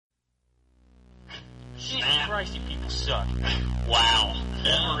Jesus Christ, you people suck. Wow.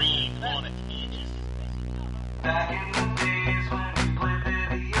 Wolverine on it. Back in the days when we played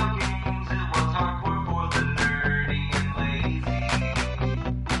video games, it was hardcore for the nerdy and lazy.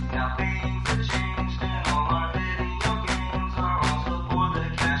 Now things have changed and all our video games are also for the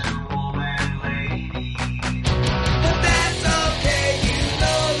casual and lady. But that's okay, you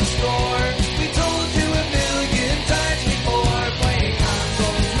know the score. We told you a million times before. Playing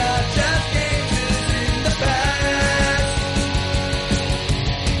consoles, not just games, is in the past.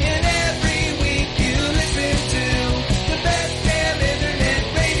 And every week you listen to the best damn internet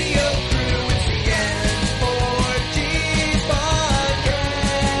radio crew. It's the N4G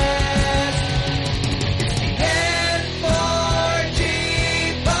podcast. It's the N4G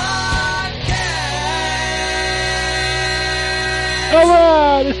podcast.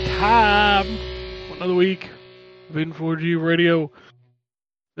 Alright, it's time for another week of N4G Radio,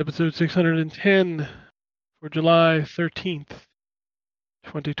 episode 610 for July 13th,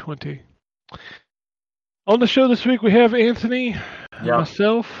 2020. On the show this week we have Anthony,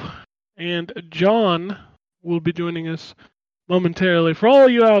 myself, and John will be joining us momentarily. For all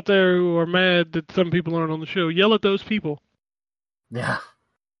you out there who are mad that some people aren't on the show, yell at those people. Yeah.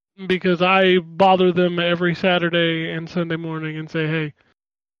 Because I bother them every Saturday and Sunday morning and say, hey,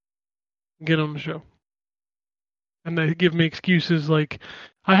 get on the show. And they give me excuses like,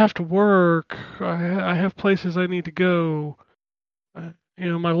 I have to work, I have places I need to go,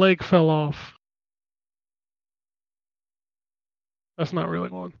 my leg fell off. That's not really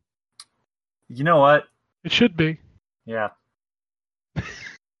one. You know what? It should be. Yeah. I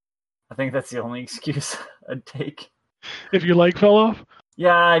think that's the only excuse I'd take. If your leg fell off?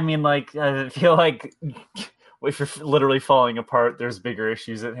 Yeah, I mean, like, I feel like if you're literally falling apart, there's bigger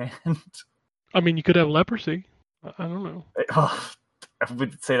issues at hand. I mean, you could have leprosy. I don't know. Oh, I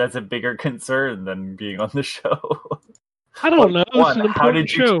would say that's a bigger concern than being on the show. I don't know. It's an important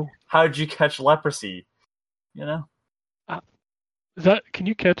show. How did you catch leprosy? You know? Can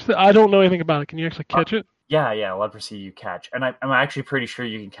you catch that? I don't know anything about it. Can you actually catch it? Yeah, leprosy you catch. And I'm actually pretty sure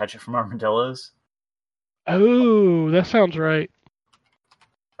you can catch it from armadillos. Oh, that sounds right.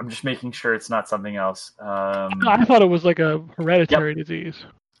 I'm just making sure it's not something else. I thought it was like a hereditary disease.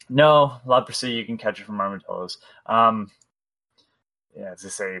 No, leprosy, you can catch it from armadillos. As I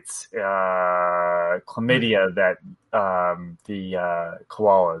say, it's chlamydia that the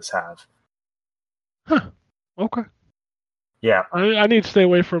koalas have. Huh. Okay. Yeah. I need to stay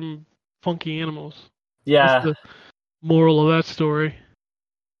away from funky animals. Yeah. That's the moral of that story.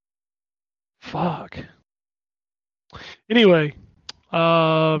 Fuck. Anyway,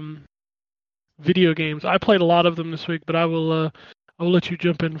 video games. I played a lot of them this week, but I will let you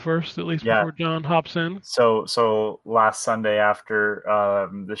jump in first, at least before John hops in. So last Sunday after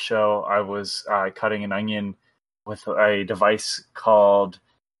the show, I was cutting an onion with a device called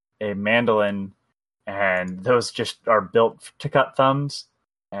a mandolin, and those just are built to cut thumbs.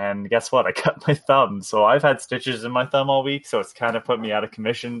 And guess what? I cut my thumb. So I've had stitches in my thumb all week, so it's kind of put me out of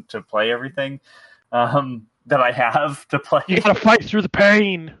commission to play everything that I have to play. You gotta fight through the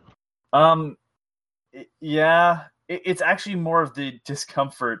pain. Yeah. It's actually more of the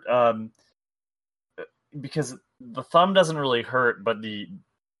discomfort, because the thumb doesn't really hurt, but it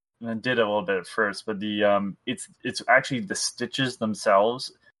did a little bit at first, but it's actually the stitches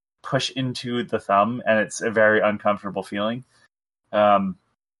themselves push into the thumb, and it's a very uncomfortable feeling.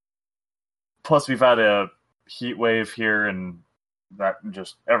 Plus, we've had a heat wave here, and that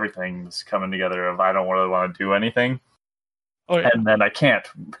just everything's coming together. Of I don't really want to do anything, and then I can't.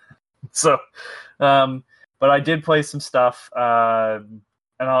 So, but I did play some stuff, and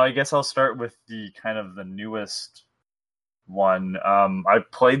I guess I'll start with the kind of the newest one. I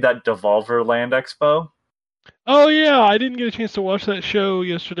played that Devolver Land Expo. Oh yeah, I didn't get a chance to watch that show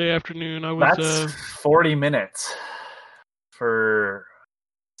yesterday afternoon. That's 40 minutes for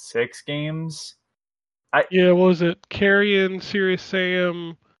 6 games. What was it? Carrion, Serious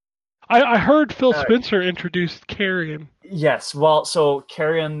Sam. I heard Phil Spencer introduced Carrion. Yes, well, so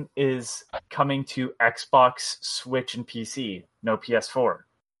Carrion is coming to Xbox, Switch, and PC. No PS4.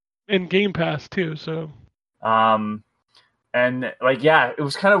 And Game Pass too. So. And it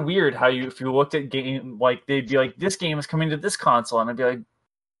was kind of weird how if you looked at game, they'd be like, this game is coming to this console, and I'd be like,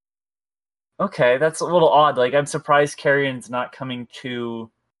 okay, that's a little odd. I'm surprised Carrion's not coming to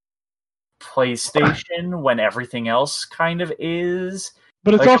PlayStation when everything else kind of is.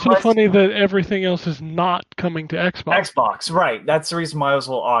 But it's also funny that everything else is not coming to Xbox. Xbox, right. That's the reason why it was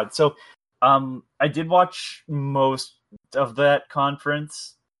a little odd. So, I did watch most of that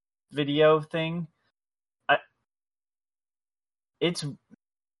conference video thing.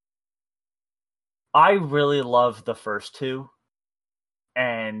 I really loved the first two.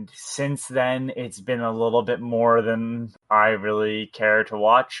 And since then, it's been a little bit more than I really care to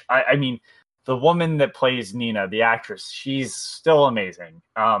watch. I mean, the woman that plays Nina, the actress, she's still amazing.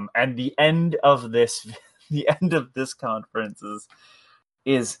 And the end of this, the end of this conference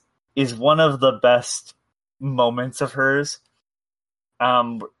is one of the best moments of hers.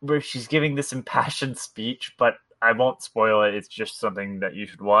 Where she's giving this impassioned speech, but I won't spoil it. It's just something that you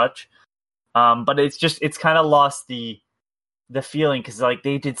should watch. But it's kind of lost the feeling because like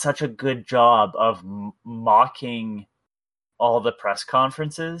they did such a good job of mocking all the press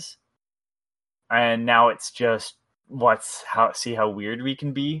conferences, and now it's just see how weird we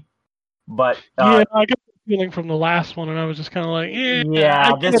can be. But Yeah, I got the feeling from the last one, and I was just kind of like,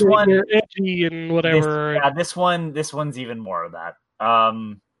 yeah, I this get it, one, you're edgy and whatever. this one's even more of that.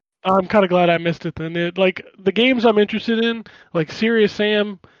 I'm kind of glad I missed it then. Like the games I'm interested in, like Serious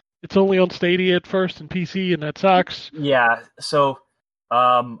Sam, it's only on Stadia at first and PC, and that sucks. Yeah, so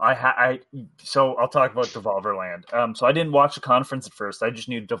so I'll talk about Devolver Land. So I didn't watch the conference at first. I just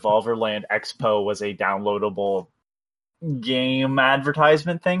knew Devolver Land Expo was a downloadable game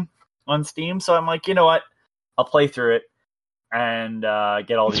advertisement thing on Steam. So I'm like, you know what? I'll play through it and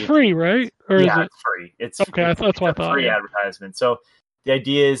get all It's free, right? Or yeah, is it? it's free. It's Okay, that's what I a thought. free Yeah. advertisement. So the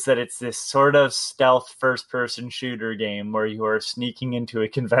idea is that it's this sort of stealth first-person shooter game where you are sneaking into a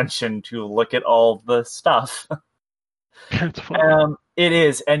convention to look at all the stuff. That's funny. It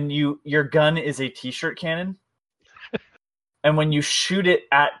is, and your gun is a t-shirt cannon, and when you shoot it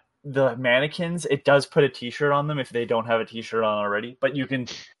at the mannequins, it does put a t-shirt on them if they don't have a t-shirt on already. But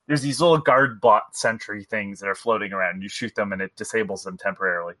there's these little guard bot sentry things that are floating around. You shoot them, and it disables them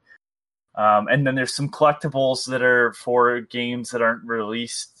temporarily. And then there's some collectibles that are for games that aren't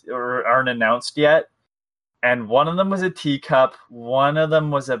released or aren't announced yet. And one of them was a teacup, one of them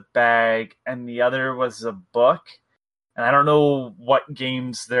was a bag, and the other was a book. And I don't know what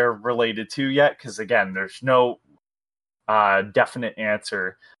games they're related to yet, because again, there's no definite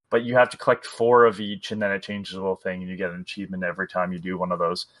answer. But you have to collect 4 of each, and then it changes the little thing, and you get an achievement every time you do one of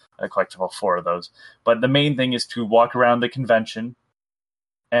those. Collect all 4 of those. But the main thing is to walk around the convention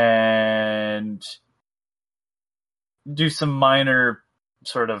and do some minor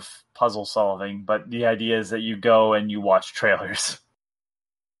sort of puzzle solving. But the idea is that you go and you watch trailers.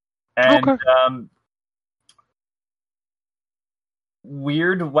 And Okay.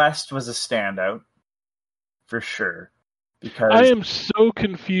 Weird West was a standout for sure. Because I am so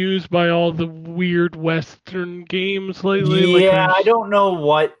confused by all the weird Western games lately. yeah, Like, I don't know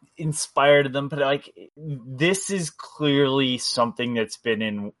what inspired them, but like this is clearly something that's been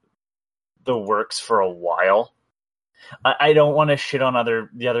in the works for a while. I don't want to shit on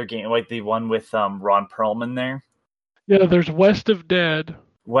the other game, like the one with Ron Perlman there. yeah, there's West of Dead.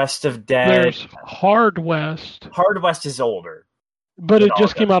 West of Dead. There's Hard West. Hard West is older. But it all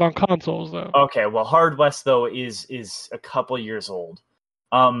just of came out on consoles, though. Okay, well, Hard West though is a couple years old.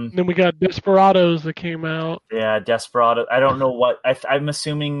 Then we got Desperados that came out. Yeah, Desperado. I don't know what. I'm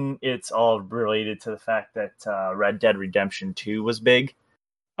assuming it's all related to the fact that Red Dead Redemption 2 was big.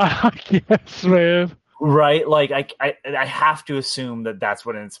 I guess, man. Right, like I have to assume that that's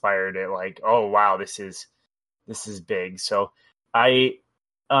what inspired it. Like, oh wow, this is big. So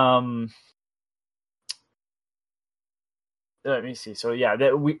let me see. So yeah,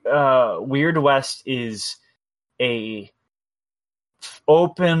 Weird West is a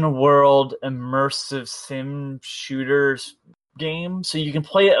open world immersive sim shooters game. So you can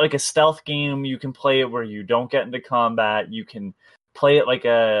play it like a stealth game. You can play it where you don't get into combat. You can play it like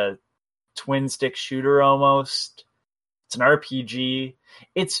a twin stick shooter almost. It's an RPG.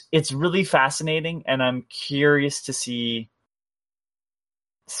 It's really fascinating, and I'm curious to see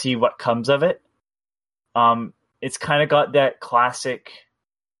what comes of it. It's kind of got that classic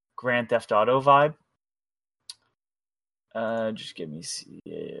Grand Theft Auto vibe. Just give me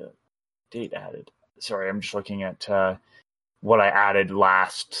date added. Sorry, I'm just looking at what I added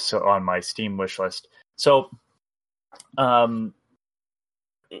last on my Steam wish list. So, I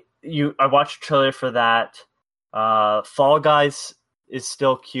watched a trailer for that. Fall Guys is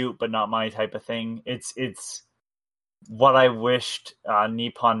still cute, but not my type of thing. It's what I wished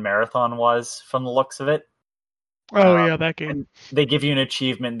Nippon Marathon was from the looks of it. Oh, yeah, that game. They give you an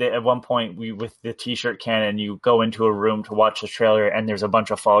achievement that at one point with the t-shirt cannon, you go into a room to watch the trailer, and there's a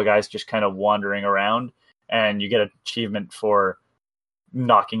bunch of Fall Guys just kind of wandering around, and you get an achievement for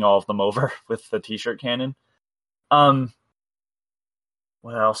knocking all of them over with the t-shirt cannon. What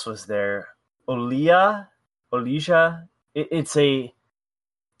else was there? Olija. It's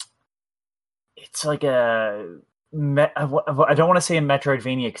like a I don't want to say a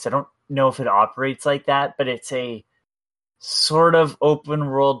Metroidvania because I don't know if it operates like that, but it's a sort of open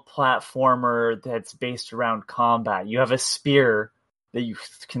world platformer that's based around combat. You have a spear that you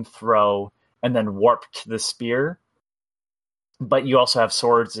can throw and then warp to the spear, but you also have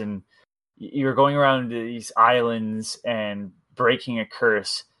swords, and you're going around these islands and breaking a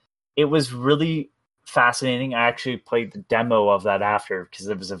curse. It was really fascinating. I actually played the demo of that after because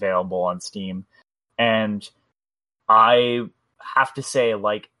it was available on Steam, and I have to say,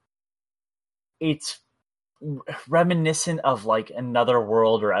 like, it's reminiscent of like Another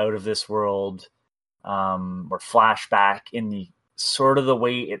World or Out of This World, or Flashback in the sort of the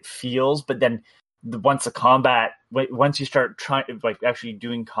way it feels. But then once you start trying, like, actually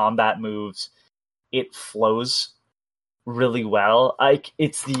doing combat moves, it flows really well. Like,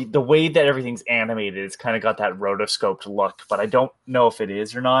 it's the way that everything's animated. It's kind of got that rotoscoped look, but I don't know if it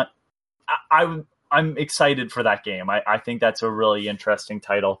is or not. I'm excited for that game. I think that's a really interesting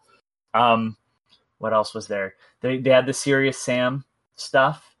title. What else was there? They had the Serious Sam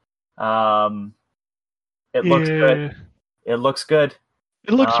stuff. It looks good. It looks good.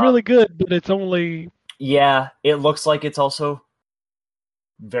 It looks really good, but it's only... Yeah, it looks like it's also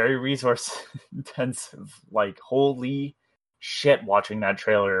very resource intensive. Like, holy shit, watching that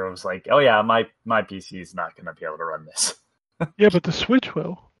trailer, I was like, oh yeah, my PC is not going to be able to run this. Yeah, but the Switch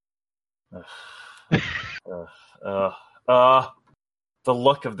will. The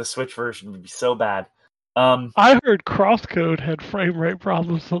look of the Switch version would be so bad. I heard Crosscode had frame rate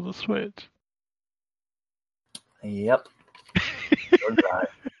problems on the Switch. Yep. So dry.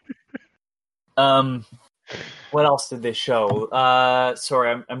 What else did they show?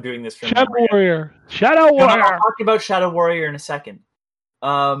 Sorry, I'm doing this from Shadow memory. Warrior. No, I'll talk about Shadow Warrior in a second.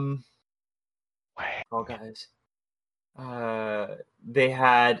 Oh, guys. They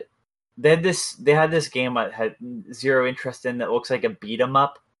had this game I had zero interest in that looks like a beat 'em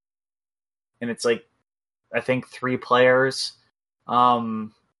up, and it's like, I think 3 players.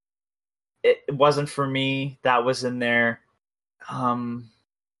 It wasn't for me. That was in there.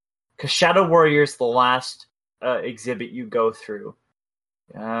 Because Shadow Warrior is the last exhibit you go through.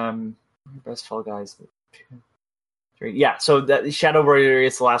 Best Fall Guys. 2, 3. Yeah, so that Shadow Warrior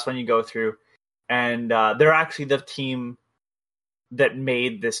is the last one you go through, and they're actually the team that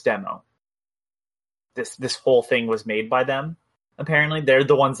made this demo. This whole thing was made by them. Apparently, they're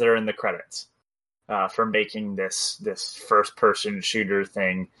the ones that are in the credits for making this first person shooter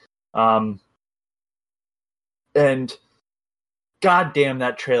thing. And goddamn,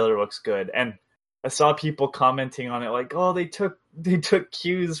 that trailer looks good. And I saw people commenting on it like, oh, they took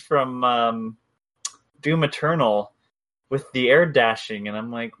cues from Doom Eternal with the air dashing, and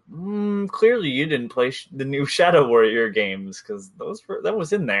I'm like, clearly you didn't play the new Shadow Warrior games, because that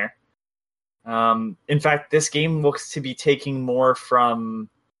was in there. In fact, this game looks to be taking more from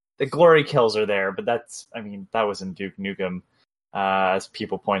the glory kills are there, but that was in Duke Nukem, as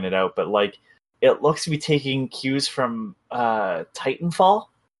people pointed out. But like, it looks to be taking cues from Titanfall.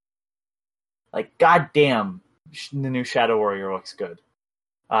 Like, goddamn, the new Shadow Warrior looks good.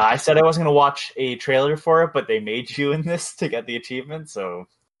 I said I wasn't going to watch a trailer for it, but they made you in this to get the achievement, so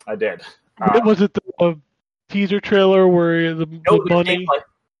I did. Was it the teaser trailer where the bunny? Gameplay.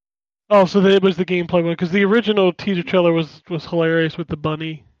 Oh, so it was the gameplay one, because the original teaser trailer was hilarious with the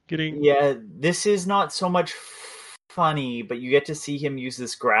bunny getting... Yeah, this is not so much funny, but you get to see him use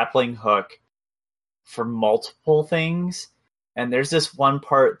this grappling hook for multiple things, and there's this one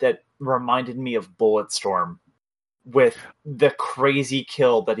part that reminded me of Bulletstorm, with the crazy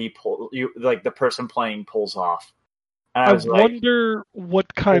kill that the person playing pulls off. And I wonder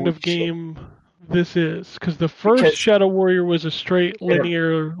what kind of game this is, because the first Shadow Warrior was a straight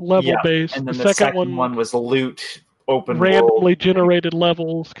linear level based, and then the second one was loot, open randomly world. generated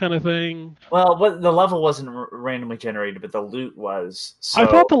levels kind of thing. Well, the level wasn't randomly generated, but the loot was. So... I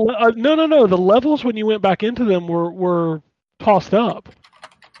thought no, the levels when you went back into them were tossed up.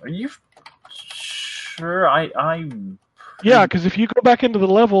 Are you sure? I'm Yeah, because if you go back into the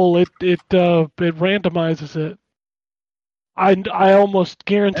level, it randomizes it. I almost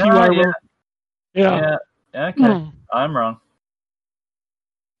guarantee you. Yeah. Okay. I'm wrong.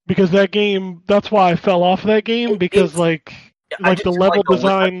 Because that game, that's why I fell off that game, because the level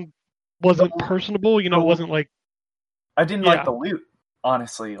design wasn't personable. It wasn't like. I didn't like the loot,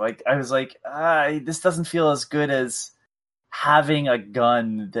 honestly. Like, I was like, this doesn't feel as good as having a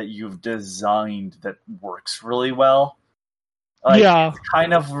gun that you've designed that works really well. It's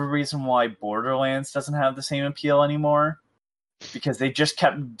kind of the reason why Borderlands doesn't have the same appeal anymore, because they just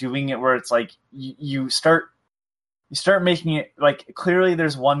kept doing it where it's like you start you start making it like clearly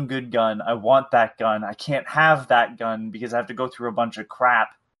there's one good gun. I want that gun. I can't have that gun because I have to go through a bunch of crap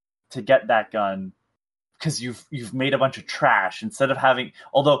to get that gun because you've made a bunch of trash instead of having.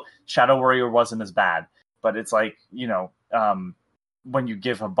 Although Shadow Warrior wasn't as bad, but it's like when you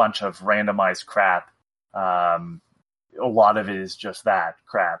give a bunch of randomized crap, a lot of it is just that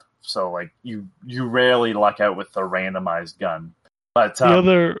crap. So like you rarely luck out with the randomized gun. But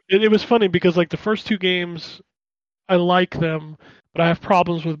it was funny because like the first two games, I like them, but I have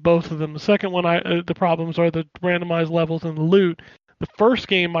problems with both of them. The second one, the problems are the randomized levels and the loot. The first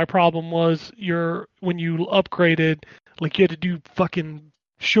game, my problem was when you upgraded, like you had to do fucking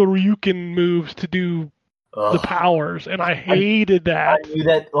Shoryuken moves to do the powers, and I hated that. I knew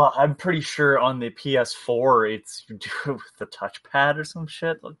that. Well, I'm pretty sure on the PS4, it's you do it with the touchpad or some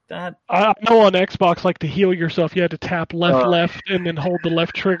shit like that. I know on Xbox, like to heal yourself, you had to tap left, and then hold the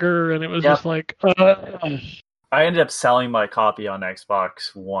left trigger, and it was just like. I ended up selling my copy on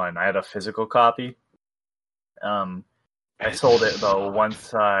Xbox One. I had a physical copy. I sold it though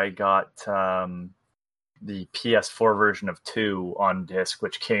once I got the PS4 version of 2 on disc,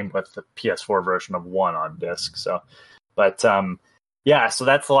 which came with the PS4 version of 1 on disc. So, but so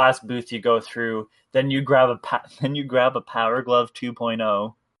that's the last booth you go through. Then you grab a Power Glove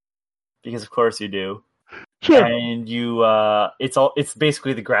 2.0 because of course you do. Sure. And you it's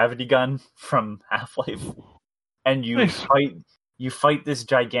basically the gravity gun from Half-Life. And you fight this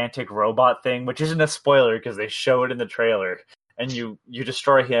gigantic robot thing, which isn't a spoiler because they show it in the trailer. And you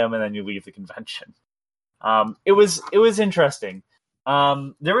destroy him, and then you leave the convention. It was interesting.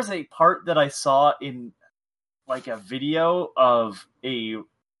 There was a part that I saw in like a video of a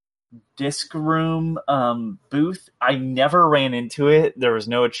disc room booth. I never ran into it. There was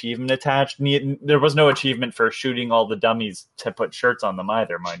no achievement attached. There was no achievement for shooting all the dummies to put shirts on them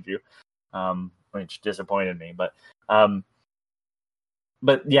either, mind you. Which disappointed me, but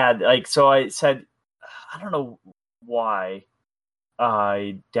yeah, like, so I said, I don't know why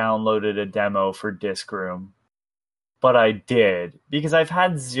I downloaded a demo for Disc Room, but I did, because I've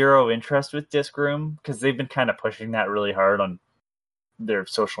had zero interest with Disc Room, because they've been kind of pushing that really hard on their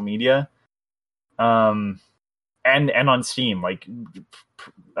social media, and on Steam, like,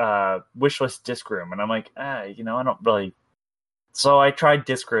 wishlist Disc Room, and I'm like, I don't really. So I tried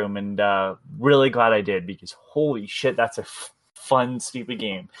Disc Room, and really glad I did, because holy shit, that's a fun, stupid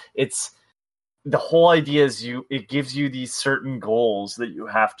game. It's the whole idea is it gives you these certain goals that you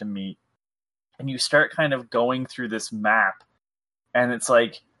have to meet, and you start kind of going through this map, and it's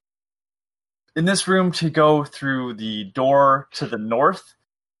like, in this room, to go through the door to the north,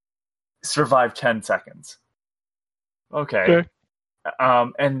 survive 10 seconds. Okay.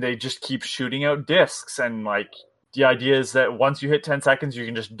 And they just keep shooting out discs, and like, the idea is that once you hit 10 seconds, you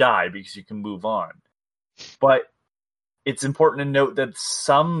can just die because you can move on. But it's important to note that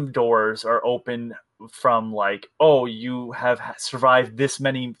some doors are open from like, oh, you have survived this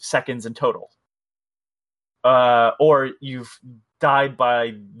many seconds in total. Or you've died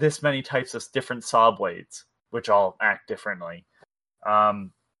by this many types of different saw blades, which all act differently.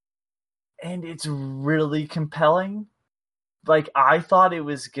 And it's really compelling. Like, I thought it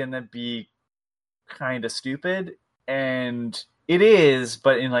was going to be kind of stupid, and it is,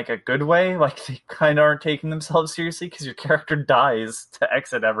 but in like a good way. Like, they kind of aren't taking themselves seriously because your character dies to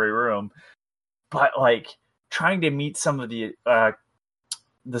exit every room. But like, trying to meet some of the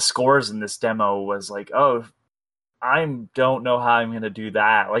scores in this demo was like, oh, I don't know how I'm going to do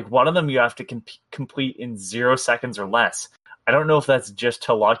that. Like, one of them you have to complete in 0 seconds or less. I don't know if that's just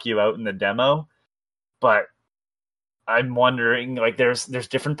to lock you out in the demo, but I'm wondering, like, there's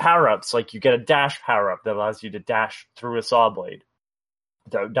different power-ups. Like, you get a dash power-up that allows you to dash through a saw blade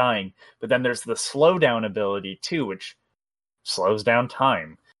without dying. But then there's the slowdown ability, too, which slows down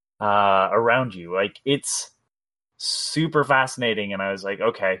time around you. Like, it's super fascinating, and I was like,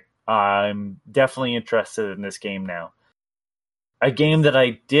 okay, I'm definitely interested in this game now. A game that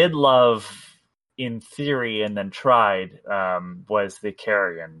I did love in theory and then tried was the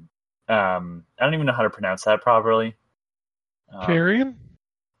Carrion. I don't even know how to pronounce that properly. Carrion?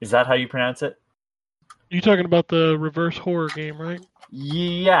 Is that how you pronounce it? You talking about the reverse horror game, right?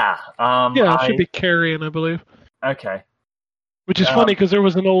 Yeah. Yeah, it should be Carrion, I believe. Okay. Which is funny because there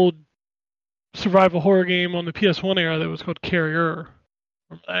was an old survival horror game on the PS1 era that was called Carrier.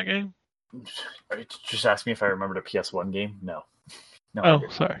 Remember that game? Just ask me if I remember the PS1 game. No. Oh,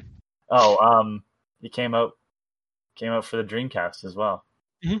 sorry. Oh, it came out for the Dreamcast as well.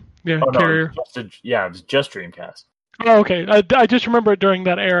 Mm-hmm. Yeah, oh, Carrier. No, it was just Dreamcast. Oh, okay. I just remember it during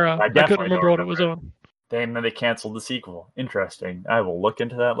that era. I couldn't remember what it was on. Then they canceled the sequel. Interesting. I will look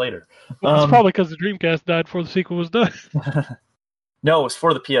into that later. Well, it's probably because the Dreamcast died before the sequel was done. No, it was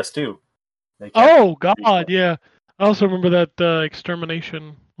for the PS2. They Oh, canceled the sequel. God, yeah. I also remember that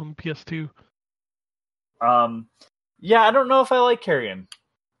Extermination on PS2. Yeah, I don't know if I like Carrion.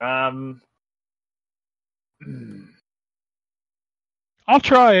 I'll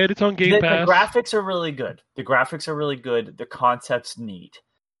try it. It's on Game The Pass. graphics are really good. The concept's neat.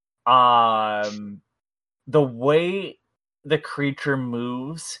 The way the creature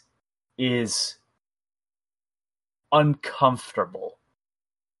moves is uncomfortable.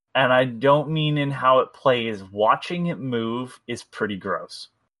 And I don't mean in how it plays. Watching it move is pretty gross.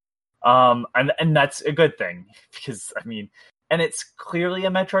 And that's a good thing, because, I mean, and it's clearly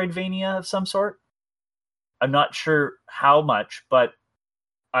a Metroidvania of some sort. I'm not sure how much, but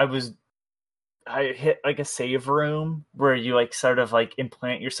I hit like a save room where you like sort of like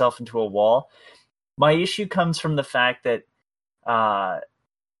implant yourself into a wall. My issue comes from the fact that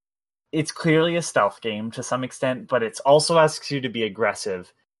it's clearly a stealth game to some extent, but it's also asks you to be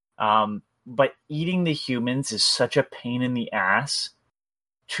aggressive. But eating the humans is such a pain in the ass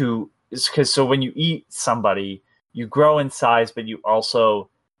so when you eat somebody, you grow in size, but you also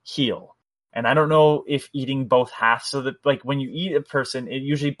heal. And I don't know if eating both halves, so that like when you eat a person, it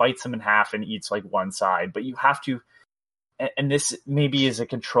usually bites them in half and eats like one side, but you have to, and this maybe is a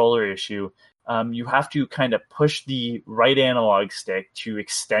controller issue, you have to kind of push the right analog stick to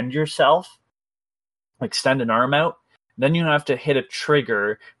extend yourself, extend an arm out. Then you have to hit a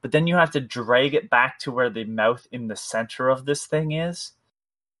trigger, but then you have to drag it back to where the mouth in the center of this thing is.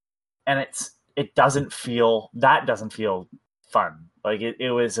 And it doesn't feel fun. Like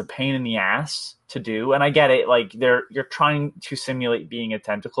it was a pain in the ass to do. And I get it. Like you're trying to simulate being a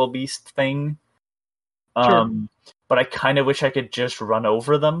tentacle beast thing. Sure. But I kind of wish I could just run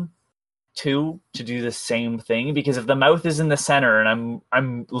over them too to do the same thing, because if the mouth is in the center and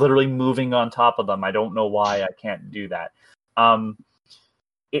I'm literally moving on top of them, I don't know why I can't do that. That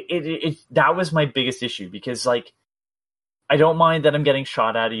was my biggest issue, because like I don't mind that I'm getting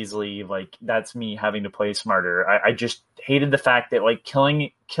shot at easily. Like that's me having to play smarter. I just hated the fact that like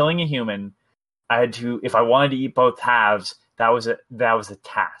killing a human, I had to, if I wanted to eat both halves, that was a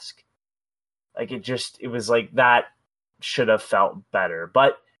task. Like it was like that should have felt better.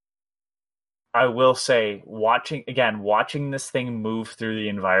 But I will say, watching this thing move through the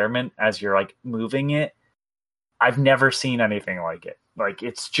environment as you're like moving it, I've never seen anything like it. Like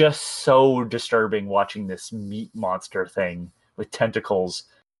it's just so disturbing watching this meat monster thing with tentacles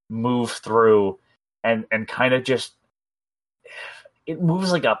move through and kind of just, it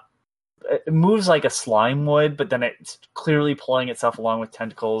moves like a slime would, but then it's clearly pulling itself along with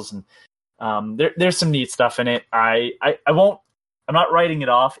tentacles, and there's some neat stuff in it. I'm not writing it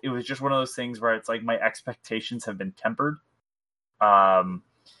off. It was just one of those things where it's like my expectations have been tempered.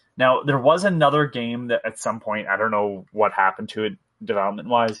 Now, there was another game that at some point, I don't know what happened to it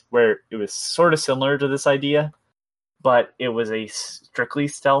development-wise, where it was sort of similar to this idea, but it was a strictly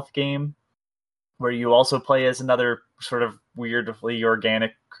stealth game where you also play as another sort of weirdly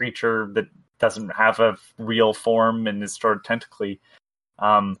organic creature that doesn't have a real form and is sort of tentacly.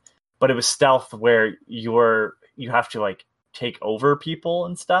 But it was stealth where you have to like take over people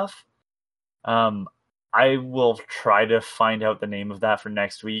and stuff. I will try to find out the name of that for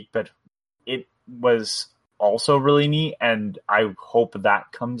next week, but it was also really neat, and I hope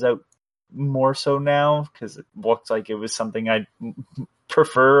that comes out more so now, because it looked like it was something I'd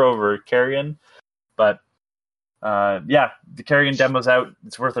prefer over Carrion. But yeah, the Carrion demo's out.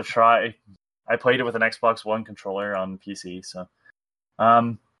 It's worth a try. I played it with an Xbox One controller on PC, so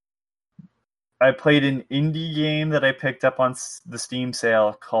I played an indie game that I picked up on the Steam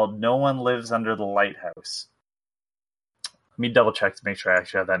sale called No One Lives Under the Lighthouse. Let me double check to make sure I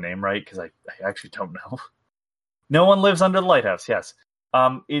actually have that name right, because I actually don't know. No One Lives Under the Lighthouse, yes.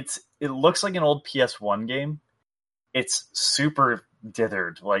 It looks like an old PS1 game. It's super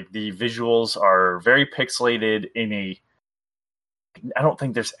dithered. Like, the visuals are very pixelated I don't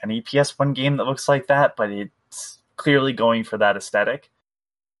think there's any PS1 game that looks like that, but it's clearly going for that aesthetic.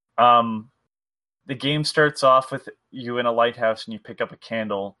 The game starts off with you in a lighthouse and you pick up a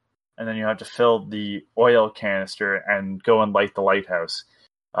candle, and then you have to fill the oil canister and go and light the lighthouse.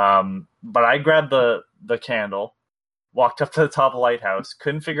 But I grabbed the candle, walked up to the top of the lighthouse,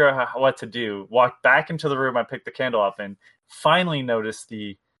 couldn't figure out what to do, walked back into the room I picked the candle up in, finally noticed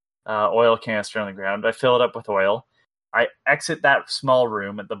the oil canister on the ground. I fill it up with oil. I exit that small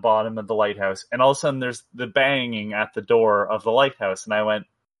room at the bottom of the lighthouse, and all of a sudden there's the banging at the door of the lighthouse, and I went,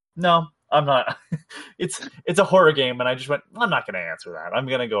 no, I'm not. It's a horror game, and I just went, I'm not going to answer that. I'm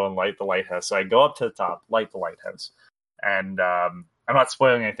going to go and light the lighthouse. So I go up to the top, light the lighthouse, and I'm not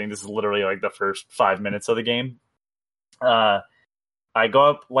spoiling anything. This is literally like the first 5 minutes of the game. I go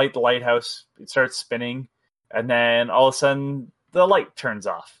up, light the lighthouse, it starts spinning, and then all of a sudden the light turns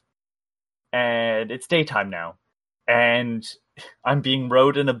off. And it's daytime now. And I'm being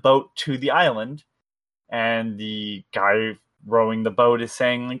rowed in a boat to the island, and the guy rowing the boat is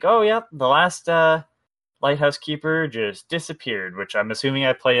saying, like, oh, yeah, the last lighthouse keeper just disappeared, which I'm assuming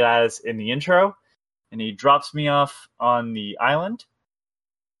I play as in the intro. And he drops me off on the island.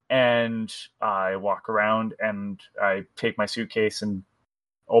 And I walk around and I take my suitcase and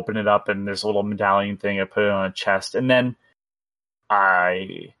open it up, and there's a little medallion thing. I put it on a chest, and then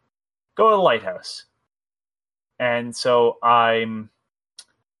I go to the lighthouse. And so I'm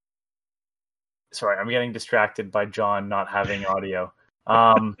getting distracted by John not having audio.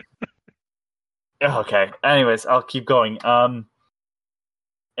 Okay. Anyways, I'll keep going. I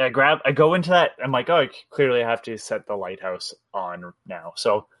go into that. I'm like, oh, clearly I have to set the lighthouse on now.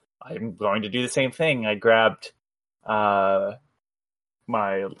 So I'm going to do the same thing. I grabbed my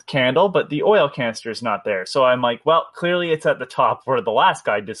candle, but the oil canister is not there. So I'm like, well, clearly it's at the top where the last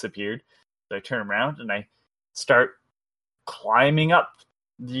guy disappeared. So I turn around and I start climbing up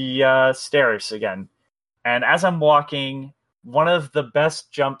the stairs again. And as I'm walking, one of the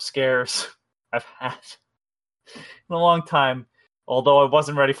best jump scares I've had in a long time, although I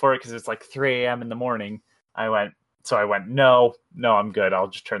wasn't ready for it because it's like 3 a.m. in the morning, I went, no, I'm good. I'll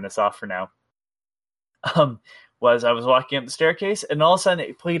just turn this off for now. Was I was walking up the staircase, and all of a sudden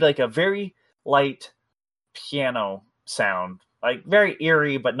it played like a very light piano sound, like very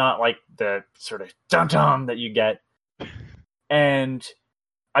eerie, but not like the sort of dum-dum that you get. And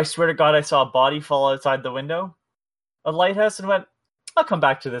I swear to God, I saw a body fall outside the window of the lighthouse and went, I'll come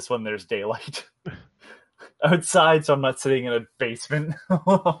back to this when there's daylight. Outside, so I'm not sitting in a basement.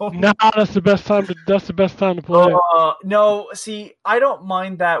 No, that's the best time to play. No, see, I don't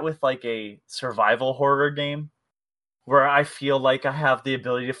mind that with like a survival horror game where I feel like I have the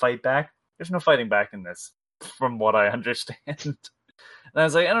ability to fight back. There's no fighting back in this, from what I understand. And I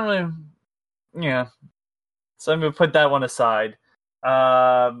was like, I don't really, yeah. So I'm going to put that one aside.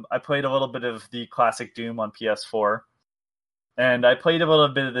 I played a little bit of the classic Doom on PS4. And I played a little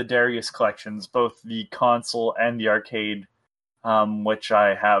bit of the Darius collections, both the console and the arcade, which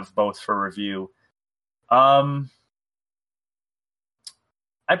I have both for review. I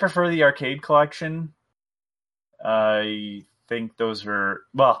prefer the arcade collection. I think those are,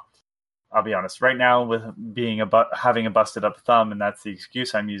 well, I'll be honest. Right now, with being having a busted up thumb, and that's the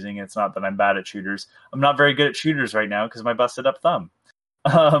excuse I'm using, it's not that I'm bad at shooters. I'm not very good at shooters right now because of my busted up thumb.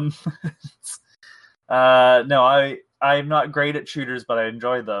 No, I'm not great at shooters, but I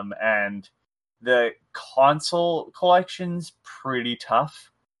enjoy them. And the console collection's pretty tough.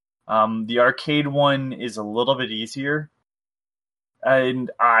 The arcade one is a little bit easier.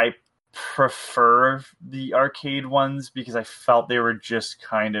 And I prefer the arcade ones because I felt they were just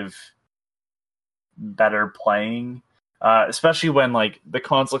kind of better playing. Especially when like the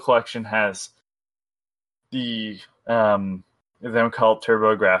console collection has the they're called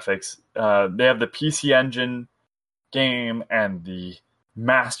TurboGrafx. They have the PC Engine game and the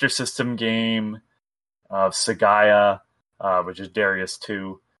Master System game of Sagaya, which is Darius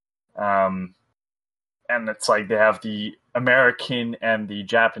 2. And it's like they have the American and the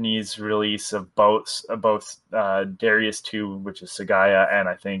Japanese release of both Darius 2, which is Sagaya, and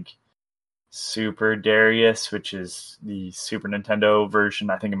I think Super Darius, which is the Super Nintendo version.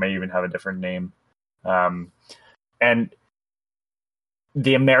 I think it may even have a different name. And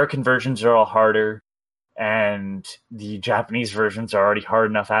the American versions are all harder, and the Japanese versions are already hard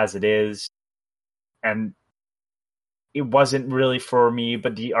enough as it is. And it wasn't really for me,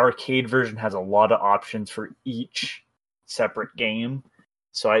 but the arcade version has a lot of options for each separate game.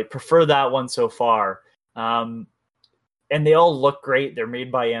 So I prefer that one so far. And they all look great. They're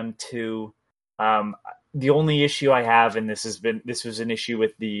made by M2. The only issue I have, and this was an issue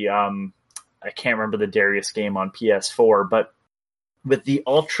with the, I can't remember the Darius game on PS4, but with the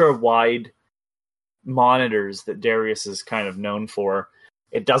ultra-wide monitors that Darius is kind of known for,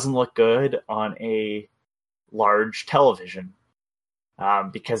 it doesn't look good on a large television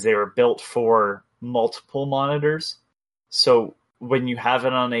because they were built for multiple monitors. So when you have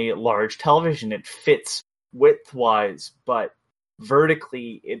it on a large television, it fits width-wise, but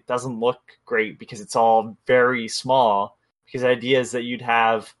vertically it doesn't look great because it's all very small. Because the idea is that you'd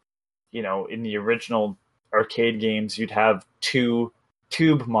have, in the original arcade games, you'd have 2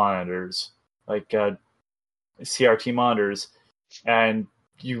 tube monitors, like CRT monitors, and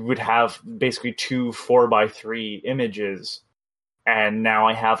you would have basically two 4x3 images, and now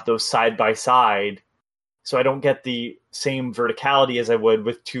I have those side by side, so I don't get the same verticality as I would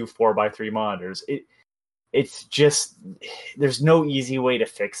with two 4x3 monitors. It's just, there's no easy way to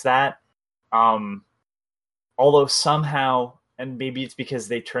fix that. Although somehow, and maybe it's because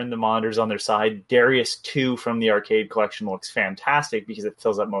they turned the monitors on their side, Darius 2 from the arcade collection looks fantastic because it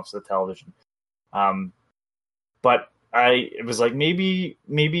fills up most of the television. But it was like, maybe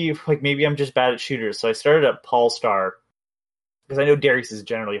I'm just bad at shooters. So I started at Polestar, because I know Darius is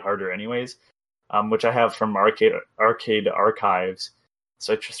generally harder anyways, which I have from arcade archives.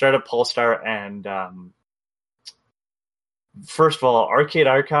 So I started at Polestar, and first of all, arcade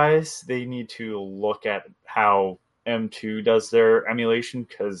archives, they need to look at how M2 does their emulation,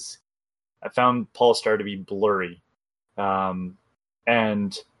 because I found Polestar to be blurry.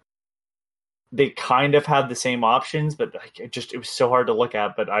 And they kind of had the same options, but it was so hard to look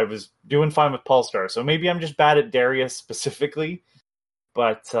at. But I was doing fine with Polestar, so maybe I'm just bad at Darius specifically.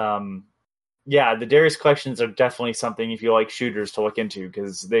 But yeah, the Darius collections are definitely something if you like shooters to look into,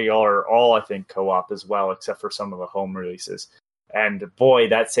 because they are all, I think, co-op as well, except for some of the home releases. And boy,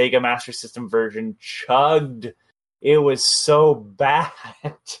 that Sega Master System version chugged. It was so bad.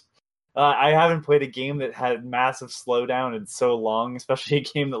 I haven't played a game that had massive slowdown in so long, especially a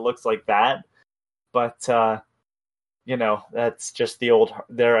game that looks like that. But, that's just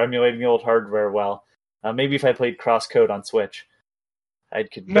they're emulating the old hardware well. Maybe if I played CrossCode on Switch, I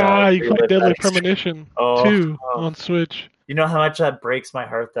could... you played Deadly Premonition 2 on Switch. You know how much that breaks my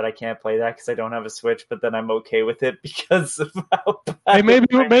heart that I can't play that because I don't have a Switch, but then I'm okay with it because of how bad... Hey, maybe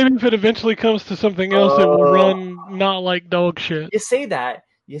if it eventually comes to something else, it will run not like dog shit. You say that.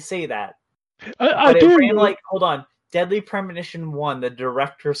 I but do. It ran hold on, Deadly Premonition 1, the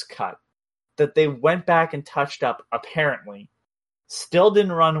director's cut, that they went back and touched up, apparently, still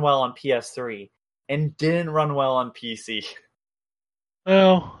didn't run well on PS3, and didn't run well on PC.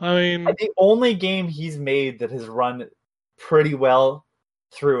 Well, I mean... The only game he's made that has run pretty well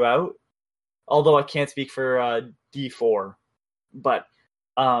throughout, although I can't speak for D4, but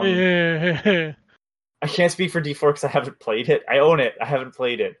I can't speak for D4 because I haven't played it. I own it. I haven't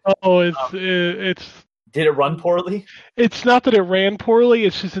played it. Oh, it's... Did it run poorly? It's not that it ran poorly.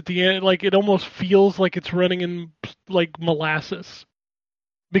 It's just at the end, it almost feels like it's running in molasses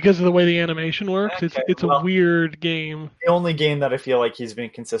because of the way the animation works. Okay, it's a weird game. The only game that I feel like he's been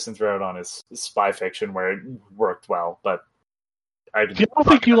consistent throughout on is Spy Fiction, where it worked well. But I don't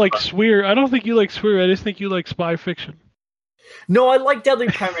think you like Swear. I don't think you like Swear. I just think you like Spy Fiction. No, I like Deadly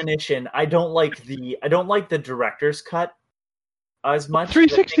Premonition. I don't like the director's cut as much.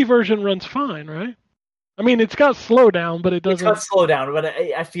 360 version runs fine, right? I mean, it's got slowdown, but it doesn't... It's got slowdown, but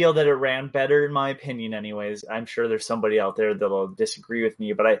I feel that it ran better, in my opinion, anyways. I'm sure there's somebody out there that'll disagree with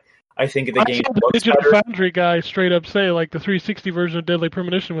me, but I think the game looks Digital better. Foundry guy straight up say, the 360 version of Deadly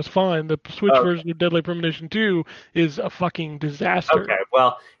Premonition was fine. The Switch version of Deadly Premonition 2 is a fucking disaster. Okay,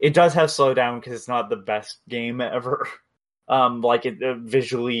 well, it does have slowdown because it's not the best game ever.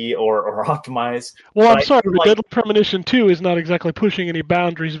 Visually or optimized. Well, I'm sorry, but Deadly Premonition 2 is not exactly pushing any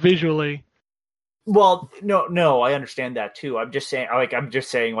boundaries visually. Well, no, I understand that too. I'm just saying, the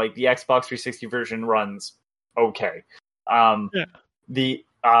Xbox 360 version runs okay. The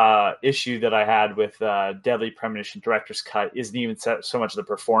issue that I had with Deadly Premonition Director's Cut isn't even so much the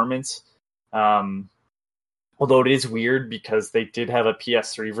performance. Although it is weird because they did have a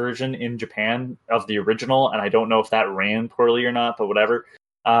PS3 version in Japan of the original, and I don't know if that ran poorly or not, but whatever.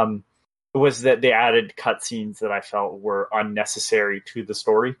 It was that they added cutscenes that I felt were unnecessary to the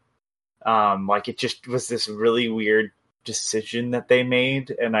story. It just was this really weird decision that they made,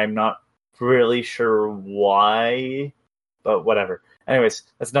 and I'm not really sure why, but whatever. Anyways,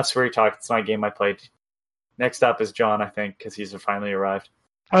 that's enough Sweary talk. It's not a game I played. Next up is John, I think, because he's finally arrived.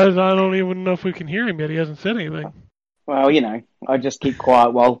 I don't even know if we can hear him yet. He hasn't said anything. Well, I just keep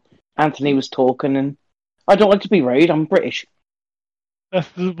quiet while Anthony was talking, and I don't like to be rude. I'm British.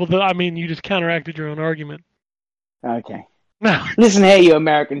 You just counteracted your own argument. Okay. No. Listen here, you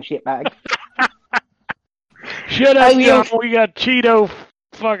American shitbag. Shut up, John. We got Cheeto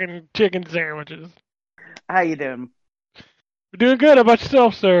fucking chicken sandwiches. How you doing? We're doing good. How about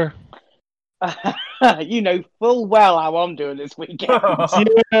yourself, sir? You know full well how I'm doing this weekend. Yeah, I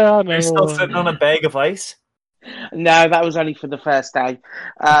know. Are you still sitting on a bag of ice? No, that was only for the first day.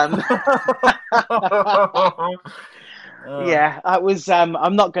 Yeah, that was.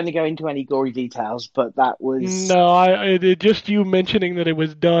 I'm not going to go into any gory details, but that was. No, just you mentioning that it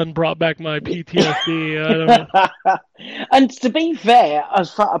was done brought back my PTSD. I don't know. And to be fair,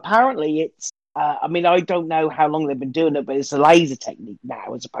 apparently it's I mean, I don't know how long they've been doing it, but it's a laser technique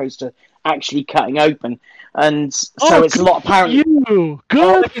now as opposed to actually cutting open, and so it's a lot apparently. You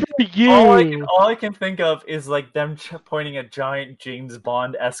good for you. All I can think of is like them pointing a giant James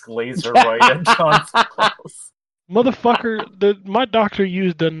Bond-esque laser right at John's balls. Motherfucker, my doctor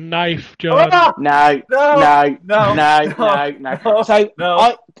used a knife, John. No. So no.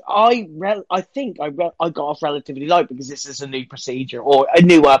 I think I got off relatively light because this is a new procedure or a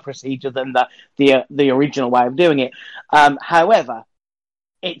newer procedure than the original way of doing it. However,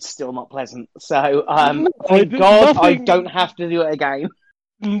 it's still not pleasant. So thank God I don't have to do it again.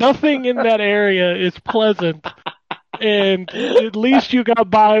 Nothing in that area is pleasant. And at least you got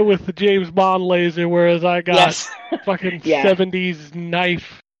by with the James Bond laser, whereas I got fucking 70s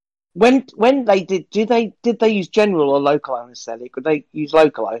knife. When they did they use general or local anesthetic? Would they use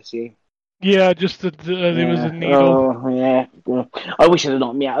local, I assume? Yeah, just it was a needle. Oh, yeah. I wish they'd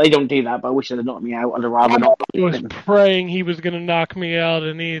knocked me out. They don't do that, but I wish they'd knocked me out. I'd rather not. I was praying he was going to knock me out,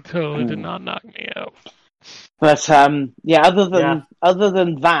 and he totally did not knock me out. But other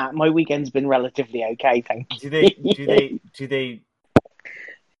than that, my weekend's been relatively okay. Thank you. Do they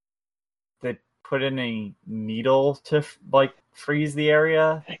put in a needle to like freeze the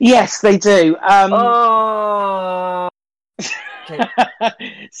area? Yes, they do. Okay.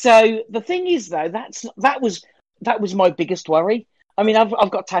 So the thing is, though, that was my biggest worry. I mean,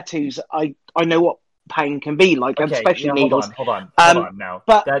 I've got tattoos. I know what pain can be like, especially needles. Hold on now.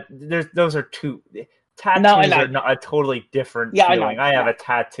 But those are two. Tattoos are not a totally different feeling. I have a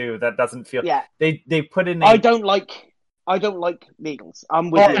tattoo that doesn't feel. Yeah. They put in. I don't like needles.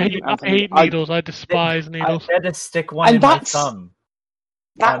 I'm with you. I hate needles. I despise needles. I had to stick one in my thumb.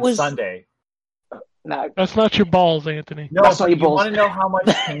 That was Sunday. No, that's not your balls, Anthony. No, that's not your balls. You want to know how much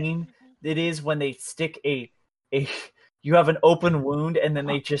pain it is when they stick a you have an open wound and then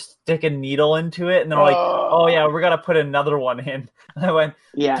they just stick a needle into it and they're like, oh yeah, we're gonna put another one in. And I went,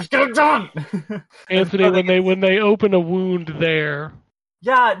 just get it done. Anthony, when they open a wound there.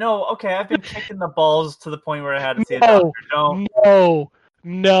 Yeah, no, okay, I've been kicking the balls to the point where I had to see a doctor.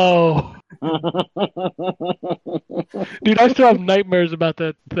 No. Dude, I still have nightmares about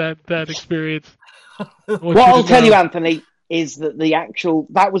that experience. What I'll tell you, Anthony, is that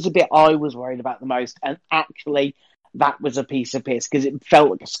that was a bit I was worried about the most, and actually that was a piece of piss because it felt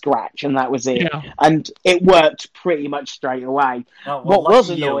like a scratch and that was it. Yeah. And it worked pretty much straight away. What was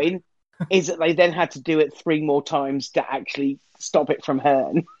annoying is that they then had to do it 3 more times to actually stop it from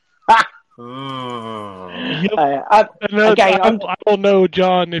hurting. I don't know,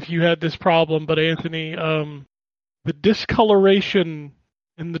 John, if you had this problem, but Anthony, the discoloration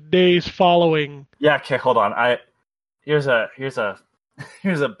in the days following. Yeah, okay, hold on. Here's a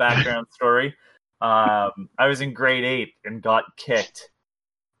background story. I was in grade 8 and got kicked,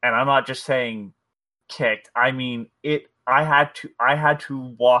 and I'm not just saying kicked. I mean it. I had to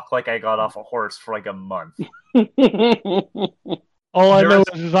walk like I got off a horse for like a month. All I know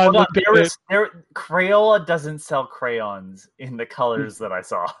is I looked at it. Crayola doesn't sell crayons in the colors that I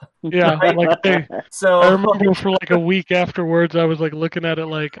saw. Yeah, right? So I remember for like a week afterwards, I was like looking at it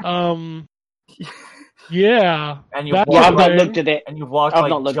like, yeah. And you I've not looked at it. And you walked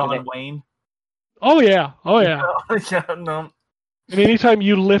like John Wayne. Oh yeah, Yeah, no. And anytime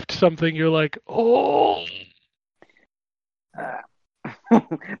you lift something, you're like, oh.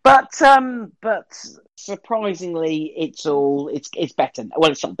 But surprisingly, it's better.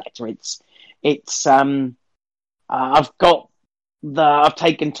 Well, it's not better. I've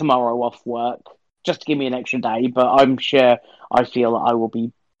taken tomorrow off work just to give me an extra day, but I'm sure I feel that I will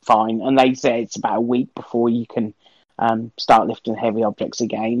be fine. And they say it's about a week before you can start lifting heavy objects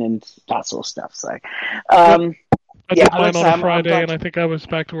again and that sort of stuff. So, I did mine on a Friday, and I think I was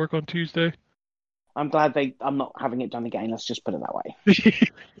back to work on Tuesday. I'm glad I'm not having it done again. Let's just put it that way.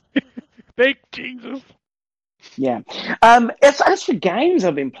 Thank Jesus. Yeah. As for games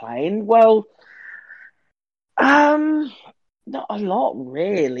I've been playing, well, not a lot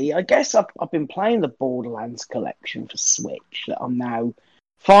really. I guess I've been playing the Borderlands collection for Switch that I'm now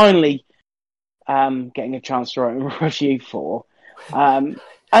finally getting a chance to write a review for. And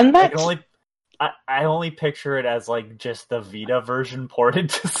that's... I only picture it as like just the Vita version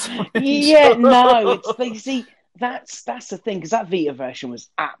ported to Switch. Yeah, no, that's the thing, because that Vita version was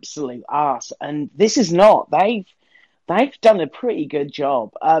absolute arse, and this is not. They've done a pretty good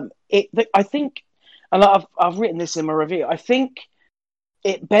job. I think, and I've written this in my review. I think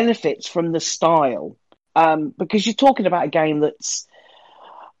it benefits from the style, because you're talking about a game that's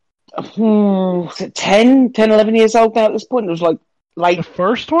 10, 11 years old now at this point. It was like late the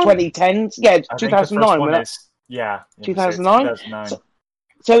first one, 2010s. Yeah, 2009. 2009. 2009.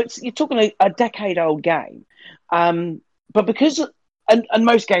 So you're talking a decade-old game, but because and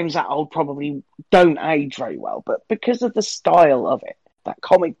most games that old probably don't age very well, but because of the style of it, that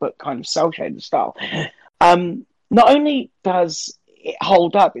comic book kind of cel-shaded style, not only does it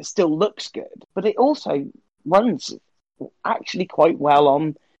hold up, it still looks good, but it also runs actually quite well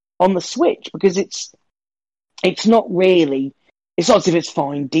on the Switch because it's not really. It's not as if it's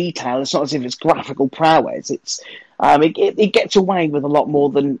fine detail. It's not as if it's graphical prowess. It gets away with a lot more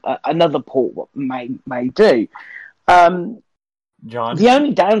than another port may do. John, The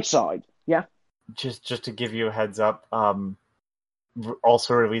only downside, yeah, just to give you a heads up,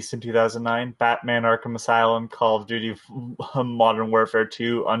 also released in 2009, Batman Arkham Asylum, Call of Duty Modern Warfare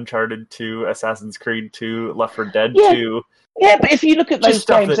 2, Uncharted 2, Assassin's Creed 2, Left 4 Dead Yeah. 2. yeah. But if you look at Just those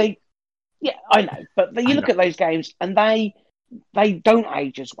stuff games, that- yeah, I know. But you look at those games and they don't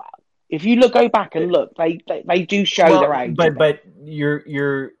age as well. If you go back and look, they do show their age. a bit. But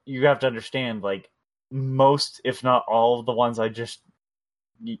you have to understand, like, most, if not all of the ones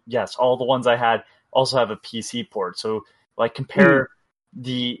all the ones I had also have a PC port. So, like, compare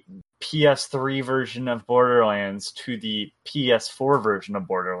the PS3 version of Borderlands to the PS4 version of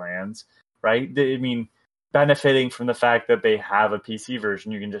Borderlands, right? I mean, benefiting from the fact that they have a PC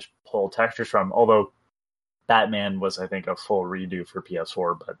version, you can just pull textures from. Although Batman was, I think, a full redo for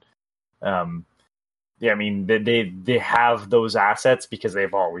PS4, but yeah, I mean, they have those assets because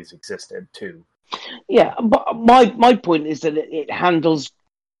they've always existed too. Yeah, but my point is that it handles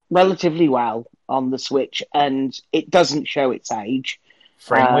relatively well on the Switch, and it doesn't show its age.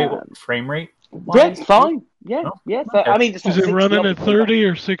 Frame rate? Yeah, it's fine. Yeah, Oh, yeah. okay. I mean, it's not Is it 60, running at obviously, 30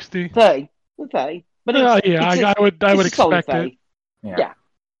 or 60? 30. Okay. But I would it's a solid expect 30. it. Yeah,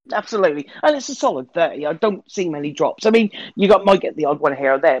 absolutely. And it's a solid 30. I don't see many drops. I mean, might get the odd one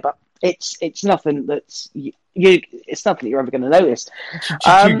here or there, but it's nothing that's it's nothing that you're ever going to notice.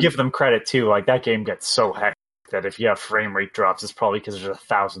 To give them credit too, like, that game gets so hectic that if you have frame rate drops, it's probably because there's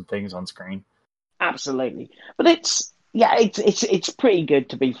 1,000 things on screen. Absolutely. But it's pretty good,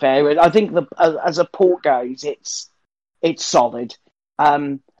 to be fair. And I think as a port goes, it's solid.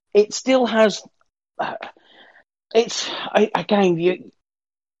 It still has the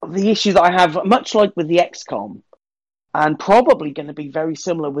issue that I have, much like with the XCOM, and probably going to be very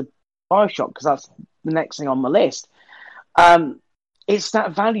similar with Bioshock, because that's the next thing on my list. It's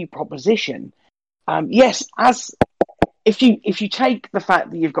that value proposition. Yes, if you take the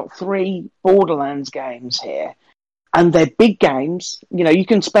fact that you've got 3 Borderlands games here, and they're big games, you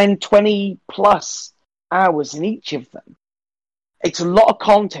can spend 20 plus hours in each of them. It's a lot of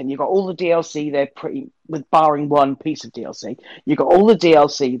content. You've got all the DLC there, with barring one piece of DLC. You've got all the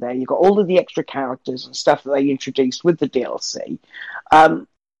DLC there. You've got all of the extra characters and stuff that they introduced with the DLC. And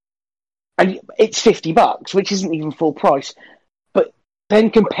it's $50, which isn't even full price. But then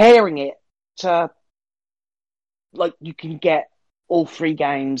comparing it to, like, you can get all 3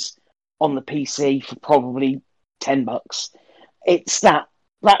 games on the PC for probably $10.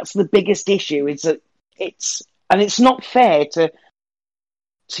 That's the biggest issue. Is that it's not fair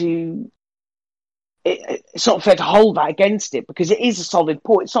it's not fair to hold that against it, because it is a solid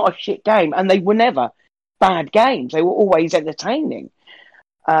port. It's not a shit game, and they were never bad games. They were always entertaining.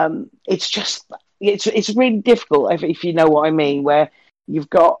 It's just it's really difficult if you know what I mean, where you've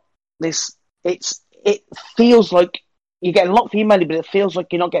got this. It feels like you're getting a lot for your money, but it feels like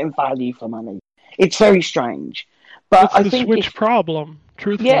you're not getting value for money. It's very strange. But That's I the think Switch problem.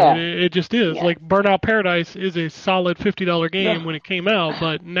 Truthfully, Yeah. it just is. Yeah. Like, Burnout Paradise is a solid $50 game Yeah. when it came out,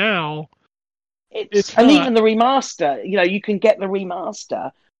 but now it's not. even the remaster. You can get the remaster.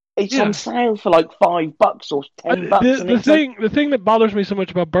 It's Yeah. on sale for like $5 or $10. and it's The thing that bothers me so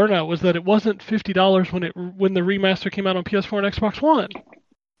much about Burnout was that it wasn't $50 when the remaster came out on PS4 and Xbox One.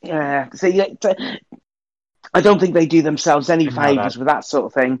 yeah. See, I don't think they do themselves any Now favors that- with that sort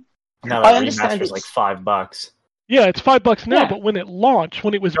of thing. Now I that understand remaster's it's- like $5. Yeah, it's $5 now, Yeah. but when it launched,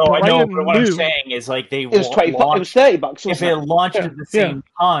 when it was No, I brand know, but what I'm new, saying is, like, they It was $25. It was launched. $30. If Wasn't it launched Yeah, at the same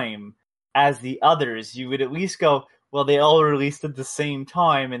time as the others, you would at least go, well, they all released at the same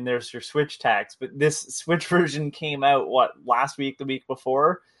time, and there's your Switch tax. But this Switch version came out, last week, the week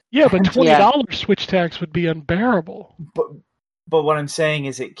before? yeah, but Yeah. $20 Switch tax would be unbearable. But what I'm saying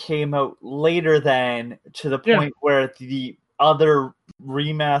is it came out later than, to the Yeah. point where the other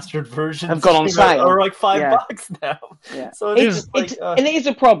remastered versions Have gone on came out sale. are like $5 Yeah. now. Yeah. So It's like, and it is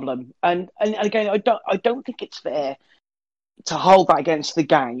a problem, and again, I don't think it's fair to hold that against the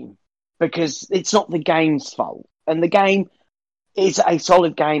game, because it's not the game's fault, and the game is a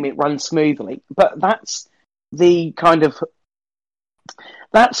solid game. It runs smoothly, but that's the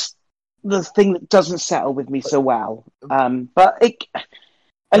thing that doesn't settle with me so well. But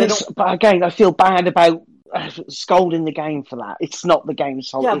And They but again, I feel bad about scolding the game for that. It's not the game's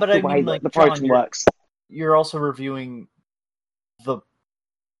fault. Yeah, it's but the I way mean, that like, the John, protein works. you're also reviewing the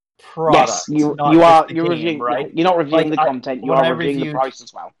product, Yes, you not you just are. the You're game, reviewing. right? Yeah, you're not reviewing Like, the content. You when are I reviewing the reviewed price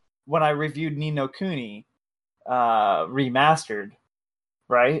as well. when I reviewed Ni no Kuni remastered,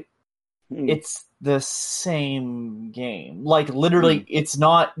 right? Mm. It's the same game. Like, literally, it's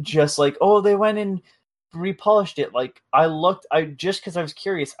not just like, oh, they went and repolished it. Like, just because I was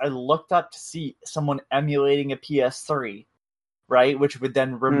curious, I looked up to see someone emulating a PS3, right? Which would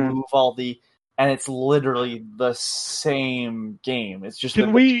then remove all and it's literally the same game. It's just Can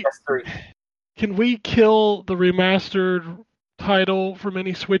the we PS3. can we kill the remastered title from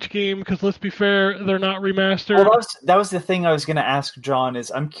any Switch game? Because let's be fair, they're not remastered. Well, that was the thing I was going to ask John.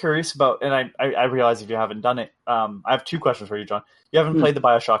 Is I'm curious about, and I realize if you haven't done it, I have two questions for you, John. You haven't played the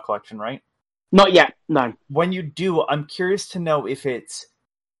BioShock collection, right? Not yet. No. When you do, I'm curious to know if it's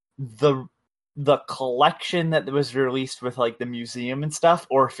the collection that was released with like the museum and stuff,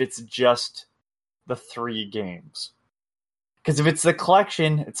 or if it's just the 3 games. Because if it's the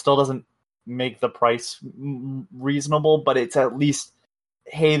collection, it still doesn't make the price reasonable, but it's at least,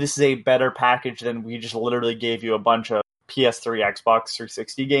 hey, this is a better package than we just literally gave you a bunch of PS3, Xbox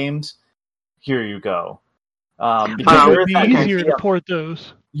 360 games. Here you go. Because It there would is be that easier museum. to port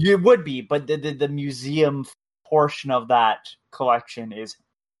those. It would be, but the museum portion of that collection is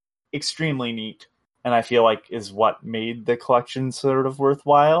extremely neat, and I feel like is what made the collection sort of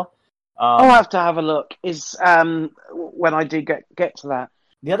worthwhile. I'll have to have a look. Is when I do get to that.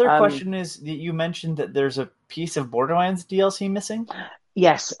 The other question is that you mentioned that there's a piece of Borderlands DLC missing.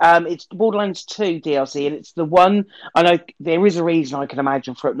 Yes, it's Borderlands 2 DLC, and it's the one. I know there is a reason I can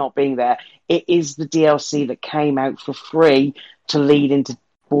imagine for it not being there. It is the DLC that came out for free to lead into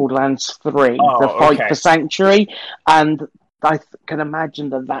Borderlands 3, the fight for Sanctuary, and I can imagine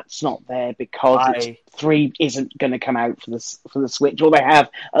that that's not there because 3 isn't going to come out for the Switch, or they have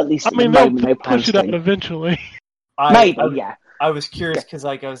at least at the moment no plans push it out eventually. Yeah. I was curious because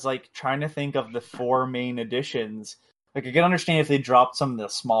I was like trying to think of the 4 main editions. Like, I can understand if they dropped some of the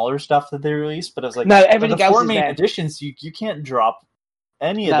smaller stuff that they released, but I was like, no, everything the else 4 is main there. editions, you can't drop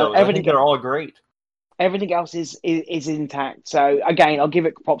any of those. I think they're all great. Everything else is intact. So again, I'll give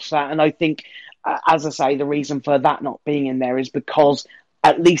it props for that. And I think, as I say, the reason for that not being in there is because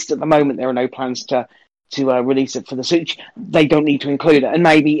at least at the moment there are no plans to release it for the Switch. They don't need to include it. And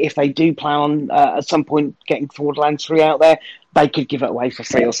maybe if they do plan on at some point getting Borderlands 3 out there, they could give it away for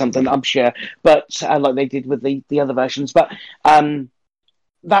free or something, I'm sure. But like they did with the other versions. But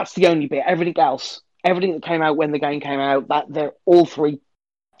that's the only bit. Everything else, everything that came out when the game came out, that they're all 3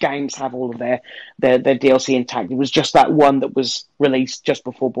 games have all of their DLC intact. It was just that one that was released just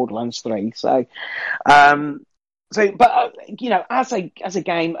before Borderlands 3. So, but you know, as a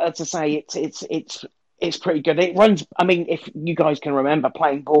game, as I say, it's pretty good. It runs. I mean, if you guys can remember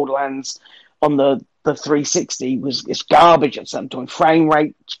playing Borderlands on the 360 it's garbage at some point. Frame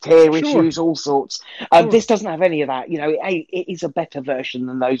rate, tear issues, all sorts. This doesn't have any of that. You know, it is a better version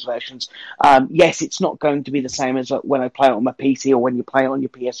than those versions. Yes, it's not going to be the same as when I play it on my PC or when you play it on your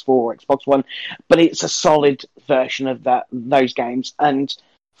PS4 or Xbox One, but it's a solid version of those games, and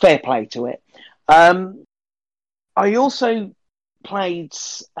fair play to it. I also played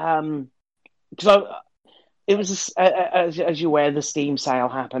because it was as you're aware, the Steam sale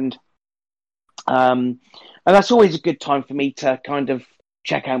happened. And that's always a good time for me to kind of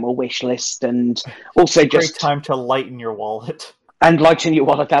check out my wish list and also great time to lighten your wallet. And lighten your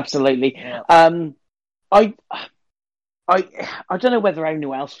wallet, absolutely. Yeah. I don't know whether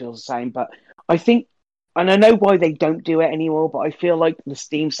anyone else feels the same, but I think, and I know why they don't do it anymore, but I feel like the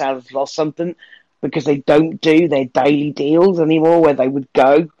Steam sale has lost something because they don't do their daily deals anymore where they would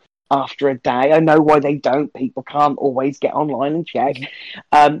go after a day. I know why they don't. People can't always get online and check.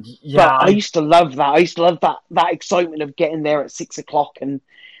 But I used to love that. I used to love that excitement of getting there at 6 o'clock and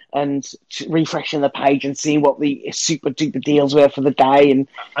refreshing the page and seeing what the super duper deals were for the day. And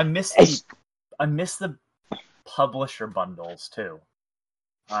I miss the publisher bundles too.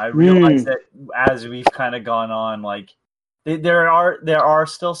 I realize that as we've kind of gone on, like there are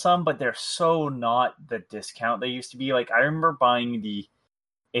still some, but they're so not the discount they used to be. Like, I remember buying the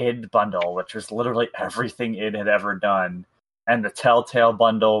id bundle, which was literally everything id had ever done, and the Telltale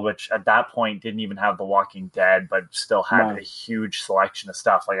bundle, which at that point didn't even have The Walking Dead, but still had a huge selection of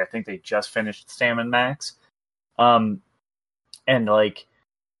stuff. Like, I think they just finished Sam and Max, and like,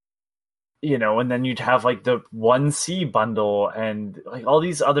 you know, and then you'd have like the 1C bundle and like all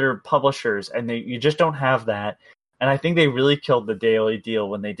these other publishers, and you just don't have that. And I think they really killed the daily deal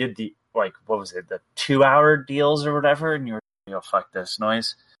when they did the, like, what was it, the 2-hour deals or whatever, and you were "Oh fuck this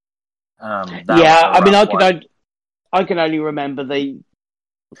noise." That Yeah, was a I mean, rough one. I can only remember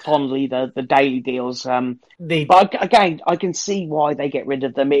fondly the daily deals. They But again, I can see why they get rid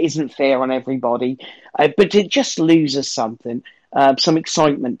of them. It isn't fair on everybody, but it just loses something, some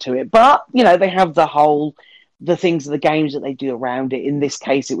excitement to it. But they have the things, the games that they do around it. In this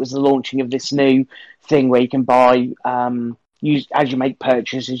case, it was the launching of this new thing where you can buy. As you make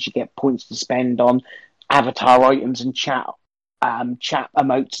purchases, you get points to spend on avatar items and chat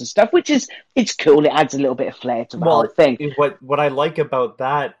emotes and stuff, which it's cool. It adds a little bit of flair to the whole thing. What I like about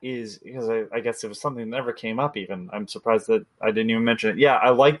that is, because I guess it was something that never came up even. I'm surprised that I didn't even mention it. Yeah, I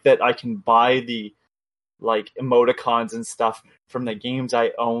like that I can buy the emoticons and stuff from the games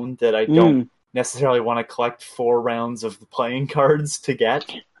I own that I don't necessarily want to collect 4 rounds of the playing cards to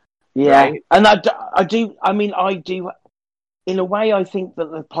get. Yeah, right? and I do. I mean, I do. In a way, I think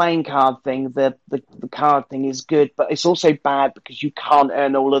that the playing card thing, the card thing, is good, but it's also bad because you can't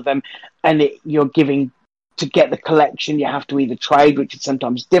earn all of them, and you're giving to get the collection. You have to either trade, which is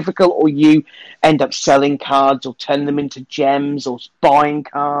sometimes difficult, or you end up selling cards or turn them into gems or buying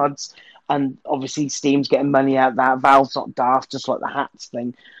cards. And obviously, Steam's getting money out of that. Valve's not daft, just like the hats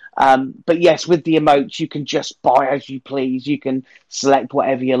thing. But yes, with the emotes, you can just buy as you please. You can select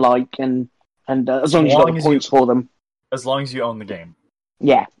whatever you like, and as long as you got the points for them. As long as you own the game.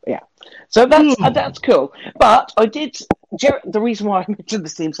 Yeah. So that's cool. But I did. The reason why I mentioned the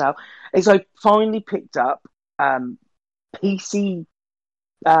Steam sale is I finally picked up PC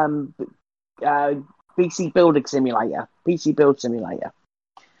PC building simulator, PC build simulator.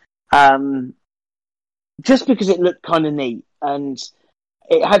 Just because it looked kind of neat and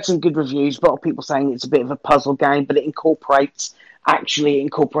it had some good reviews. A lot of people saying it's a bit of a puzzle game, but it incorporates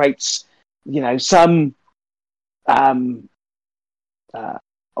some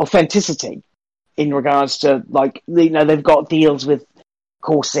authenticity in regards to they've got deals with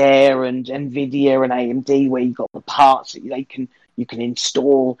Corsair and Nvidia and AMD where you've got the parts that you can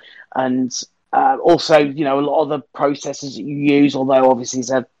install, and also a lot of the processors that you use, although obviously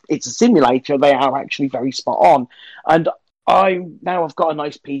it's a simulator, they are actually very spot on. And I've got a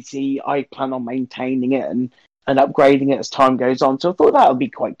nice PC. I plan on maintaining it and upgrading it as time goes on. So I thought that would be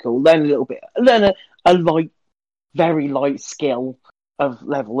quite cool. Learn a light, very light skill of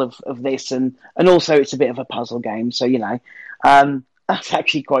level of this, and also it's a bit of a puzzle game. So that's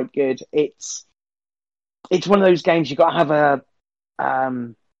actually quite good. It's one of those games you've got to have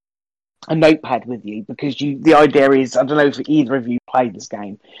a notepad with you, because the idea is, I don't know if either of you played this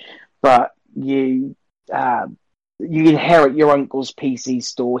game, but you inherit your uncle's PC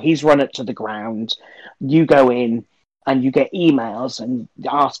store. He's run it to the ground. You go in and you get emails and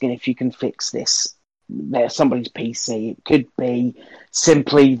asking if you can fix this. There's somebody's PC. It could be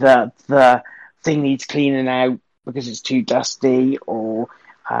simply that the thing needs cleaning out because it's too dusty, or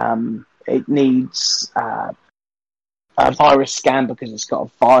it needs a virus scan because it's got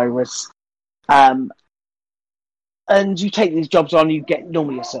a virus. And you take these jobs on, you get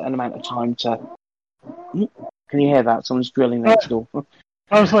normally a certain amount of time to... Can you hear that? Someone's drilling next door.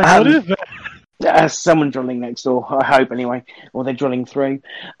 I was like, what is that? Someone drilling next door, I hope anyway, or they're drilling through.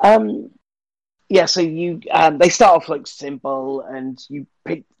 So you they start off simple, and you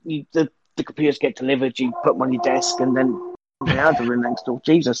pick the computers get delivered. You put them on your desk, and then they are drilling next door.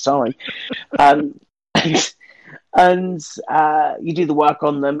 Jesus, sorry. And you do the work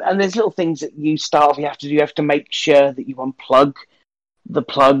on them, and there's little things that you start off you have to do. You have to make sure that you unplug the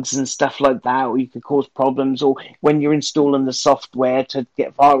plugs and stuff like that, or you could cause problems. Or when you're installing the software to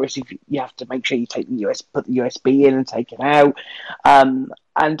get virus, if you have to make sure you take put the USB in and take it out.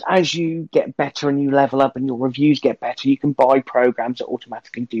 And as you get better and you level up and your reviews get better, you can buy programs that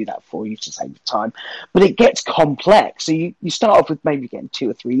automatically do that for you to save time. But it gets complex. So you start off with maybe getting 2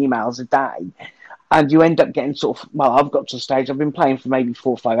 or 3 emails a day, and you end up getting I've got to a stage, I've been playing for maybe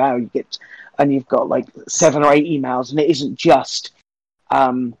 4 or 5 hours, you've got 7 or 8 emails, and it isn't just,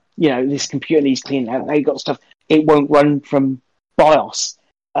 this computer needs cleaning out. They've got stuff, it won't run from BIOS,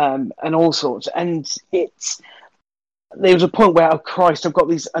 and all sorts. And there was a point where, oh Christ, I've got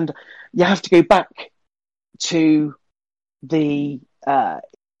these, and you have to go back to the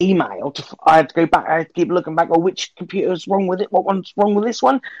email. I had to go back. I had to keep looking back. Which computer's wrong with it? What one's wrong with this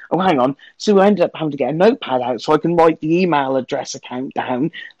one? Oh, hang on. So I ended up having to get a notepad out so I can write the email address account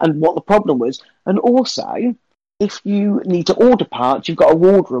down and what the problem was. And also, if you need to order parts, you've got to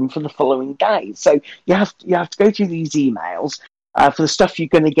order them for the following day. So you have to go through these emails. For the stuff you're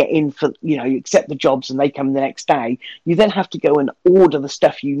going to get in for, you accept the jobs and they come the next day. You then have to go and order the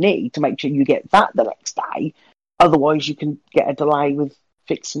stuff you need to make sure you get that the next day. Otherwise, you can get a delay with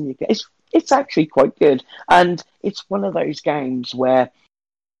fixing your. it's actually quite good, and it's one of those games where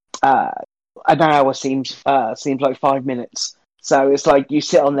an hour seems like 5 minutes. So it's like you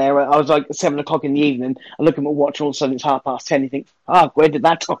sit on there. I was like 7 o'clock in the evening. I look at my watch, and all of a sudden it's 10:30. You think, where did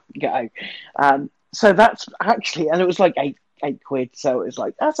that time go? So that's actually, and it was like eight quid. So it was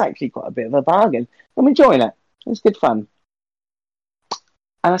like that's actually quite a bit of a bargain. I'm enjoying it. It's good fun,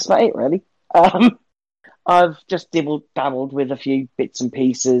 and that's about it really. I've just dabbled with a few bits and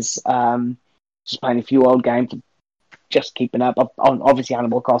pieces. Just playing a few old games, just keeping up on obviously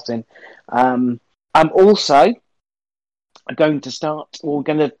Animal Crossing. I'm also going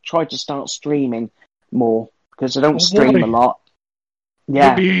to try to start streaming more because I don't stream a lot.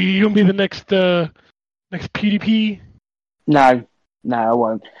 Yeah, you gonna be the next PDP? No, I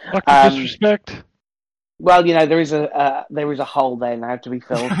won't. Dr. Disrespect. Well, there is a hole there now to be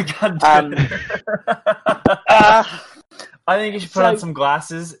filled. I think you should put on some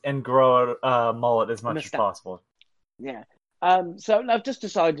glasses and grow a mullet as much as possible. Yeah. So I've just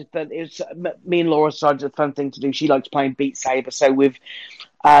decided that it's me and Laura decided a fun thing to do. She likes playing Beat Saber, so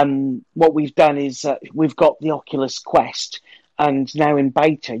what we've done is we've got the Oculus Quest, and now in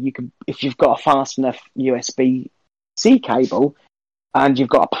beta, you can, if you've got a fast enough USB-C cable, and you've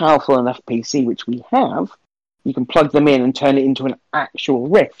got a powerful enough PC, which we have, you can plug them in and turn it into an actual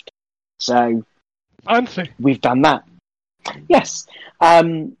Rift. So fancy. We've done that. Yes.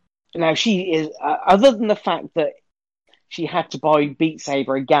 Now she is, other than the fact that she had to buy Beat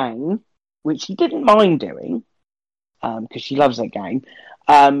Saber again, which she didn't mind doing, because she loves that game.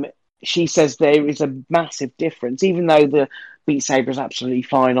 She says there is a massive difference, even though the Beat Saber is absolutely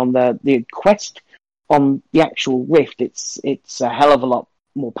fine on the Quest. On the actual Rift, it's a hell of a lot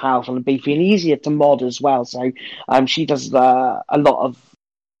more powerful and beefy and easier to mod as well. So she does a lot of,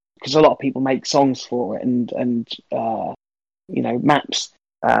 because a lot of people make songs for it and maps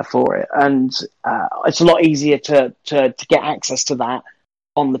for it, and it's a lot easier to get access to that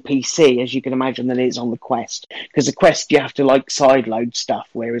on the PC, as you can imagine, than it is on the Quest. Because the Quest, you have to sideload stuff,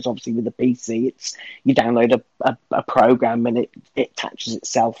 whereas obviously with the PC, it's you download a program and it attaches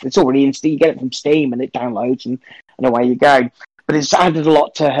itself. It's already instant. You get it from Steam and it downloads and away you go. But it's added a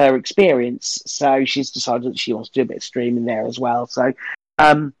lot to her experience, so she's decided that she wants to do a bit of streaming there as well. So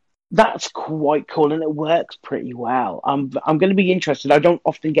that's quite cool, and it works pretty well. I'm going to be interested. I don't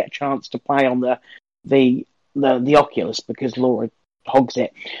often get a chance to play on the Oculus because Laura hogs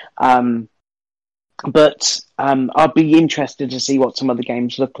it. But I'll be interested to see what some of the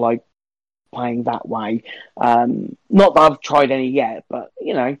games look like playing that way. Not that I've tried any yet, but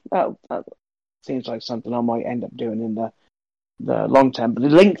that seems like something I might end up doing in the long term. But the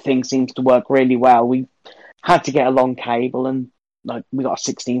link thing seems to work really well. We had to get a long cable, and we got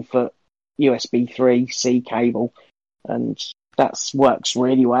a 16-foot USB 3C cable, and that works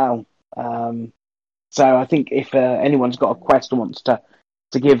really well. So I think if anyone's got a Quest and wants to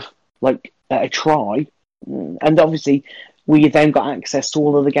give a try, and obviously we then got access to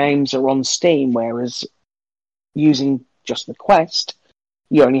all of the games that are on Steam, whereas using just the Quest,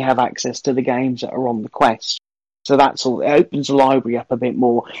 you only have access to the games that are on the Quest. So that's all. It opens the library up a bit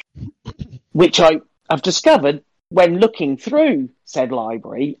more, which I've discovered when looking through said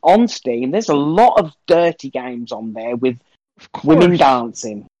library on Steam. There's a lot of dirty games on there with women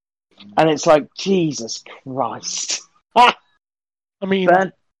dancing. And it's like, Jesus Christ. I mean,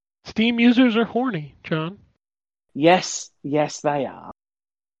 Steam users are horny, John. Yes, they are.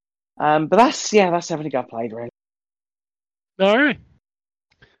 But that's everything I played, really. All right.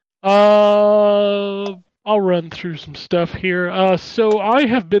 I'll run through some stuff here. So I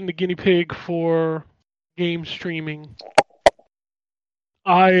have been the guinea pig for game streaming.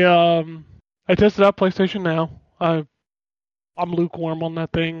 I tested out PlayStation Now. I'm lukewarm on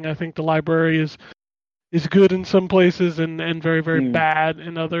that thing. I think the library is good in some places and very, very bad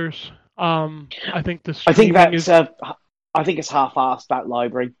in others. I think the streaming I think it's half-assed, that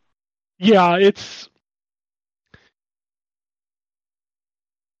library. Yeah,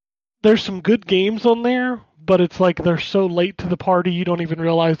 there's some good games on there, but it's like they're so late to the party you don't even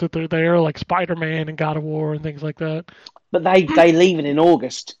realize that they're there, like Spider-Man and God of War and things like that. But they leave it in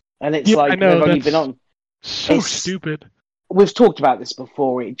August, and it's I know, they've only been on. So stupid. We've talked about this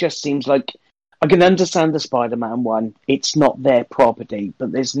before. It just seems like I can understand the Spider-Man one. It's not their property,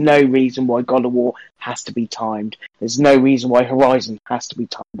 but there's no reason why God of War has to be timed. There's no reason why Horizon has to be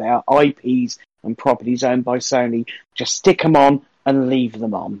timed. They are IPs and properties owned by Sony. Just stick them on and leave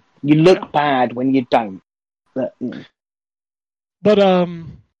them on. You look bad when you don't. But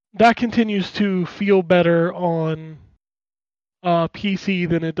that continues to feel better on PC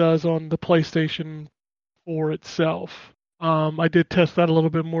than it does on the PlayStation 4 itself. I did test that a little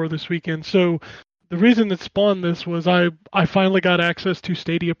bit more this weekend. So the reason that spawned this was I finally got access to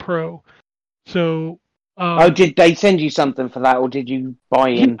Stadia Pro. So did they send you something for that, or did you buy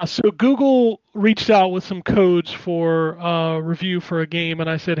in? yeah, so Google reached out with some codes for review for a game, and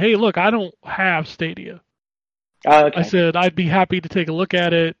I said, hey, look, I don't have Stadia. Oh, okay. I said I'd be happy to take a look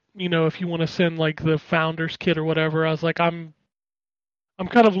at it. You know, if you want to send like the founder's kit or whatever. I was like, I'm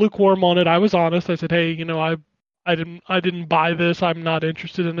kind of lukewarm on it. I was honest. I said, hey, you know, I didn't buy this. I'm not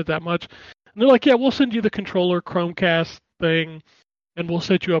interested in it that much. And they're like, yeah, we'll send you the controller Chromecast thing, and we'll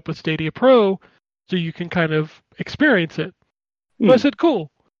set you up with Stadia Pro so you can kind of experience it. So I said,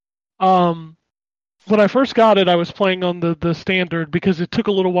 cool. When I first got it, I was playing on the standard because it took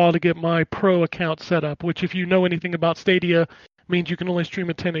a little while to get my Pro account set up, which if you know anything about Stadia, means you can only stream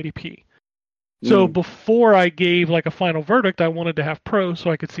at 1080p. So before I gave like a final verdict, I wanted to have Pro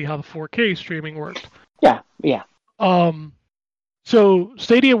so I could see how the 4K streaming worked. Yeah. So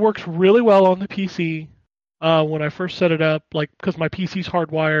Stadia works really well on the PC. When I first set it up, like because my PC's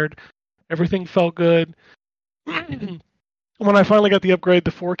hardwired, everything felt good. When I finally got the upgrade,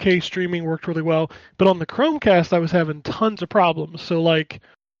 the 4K streaming worked really well. But on the Chromecast, I was having tons of problems. So like,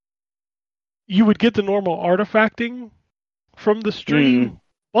 you would get the normal artifacting from the stream,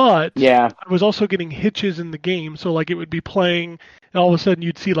 but Yeah. I was also getting hitches in the game. So like, it would be playing, and all of a sudden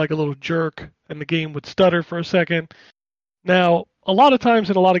you'd see like a little jerk, and the game would stutter for a second. Now, a lot of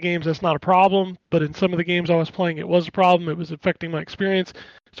times in a lot of games, that's not a problem, but in some of the games I was playing, it was a problem. It was affecting my experience.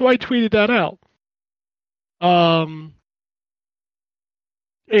 So I tweeted that out.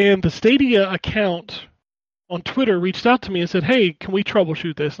 And the Stadia account on Twitter reached out to me and said, hey, can we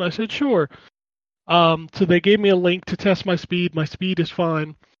troubleshoot this? And I said, sure. So they gave me a link to test my speed. My speed is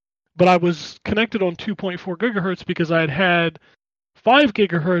fine. But I was connected on 2.4 gigahertz because I had 5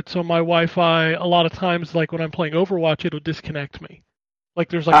 gigahertz on my Wi-Fi. A lot of times, like when I'm playing Overwatch, it'll disconnect me. Like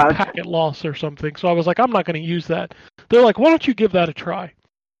there's like a packet loss or something. So I was like, I'm not going to use that. They're like, why don't you give that a try?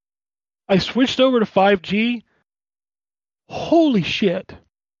 I switched over to 5G. Holy shit.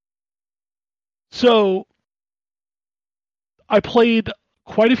 So I played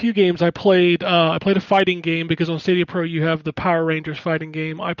quite a few games. I played a fighting game because on Stadia Pro you have the Power Rangers fighting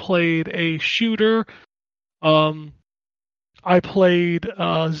game. I played a shooter. I played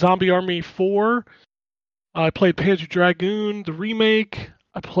Zombie Army 4. I played Panzer Dragoon, the remake.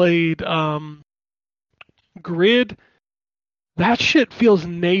 I played Grid. That shit feels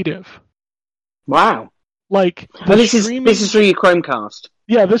native. Wow. Like This is through your Chromecast,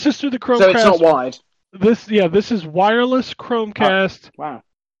 yeah, this is through the Chromecast. so it's not wide. This is wireless Chromecast. Wow.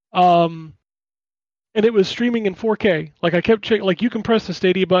 And it was streaming in 4K. Like I kept checking. Like you can press the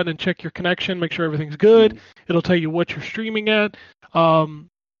Stadia button and check your connection, make sure everything's good. It'll tell you what you're streaming at.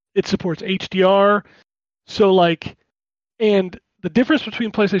 It supports HDR. So like, and the difference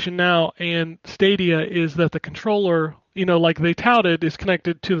between PlayStation Now and Stadia is that the controller, you know, like they touted, is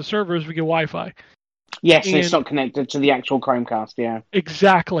connected to the servers via Wi-Fi. Yes, and it's not connected to the actual Chromecast. Yeah.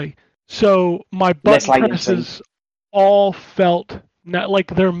 Exactly. So my Less button latency. presses all felt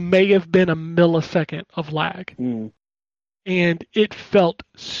like there may have been a millisecond of lag. And it felt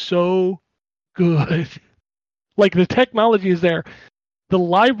so good. Like the technology is there. The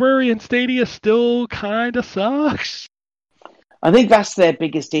library in Stadia still kind of sucks. I think that's their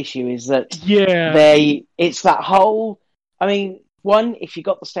biggest issue is that it's that whole, I mean, one, if you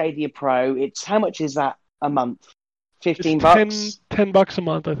got the Stadia Pro, it's, how much is that a month? 15 bucks? $10 a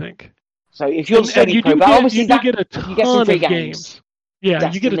month, I think. So if you're Stadia Pro, but obviously you get some free games. Yeah,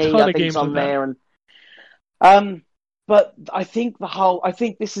 Destiny, you get a ton of games on there. And, but I think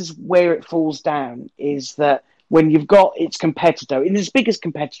this is where it falls down, is that when you've got its competitor, and its biggest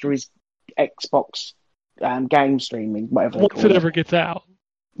competitor is Xbox game streaming, whatever they call it. Once it ever gets out.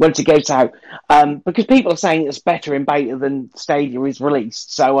 Once it goes out. Because people are saying it's better in beta than Stadia is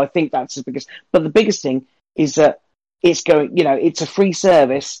released. So I think that's the biggest. But the biggest thing is that it's going, you know, it's a free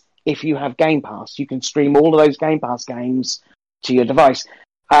service if you have Game Pass. You can stream all of those Game Pass games to your device.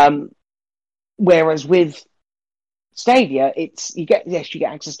 Whereas with Stadia, you get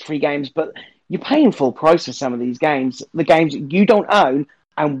access to free games, but you're paying full price for some of these games. The games that you don't own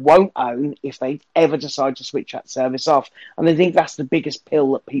and won't own if they ever decide to switch that service off. And I think that's the biggest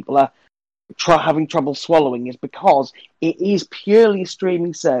pill that people are having trouble swallowing, is because it is purely a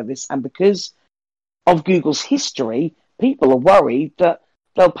streaming service, and because of Google's history, people are worried that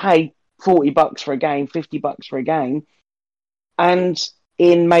they'll pay $40 for a game, $50 for a game, and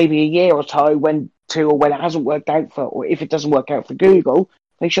in maybe a year or so, when it hasn't worked out or if it doesn't work out for Google,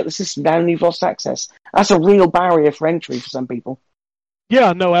 they shut the system down and you've lost access. That's a real barrier for entry for some people.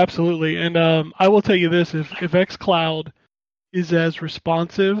 Yeah, no, absolutely. And I will tell you this, if xCloud is as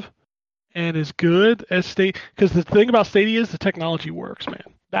responsive and as good as Stadia. Because the thing about Stadia is the technology works, man.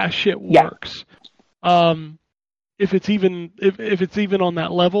 That shit Yeah. works. If it's even on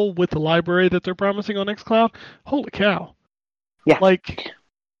that level with the library that they're promising on xCloud, holy cow! Yeah. Like,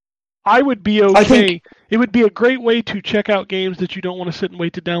 I would be I okay. think- It would be a great way to check out games that you don't want to sit and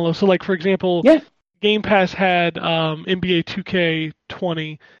wait to download. So, like, for example, Yeah. Game Pass had NBA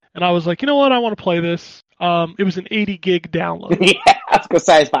 2K20, and I was like, you know what, I want to play this. It was an 80 gig download. Yeah, I was gonna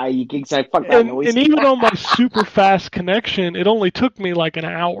say it's about 80 gigs, so fuck that noise. And even on my super fast connection, it only took me like an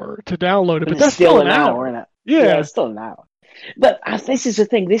hour to download it. But it's that's still an hour, isn't it? Yeah. It's still an hour. But this is the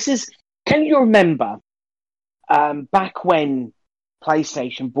thing. Can you remember back when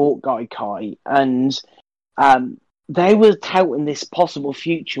PlayStation bought Gaikai and they were touting this possible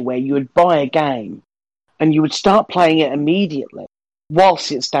future where you would buy a game and you would start playing it immediately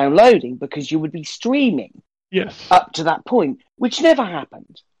whilst it's downloading because you would be streaming Yes. up to that point, which never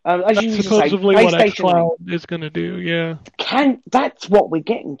happened. As That's you used to say, supposedly what PlayStation xCloud is going to do, yeah. that's what we're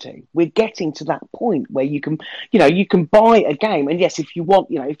getting to. We're getting to that point where you can buy a game, and yes, if you want,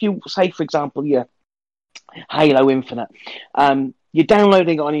 if you say, for example, your Halo Infinite, you're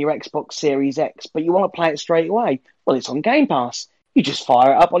downloading it on your Xbox Series X, but you want to play it straight away. Well, it's on Game Pass. You just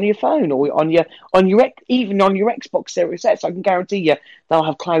fire it up on your phone or even on your Xbox Series X. I can guarantee you they'll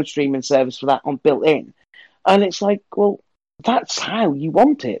have cloud streaming service for that built in, and it's like, well, that's how you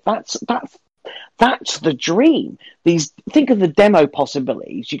want it. That's the dream. Think of the demo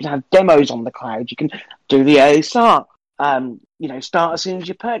possibilities. You can have demos on the cloud. You can do the early start. Start as soon as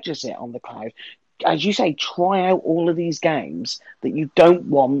you purchase it on the cloud. As you say, try out all of these games that you don't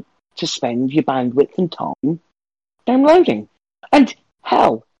want to spend your bandwidth and time downloading. And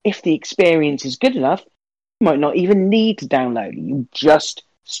hell, if the experience is good enough, you might not even need to download it. You just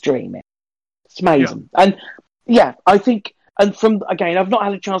stream it. It's amazing. Yeah. And yeah, I think. And I've not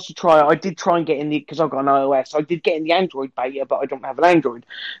had a chance to try it. I did try and get in because I've got an iOS. I did get in the Android beta, but I don't have an Android.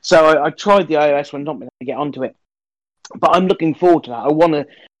 So I tried the iOS one, not been able to get onto it. But I'm looking forward to that. I want to,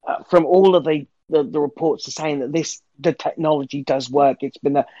 from all of the reports are saying that the technology does work. It's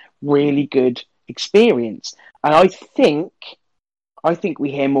been a really good experience. And I think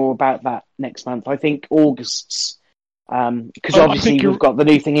we hear more about that next month. I think August's, because obviously we've got the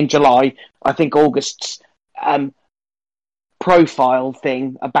new thing in July. I think August's profile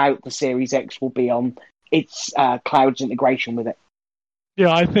thing about the Series X will be on its cloud's integration with it.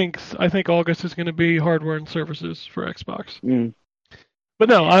 Yeah, I think August is going to be hardware and services for Xbox. Mm. But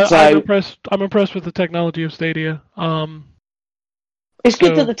no, I'm impressed. I'm impressed with the technology of Stadia. It's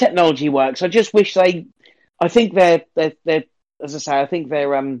good that the technology works. I just wish I think they're as I say, I think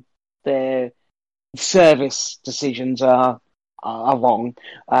their service decisions are wrong.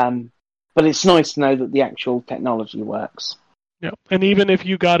 But it's nice to know that the actual technology works. Yeah, and even if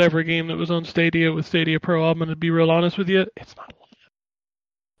you got every game that was on Stadia with Stadia Pro, I'm going to be real honest with you, it's not.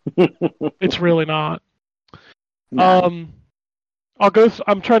 It's really not. No.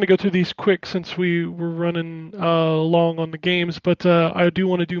 I'm trying to go through these quick since we were running long on the games, but I do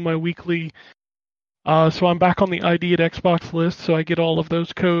want to do my weekly. So I'm back on the ID at Xbox list, so I get all of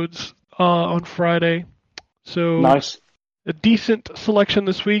those codes on Friday. So nice. A decent selection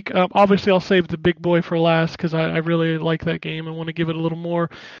this week. Obviously, I'll save the big boy for last because I really like that game and want to give it a little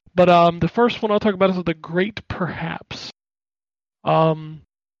more. But the first one I'll talk about is The Great Perhaps.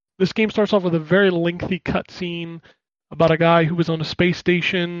 This game starts off with a very lengthy cutscene about a guy who was on a space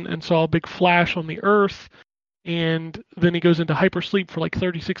station and saw a big flash on the Earth, and then he goes into hypersleep for like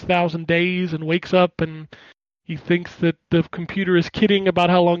 36,000 days and wakes up, and he thinks that the computer is kidding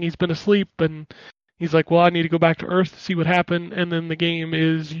about how long he's been asleep, and he's like, well, I need to go back to Earth to see what happened, and then the game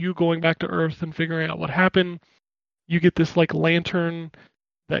is you going back to Earth and figuring out what happened. You get this like lantern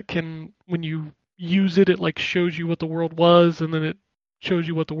that can, when you use it, it like shows you what the world was, and then it shows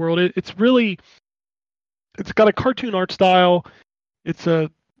you what the world is. It's got a cartoon art style. It's a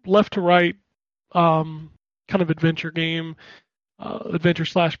left to right kind of adventure game,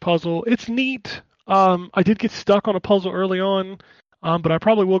 adventure/puzzle. It's neat. I did get stuck on a puzzle early on. But I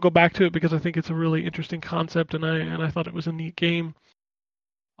probably will go back to it because I think it's a really interesting concept, and I thought it was a neat game.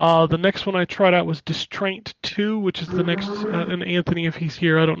 The next one I tried out was Distraint 2, which is the next, and Anthony, if he's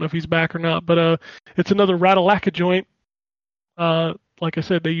here, I don't know if he's back or not, but it's another Ratalaika joint. Like I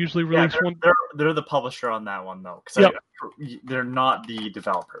said, they usually release one. They're the publisher on that one, though, because they're not the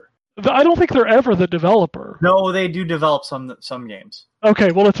developer. I don't think they're ever the developer. No, they do develop some games.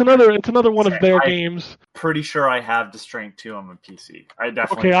 Okay, well, it's another one of their games. Pretty sure I have Distraint 2 on my PC. I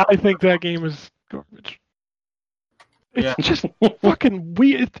definitely. Okay, I think that game is garbage. It's Yeah. just fucking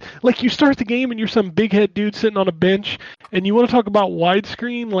weird. Like, you start the game and you're some big head dude sitting on a bench, and you want to talk about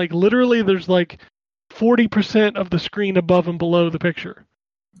widescreen? Like, literally, there's like 40% of the screen above and below the picture.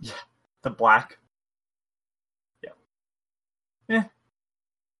 The black. Yeah.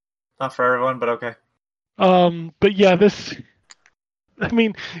 Not for everyone, but okay. But yeah, I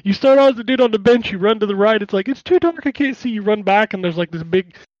mean, you start out as a dude on the bench, you run to the right, it's like, it's too dark, I can't see. You run back, and there's like this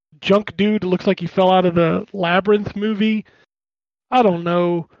big junk dude that looks like he fell out of the Labyrinth movie. I don't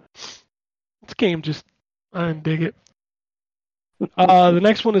know. This game just, I didn't dig it. The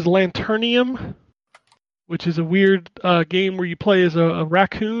next one is Lanternium, which is a weird game where you play as a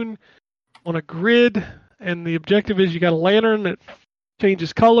raccoon on a grid, and the objective is you got a lantern that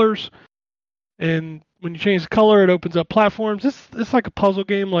changes colors, and when you change the color, it opens up platforms. It's like a puzzle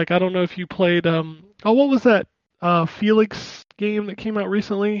game. Like, I don't know if you played, what was that Felix game that came out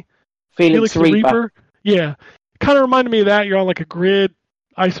recently? Felix the Reaper. Yeah. Kind of reminded me of that. You're on like a grid,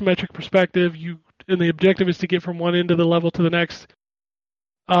 isometric perspective. And the objective is to get from one end of the level to the next.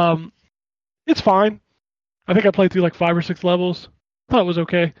 It's fine. I think I played through like 5 or 6 levels. Thought it was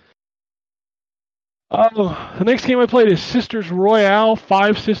okay. The next game I played is Sisters Royale,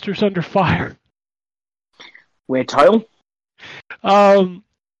 5 Sisters Under Fire. Weird title.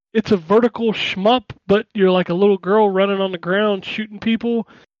 It's a vertical shmup, but you're like a little girl running on the ground shooting people.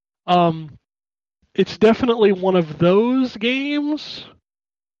 It's definitely one of those games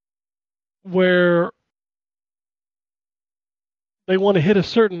where they want to hit a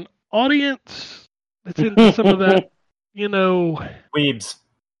certain audience. It's into some of that, Weebs.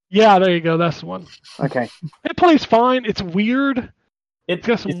 Yeah, there you go. That's the one. Okay. It plays fine. It's weird. It's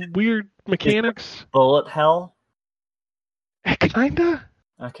got Is some it weird mechanics. bullet hell? Kinda.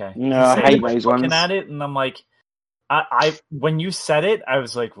 Okay. No, I hate was those looking ones. at it, and I'm like, I when you said it, I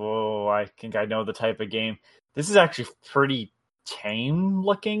was like, whoa, I think I know the type of game. This is actually pretty tame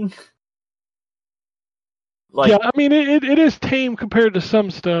looking. Like, Yeah, I mean, it is tame compared to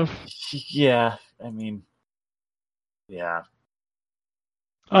some stuff. yeah, I mean, yeah.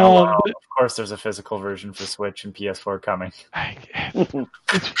 Oh, wow. But Of course, there's a physical version for Switch and PS4 coming.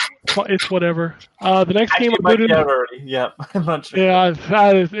 it's whatever. The next game I Actually, it might booted. be out already. Yep, I'm not sure. Yeah,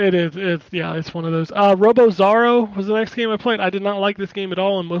 it is. It's one of those. Robo Zaro was the next game I played. I did not like this game at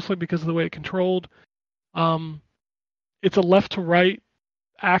all, and mostly because of the way it controlled. It's a left to right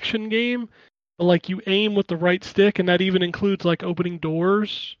action game, but like you aim with the right stick, and that even includes like opening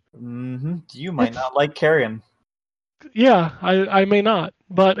doors. Mm-hmm. You might not like carrion. Yeah, I may not,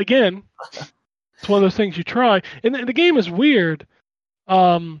 but again, it's one of those things you try. And the game is weird.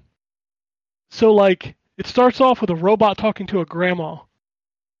 So like it starts off with a robot talking to a grandma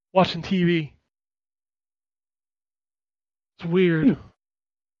watching TV. It's weird.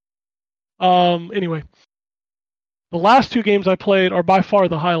 Anyway, the last 2 games I played are by far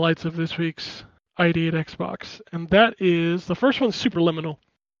the highlights of this week's ID at Xbox, and that is the first one's Superliminal.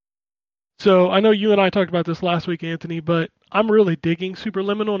 So I know you and I talked about this last week, Anthony, but I'm really digging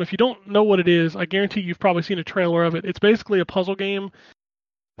Superliminal, and if you don't know what it is, I guarantee you've probably seen a trailer of it. It's basically a puzzle game.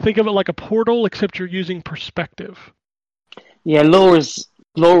 Think of it like a Portal, except you're using perspective. Yeah, Laura's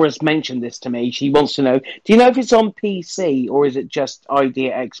mentioned this to me. She wants to know, do you know if it's on PC or is it just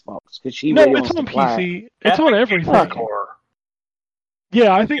ID at Xbox? Because she No, really it's wants on to play it. PC. It's on everything. Okay.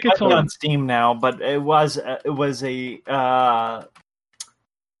 Yeah, I think It's it's on on. Steam now, but it was a.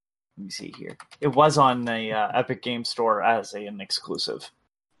 Let me see here. It was on the Epic Game Store as an exclusive.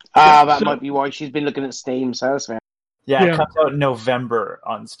 That So- might be why she's been looking at Steam, so that's fair. Yeah, Yeah. it comes out in November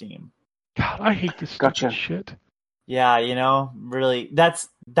on Steam. God, I hate this stupid Gotcha. shit. Yeah, really, that's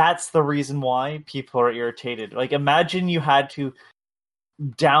the reason why people are irritated. Like, imagine you had to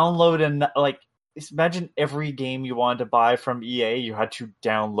download imagine every game you wanted to buy from EA, you had to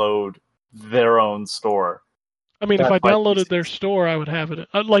download their own store. I mean, if That's I my downloaded PC. their store, I would have it.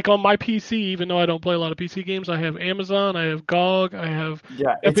 Like on my PC, even though I don't play a lot of PC games, I have Amazon, I have GOG, I have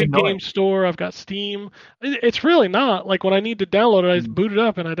Yeah, it's Epic annoying. Game Store, I've got Steam. It's really not. Like when I need to download it, I just boot it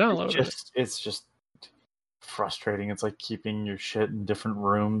up and I download it. It's just frustrating. It's like keeping your shit in different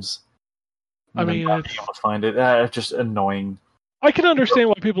rooms. I and then mean, not being able to find it. It's just annoying. I can understand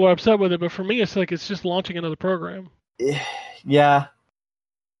why people are upset with it, but for me, it's like it's just launching another program. Yeah.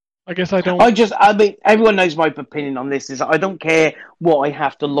 I guess I don't. I mean, everyone knows my opinion on this is I don't care what I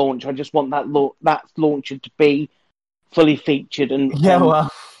have to launch. I just want that launcher to be fully featured and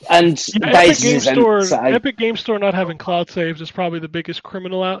Well, and bases and so. Epic Game Store not having cloud saves is probably the biggest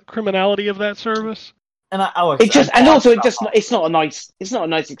criminality of that service. and it's not a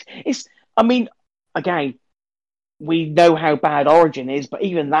nice. I mean, again, we know how bad Origin is, but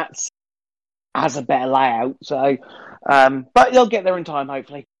even that has a better layout. So, But they'll get there in time,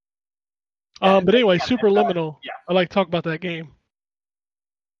 hopefully. But anyway, Superliminal. yeah. I like to talk about that game.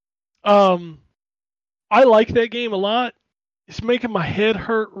 I like that game a lot. It's making my head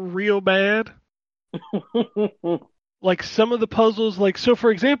hurt real bad. Like some of the puzzles, like so for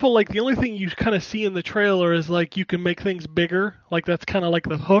example, like the only thing you kind of see in the trailer is like you can make things bigger. Like that's kind of like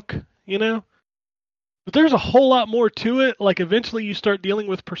the hook, you know? But there's a whole lot more to it. Like eventually you start dealing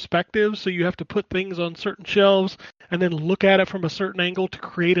with perspective, so you have to put things on certain shelves and then look at it from a certain angle to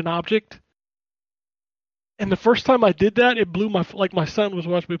create an object. And the first time I did that, it blew my son was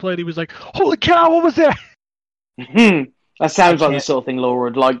watching me play it. He was like, "Holy cow, what was that?" That sounds like the sort of thing Laura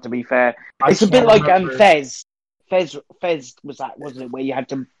would like, to be fair. It's a bit like Fez. Fez was that, wasn't it, where you had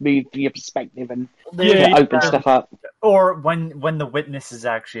to move your perspective and open stuff up. Or when The Witness is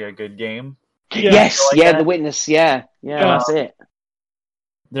actually a good game. Yeah. Yes, Like that. The Witness, yeah, that's it.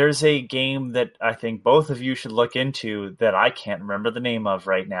 There's a game that I think both of you should look into that I can't remember the name of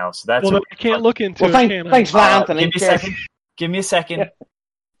right now. So that's I can't look into Well, it. Can I? thanks for that, Anthony. Give me a second. Give me a second.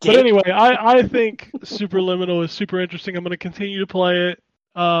 But anyway, I think Superliminal is super interesting. I'm going to continue to play it.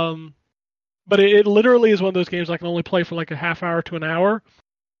 But it literally is one of those games I can only play for like a half hour to an hour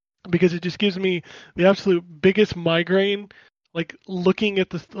because it just gives me the absolute biggest migraine. Like looking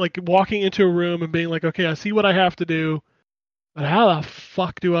at like walking into a room and being like, okay, I see what I have to do, but how the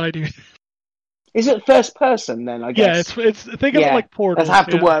fuck do I do? Is it first person then? I guess. Yeah, it's think of it like Portal. It'd have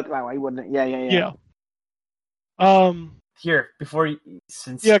to work that way, wouldn't it? Yeah. Here, before you,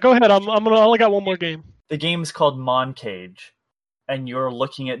 since go ahead. I only got one more game. the game is called Moncage, and you're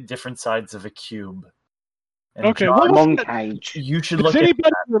looking at different sides of a cube. And Okay, John, what was Moncage. you should Does look at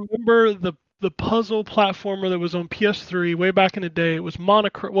anybody remember the puzzle platformer that was on PS3 way back in the day? It was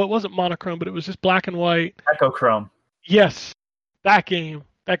monochrome. Well, it wasn't monochrome, but it was just black and white. Echochrome. Yes, that game.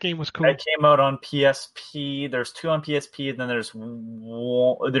 That game was cool. That came out on PSP. There's 2 on PSP, and then there's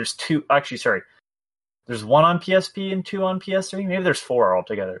 1. There's 2. Actually, sorry. There's 1 on PSP and 2 on PS3. Maybe there's 4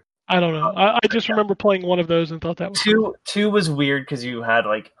 altogether. I don't know. I just remember playing one of those and thought that was cool. 2 was weird because you had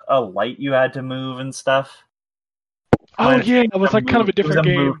like a light you had to move and stuff. Oh yeah, it was like kind of a different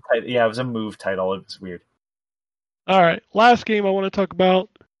game. Yeah, it was a move title. It was weird. All right, last game I want to talk about,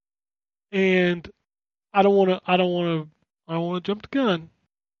 and I don't want to jump the gun,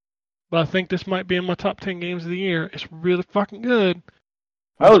 but I think this might be in my top 10 games of the year. It's really fucking good.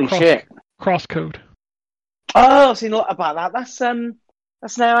 Holy shit! Crosscode. Oh, I've seen a lot about that.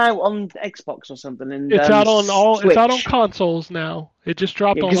 That's now out on Xbox or something. And It's out on Switch. It's out on consoles now. It just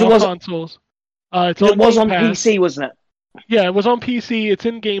dropped on 'cause it all was- consoles. It was Game on Pass. PC, wasn't it? Yeah, it was on PC. It's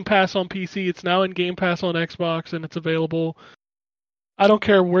in Game Pass on PC. It's now in Game Pass on Xbox, and it's available. I don't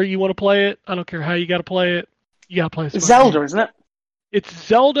care where you want to play it. I don't care how you got to play it. You got to play it. It's Zelda, isn't it? It's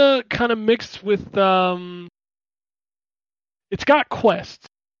Zelda kind of mixed with. It's got quests.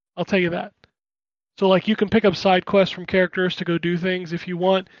 I'll tell you that. So like you can pick up side quests from characters to go do things if you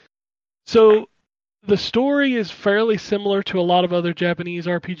want. So the story is fairly similar to a lot of other Japanese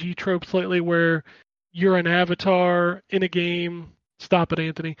RPG tropes lately, where you're an avatar in a game. Stop it,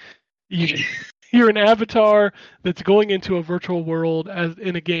 Anthony. You're an avatar that's going into a virtual world as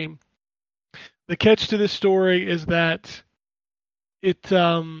in a game. The catch to this story is that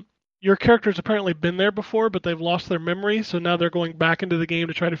your character's apparently been there before, but they've lost their memory, so now they're going back into the game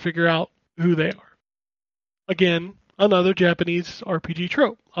to try to figure out who they are. Again, another Japanese RPG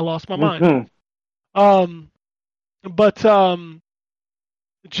trope. I lost my mind. But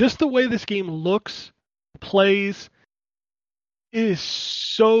just the way this game looks, plays, it is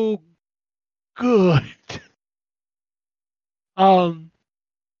so good.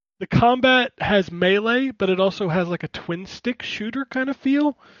 The combat has melee, but it also has like a twin stick shooter kind of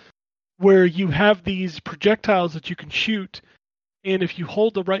feel, where you have these projectiles that you can shoot, and if you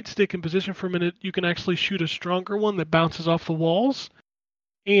hold the right stick in position for a minute, you can actually shoot a stronger one that bounces off the walls.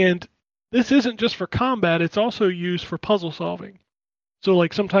 And this isn't just for combat, it's also used for puzzle solving. So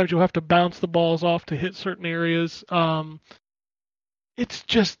like sometimes you'll have to bounce the balls off to hit certain areas. It's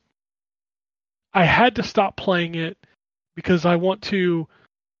just, I had to stop playing it because I want to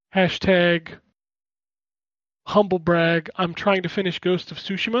hashtag humble brag. I'm trying to finish Ghost of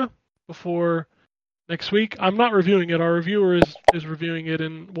Tsushima before next week. I'm not reviewing it. Our reviewer is reviewing it,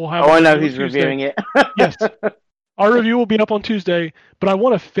 and we'll have. Oh, I know review who's on Tuesday. reviewing it. Yes. Our review will be up on Tuesday, but I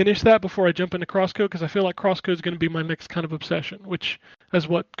want to finish that before I jump into Crosscode because I feel like Crosscode is going to be my next kind of obsession, which is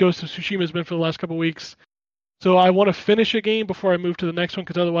what Ghost of Tsushima has been for the last couple of weeks. So I want to finish a game before I move to the next one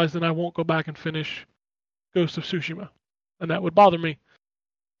because otherwise then I won't go back and finish Ghost of Tsushima, and that would bother me.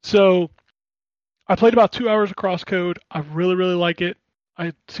 So I played about 2 hours of Crosscode. I really, really like it.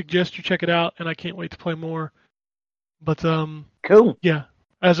 I suggest you check it out, and I can't wait to play more. But Cool. yeah,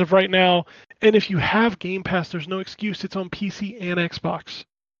 as of right now, and if you have Game Pass, there's no excuse. It's on PC and Xbox.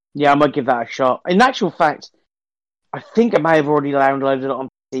 Yeah, I might give that a shot. In actual fact, I think I may have already downloaded it on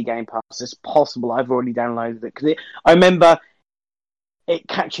PC Game Pass. It's possible I've already downloaded it because I remember it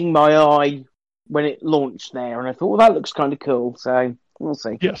catching my eye when it launched there, and I thought, well, that looks kind of cool. So we'll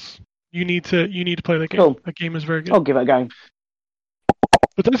see. Yes, you need to play that game. Cool. That game is very good. I'll give it a go.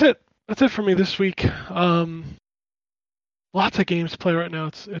 But that's it. That's it for me this week. Lots of games to play right now.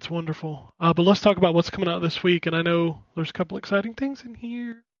 It's wonderful. But let's talk about what's coming out this week. And I know there's a couple exciting things in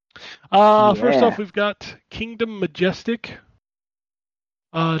here. First off, we've got Kingdom Majestic.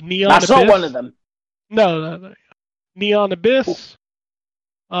 Neon That's Abyss. not one of them. No. Neon Abyss.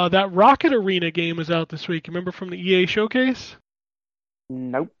 That Rocket Arena game is out this week. Remember from the EA showcase?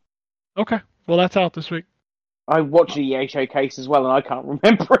 Nope. Okay. Well, that's out this week. I watched the EA showcase as well, and I can't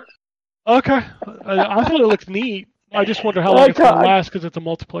remember it. Okay. I thought it looked neat. I just wonder how long it's going to last because it's a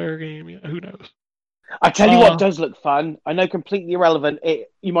multiplayer game. Yeah, who knows? I tell you what does look fun. I know completely irrelevant.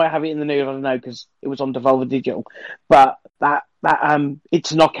 You might have it in the news. I don't know because it was on Devolver Digital. But that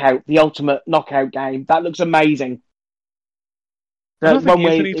it's Knockout, the ultimate knockout game. That looks amazing. I don't The think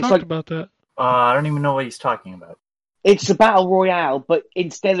one Anthony where talked about that. I don't even know what he's talking about. it's a battle royale, but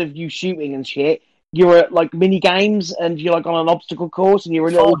instead of you shooting and shit, you're at like mini games and you're like on an obstacle course and you're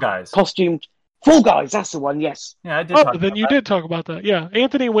a Fall little Guys. costumed. Fall Guys, that's the one. Yes. Yeah, I did. Oh, talk then about you that. did talk about that. Yeah,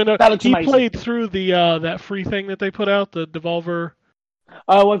 Anthony went up. That looks He amazing. played through the that free thing that they put out, the Devolver.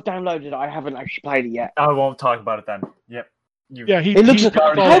 Oh, I've downloaded it. I haven't actually played it yet. I won't talk about it then. Yep. Yeah, he. It looks. he How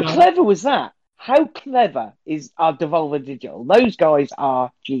talked all about it. clever was that? How clever is our Devolver Digital? Those guys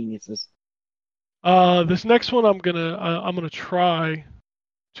are geniuses. This next one I'm gonna try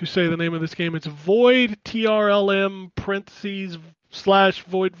to say the name of this game. It's Void TRLM parentheses /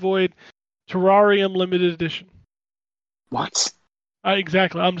 Void Terrarium Limited Edition. What?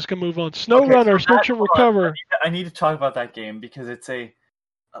 Exactly. I'm just gonna move on. SnowRunner Search and Recover. I need to talk about that game because it's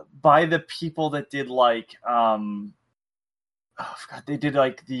by the people that did like they did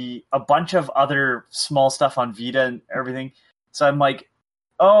like a bunch of other small stuff on Vita and everything. So I'm like,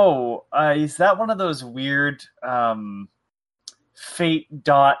 is that one of those weird Fate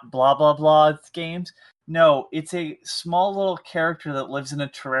dot blah blah blah games? No, it's a small little character that lives in a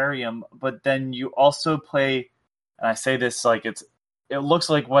terrarium, but then you also play, and I say this like it looks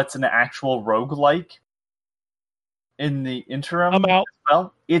like what's an actual roguelike in the interim. I'm out.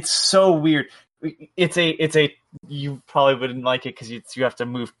 Well, it's so weird. It's a you probably wouldn't like it because you have to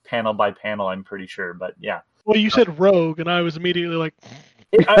move panel by panel, I'm pretty sure, but yeah. Well, you said rogue, and I was immediately like,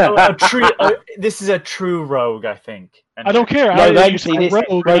 this is a true rogue, I think. And I don't care. Rogue You Legacy, said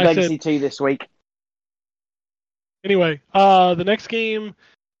rogue, Rogue and I Legacy said, 2 this week. anyway, the next game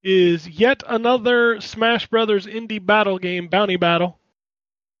is yet another Smash Brothers indie battle game, Bounty Battle.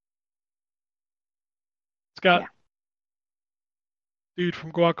 It's got dude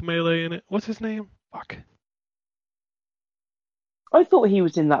from Guacamelee in it. What's his name? Fuck. I thought he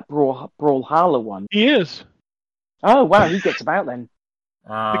was in that Brawlhalla one. He is. Oh, wow, he gets about then.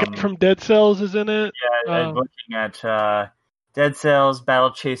 The guy from Dead Cells is in it. I'm looking at Dead Cells,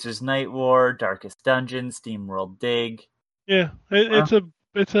 Battle Chasers Night War, Darkest Dungeon, SteamWorld Dig. Yeah, it's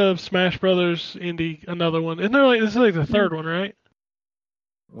a Smash Brothers indie, another one. Isn't there like this is like the third one, right?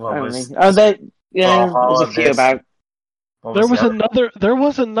 What was there's a few this? about. what There was the other- there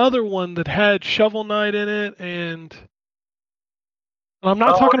was another one that had Shovel Knight in it, and I'm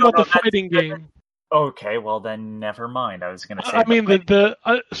not talking about the that's fighting different. game. Okay, well then never mind. I was going to say. I mean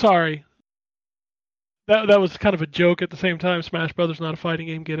sorry. That was kind of a joke at the same time. Smash Brothers not a fighting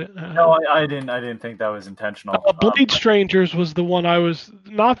game. Get it? No, I didn't think that was intentional. Blade Strangers was the one I was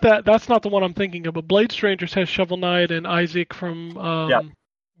not that. That's not the one I'm thinking of. But Blade Strangers has Shovel Knight and Isaac from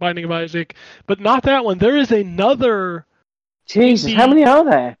Binding of Isaac, but not that one. There is another. Jesus, how many are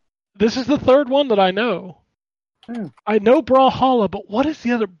there? This is the third one that I know. I know Brawlhalla, but what is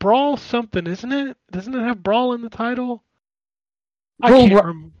the other Brawl something? Isn't it? Doesn't it have Brawl in the title? I Brawl- can't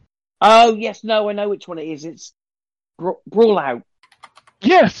remember. Oh, yes, no, I know which one it is. It's Brawl Out.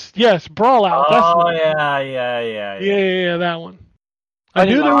 Yes, Brawl Out. Oh That's yeah. that one. I I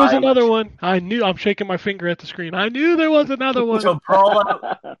knew didn't there like was it another much. one. I'm shaking my finger at the screen. I knew there was another one. So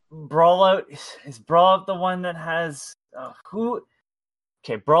Brawl Out is Brawl Out the one that has who?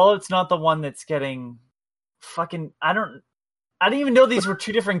 Okay, Brawl Out's not the one that's getting fucking. I didn't even know these were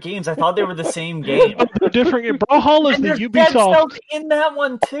two different games. I thought they were the same game. They're different. Brawlhalla is And the there's Dead Ubisoft. Cells in that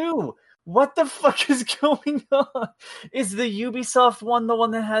one too. What the fuck is going on? Is the Ubisoft one the one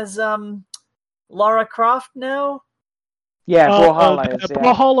that has Lara Croft now? Yeah, Brawlhalla is, yeah.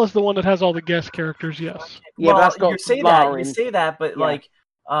 Brawlhalla's the one that has all the guest characters, yes. Yeah, well, that's got you say Lara that, in. but Yeah. like,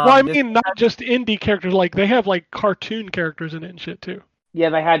 Well, I this- mean, not just indie characters. Like, they have, like, cartoon characters in it and shit, too. Yeah,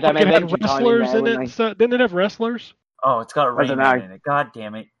 they had Like, it had Adventure Time in wrestlers there, in it wouldn't and they? stuff. Didn't it have wrestlers? oh, it's got I don't Rayman know. in it. God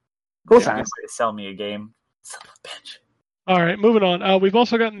damn it! Of course Good it way has. to sell me a game. Son of a bitch. All right, moving on. We've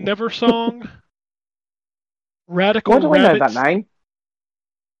also got Neversong, Radical Why do I know Rabbits. that name?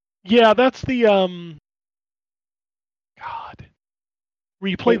 Yeah, that's the God,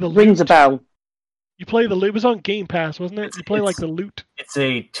 where you play It the rings a loot. bell. You play the loot. It was on Game Pass, wasn't it? You play like the loot. It's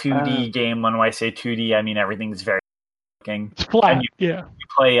a 2D game. When I say 2D, I mean everything's very looking. It's flat. And Yeah.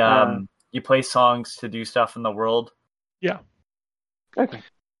 You play songs to do stuff in the world. Okay.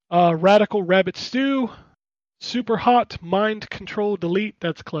 Radical Rabbit Stew, Super Hot Mind Control Delete.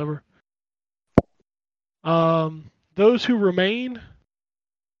 That's clever. Those Who Remain,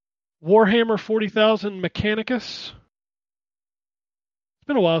 Warhammer 40,000 Mechanicus. It's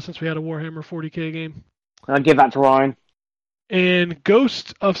been a while since we had a Warhammer 40k game. I'll give that to Ryan. And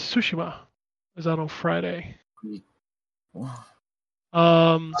Ghost of Tsushima is out on Friday.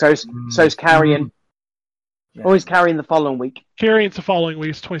 So's Carrion. Yeah. Always Carrion the following week. Carrion's the following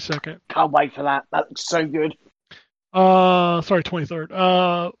week, it's 22nd. Can't wait for that. That looks so good. Sorry,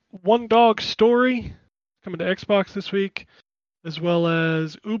 23rd. One Dog Story coming to Xbox this week, as well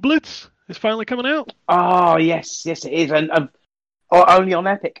as Ooblets is finally coming out. Oh, yes, it is. And only on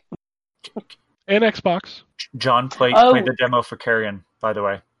Epic. And Xbox. John played Oh. the demo for Carrion, by the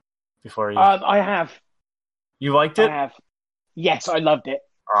way. Before you, I have. you liked I it? have. Yes, I loved it.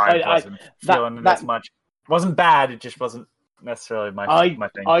 I I- wasn't feeling it as much. It wasn't bad. It just wasn't necessarily my thing.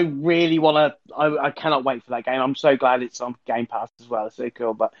 I really want to. I cannot wait for that game. I'm so glad it's on Game Pass as well. It's so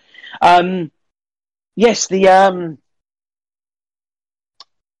cool. But yes, the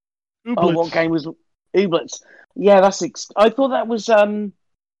Ooblets. what game was Ooblets? Yeah, that's. I thought that was.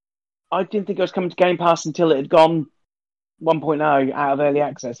 I didn't think it was coming to Game Pass until it had gone 1.0 out of early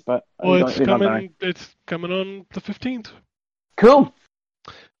access. But Well, I it's did not know. coming. It's coming on the 15th. Cool.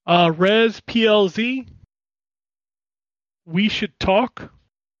 Res PLZ. We Should Talk.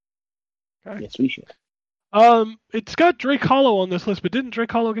 Okay. Yes, we should. It's got Drake Hollow on this list, but didn't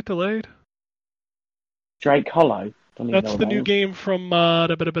Drake Hollow get delayed? Drake Hollow. Don't even know That's what the that new is. game from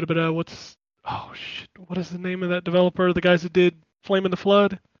what's what is the name of that developer? The guys that did Flame in the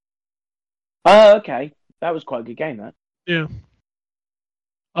Flood. Oh, okay. That was quite a good game. That. Yeah.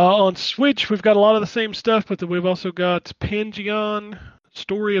 On Switch, we've got a lot of the same stuff, but we've also got Pangeon,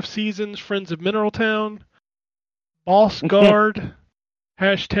 Story of Seasons, Friends of Mineral Town, Boss Guard,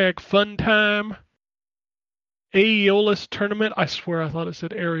 #FunTime, Aeolus Tournament. I swear I thought it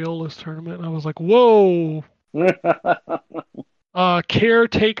said Areolus Tournament, and I was like, whoa.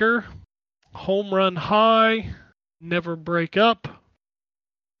 Caretaker, Home Run High, Never Break Up.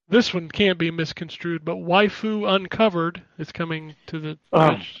 This one can't be misconstrued, but Waifu Uncovered is coming to the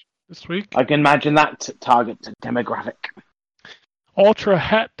Switch this week. I can imagine that target demographic. Ultra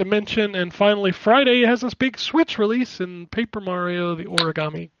Hat Dimension, and finally Friday has this big Switch release in Paper Mario: The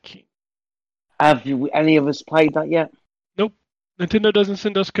Origami King. Have you, any of us played that yet? Nope, Nintendo doesn't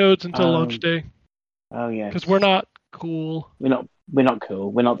send us codes until launch day Oh yeah, because we're not cool. We're not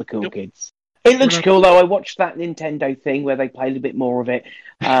cool. We're not the cool Nope. kids. It looks not- cool though. I watched that Nintendo thing where they played a bit more of it.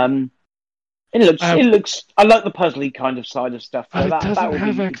 It looks. I like the puzzly kind of side of stuff. So It that doesn't would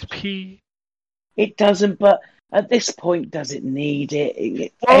have be, XP. It doesn't, but at this point, does it need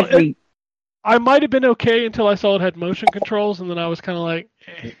it? Well, I might have been okay until I saw it had motion controls, and then I was kind of like,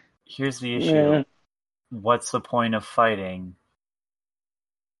 eh. Here's the issue. Yeah. What's the point of fighting?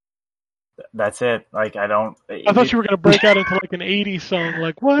 That's it. Like, I don't... I thought you were going to break out into like an 80s song,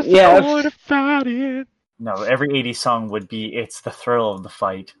 like, what's Yeah. the point of fighting? No, every 80s song would be, it's the thrill of the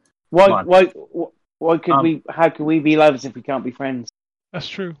fight. Why? Come Why could we? How could we be lovers if we can't be friends? That's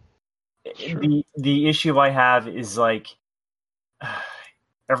true. Sure. The issue I have is, like,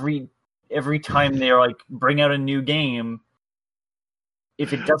 every time they're like, bring out a new game,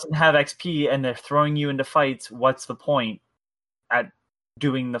 if it doesn't have XP and they're throwing you into fights, what's the point at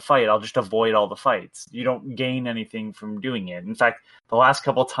doing the fight? I'll just avoid all the fights. You don't gain anything from doing it. In fact, the last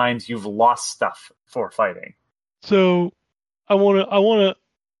couple times you've lost stuff for fighting. So I'm gonna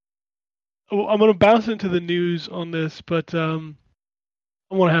bounce into the news on this, but I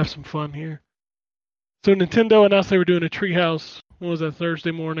want to have some fun here. So Nintendo announced they were doing a Treehouse. What was that,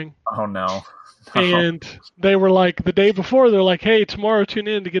 Thursday morning? Oh no. And they were like, the day before, they're like, hey, tomorrow tune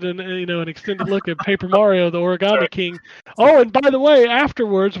in to get an extended look at Paper Mario: The Origami King. Oh, and by the way,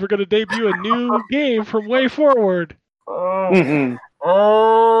 afterwards we're going to debut a new game from Way Forward. Oh, Mhm.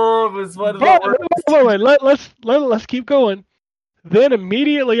 oh was one of But, the worst. wait, let's keep going. Then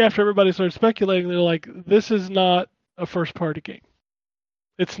immediately after everybody started speculating, they're like, "This is not a first-party game.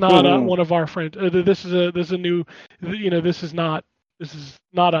 It's not one of our friends. This is a new. This is not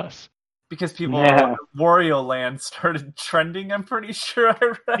us." Because people Yeah. Wario Land started trending, I'm pretty sure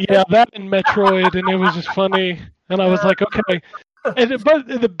I read. Yeah, that and Metroid, and it was just funny. And I was like, okay. But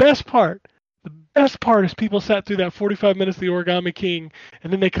the best part is people sat through that 45 minutes of the Origami King,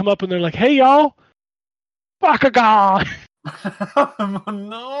 and then they come up and they're like, "Hey, y'all, Bakugan!"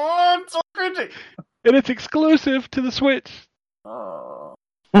 No, it's so cringy. And it's exclusive to the Switch. Oh.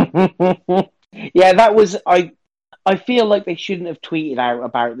 Yeah, that was I feel like they shouldn't have tweeted out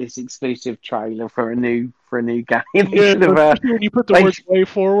about this exclusive trailer for a new game. They should have, Especially when you put the like- word "way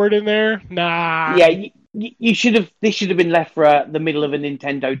forward" in there. Nah. yeah, you should have. This should have been left for the middle of a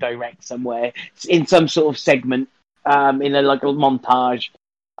Nintendo Direct somewhere in some sort of segment, in a montage.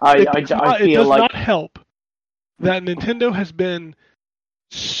 I It feel does like not help that Nintendo has been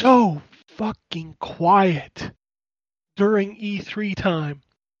so fucking quiet during E3 time.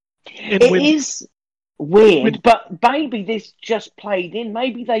 And it is weird, but maybe this just played in.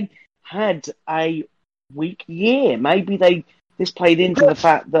 Maybe they had a weak year. Maybe this played into the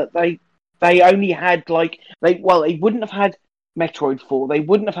fact that they only had they wouldn't have had Metroid 4. They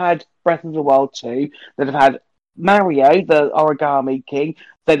wouldn't have had Breath of the Wild 2. They'd have had Mario, the Origami King.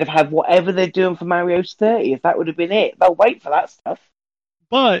 They'd have had whatever they're doing for Mario's 30th. That would have been it. They'll wait for that stuff.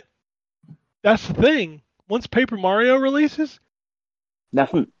 But that's the thing. Once Paper Mario releases,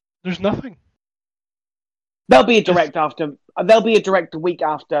 Nothing. there's nothing. There'll be a direct There'll be a direct a week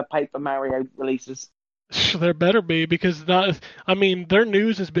after Paper Mario releases. There better be, because their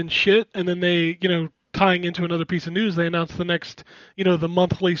news has been shit, and then they, tying into another piece of news, they announced the next, the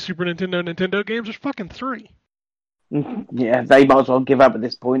monthly Super Nintendo games. There's fucking 3. Yeah, they might as well give up at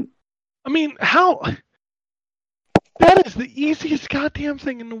this point. I mean, how? That is the easiest goddamn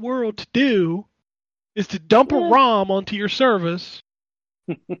thing in the world to do, is to dump a ROM onto your service,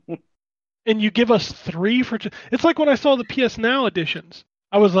 and you give us 3 for... It's like when I saw the PS Now editions.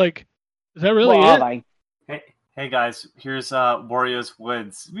 I was like, is that really What it? are they? Hey guys, here's Wario's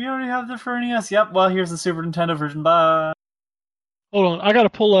Woods. We already have the for NES. Yep, well, here's the Super Nintendo version. Bye. Hold on, I gotta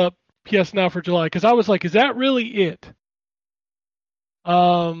pull up PS Now for July, because I was like, is that really it?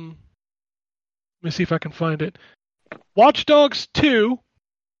 Let me see if I can find it. Watch Dogs 2.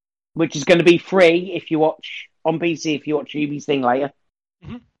 Which is going to be free if you watch on PC if you watch Yubi's thing later.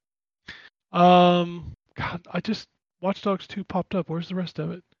 God, Watch Dogs 2 popped up. Where's the rest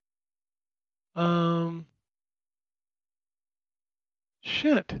of it?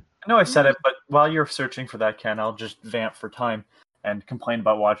 Shit. I know I said it, but while you're searching for that, Ken, I'll just vamp for time and complain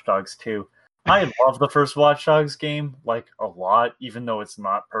about Watch Dogs 2. I love the first Watch Dogs game, a lot, even though it's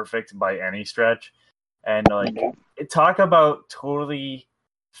not perfect by any stretch. And, talk about totally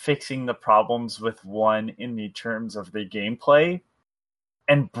fixing the problems with one in the terms of the gameplay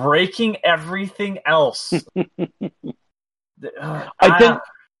and breaking everything else.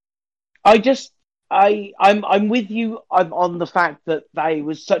 I'm with you. I'm on the fact that they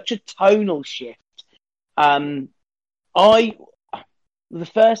was such a tonal shift. I liked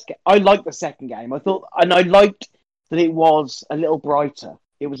the second game. I liked that it was a little brighter.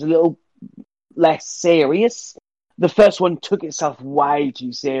 It was a little less serious. The first one took itself way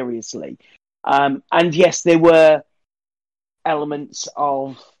too seriously. And yes, there were elements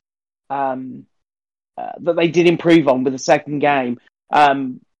of that they did improve on with the second game.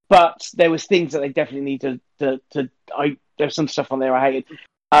 But there was things that they definitely needed there's some stuff on there I hated.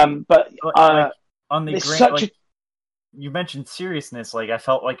 On the it's grand, such you mentioned seriousness, I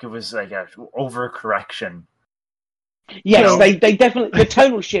felt like it was a overcorrection. Yes, they definitely the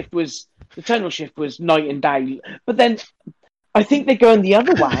tonal shift was night and day. But then I think they're going the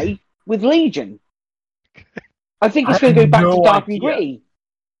other way with Legion. I think it's going to go back to dark and gritty.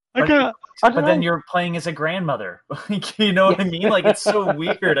 But then you're playing as a grandmother. You know what I mean? It's so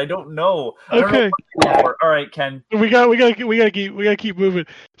weird. I don't know. Okay. All right, Ken. We gotta keep moving.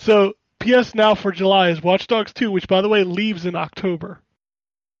 So PS Now for July is Watch Dogs 2, which by the way leaves in October.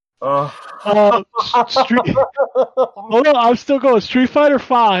 Hold on, I'm still going. Street Fighter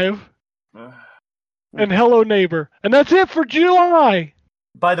 5 and Hello Neighbor, and that's it for July.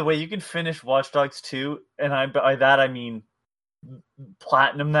 By the way, you can finish Watch Dogs 2, and by that I mean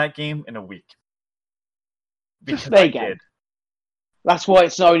platinum that game in a week. Just there you go. That's why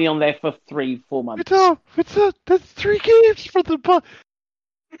it's only on there for 3-4 months. That's 3 games for the.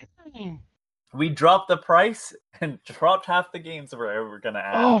 We dropped the price and dropped half the games we're going to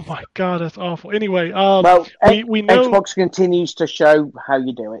add. Oh my god, that's awful. Anyway, Well, we know Xbox continues to show how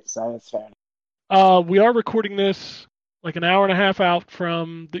you do it, so it's fair. we are recording this like an hour and a half out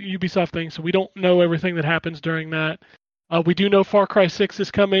from the Ubisoft thing, so we don't know everything that happens during that. We do know Far Cry 6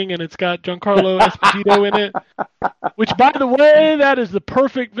 is coming, and it's got Giancarlo Esposito in it. Which, by the way, that is the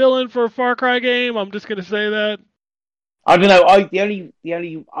perfect villain for a Far Cry game. I'm just gonna say that. I don't know.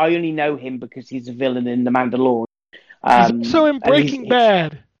 I only know him because he's a villain in The Mandalorian. He's also in and Breaking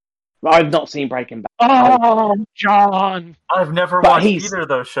Bad. I've not seen Breaking Bad. Oh, John! I've never But watched he's- either of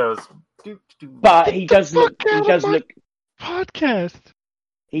those shows. But he does look. Fuck out He of does my look. podcast,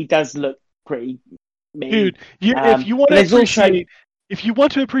 He does look pretty mean. dude. If you want to there's also- appreciate, if you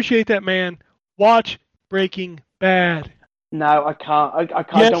want to appreciate that man, watch Breaking Bad. No, I can't. I can't.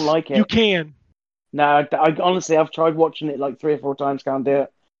 Yes, I don't like it. You can. No, I honestly, I've tried watching it like 3 or 4 times. Can't do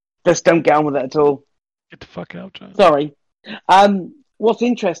it. Just don't get on with it at all. Get the fuck out, John. Sorry. What's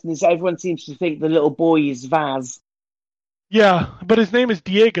interesting is that everyone seems to think the little boy is Vaz. Yeah, but his name is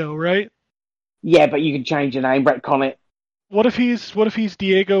Diego, right? Yeah, but you can change your name, retcon it. What if he's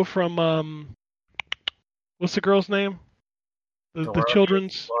Diego from what's the girl's name? The Dora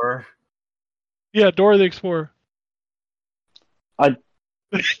children's Explorer. Yeah, Dora the Explorer.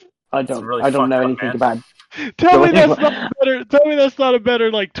 I don't. really I don't know fucked up, anything man. about. Tell me Dora- that's not better. Tell me that's not a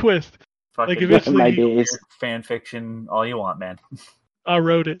better like twist. Fucking Like, eventually- Maybe it is. fan fiction, all you want, man. I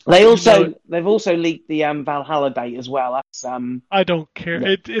wrote it. They've You know also leaked the Valhalla date as well. That's I don't care.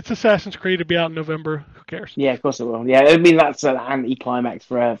 Yeah. It's Assassin's Creed to be out in November. Who cares? yeah, of course it will. Yeah, I mean that's an anti-climax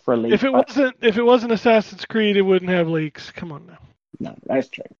for a leak. If it but- wasn't Assassin's Creed, it wouldn't have leaks. Come on now. no, that's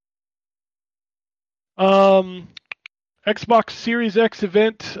true. Xbox Series X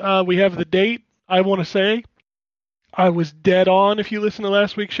event. We have the date. I want to say, I was dead on. If you listen to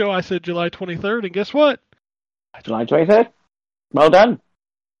last week's show, I said July 23rd, and guess what? July 23rd. Well done.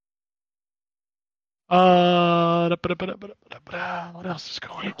 What else is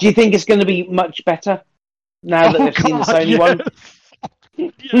going on? Do you think it's going to be much better now that they've seen the Sony one?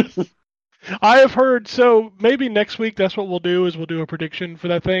 Yes. I have heard, so maybe next week that's what we'll do, is we'll do a prediction for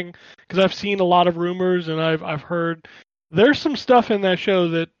that thing, because I've seen a lot of rumors, and I've heard there's some stuff in that show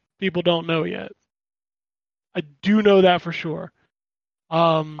that people don't know yet. I do know that for sure.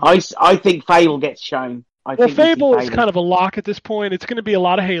 I think Fable gets shown. Well, Fable is kind of a lock at this point. It's going to be a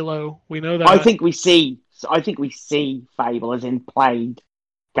lot of Halo. We know that. I think we see Fable as in played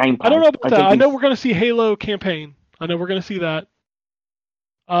gameplay. I don't know about that. think I know we- we're going to see Halo campaign. I know we're going to see that.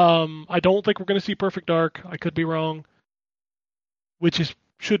 I don't think we're going to see Perfect Dark. I could be wrong.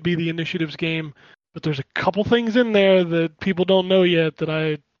 Should be the Initiative's game. But there's a couple things in there that people don't know yet that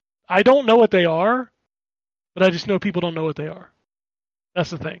I don't know what they are, but I just know people don't know what they are. That's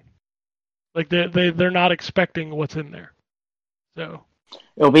the thing. Like they're not expecting what's in there. So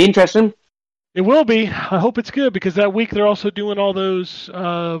It'll be interesting. it will be. I hope it's good, because that week they're also doing all those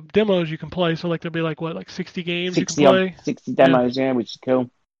demos you can play. So like there'll be like 60 games you can 60 play. 60 demos, yeah, which is cool.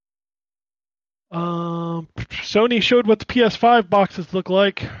 Sony showed what the PS5 boxes look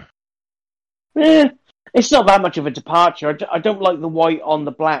like. It's not that much of a departure. I don't like the white on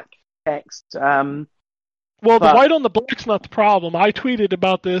the black text. Well, the But- white on the black's not the problem. I tweeted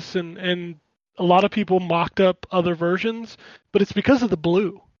about this, and a lot of people mocked up other versions, but it's because of the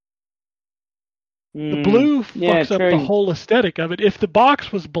blue. The blue yeah, fucks up true. the whole aesthetic of it. If the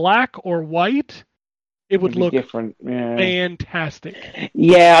box was black or white, it would It'd be look different. Yeah. fantastic.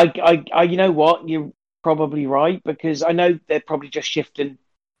 Yeah, I you know what? You're probably right, because I know they're probably just shifting.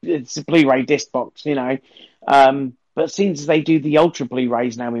 It's a Blu-ray disc box, you know. But since they do the Ultra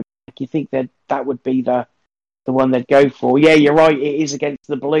Blu-rays now, you think that would be the one they'd go for. Yeah, you're right. It is against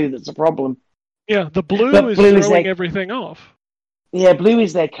the blue that's a problem. Yeah, the blue But is blue is throwing like- everything off. Yeah, blue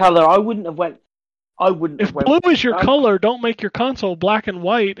is their color. I wouldn't have went. If blue is your color, don't make your console black and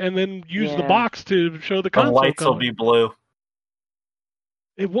white, and then use the Yeah. box to show the The console lights color. will be blue.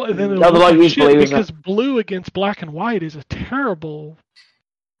 Then it'll No, the look light like is shit, blue, isn't because blue against black and white is a terrible.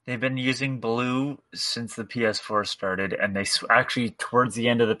 They've been using blue since the PS4 started, and they actually, towards the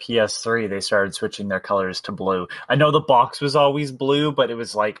end of the PS3, they started switching their colors to blue. I know the box was always blue, but it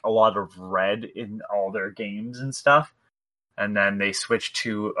was like a lot of red in all their games and stuff. And then they switched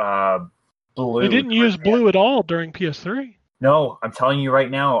to blue. They didn't use blue at all during PS3. No, I'm telling you right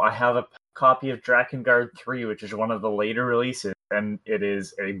now, I have a copy of Drakengard 3, which is one of the later releases, and it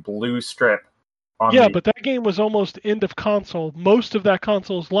is a blue strip. Yeah, but that game was almost end of console. Most of that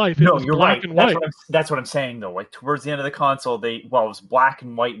console's life, it No, was you're black right. and white. That's what I'm saying, though. Like, towards the end of the console, it was black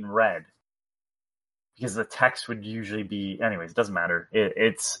and white and red. Because the text would usually be... Anyways, it doesn't matter.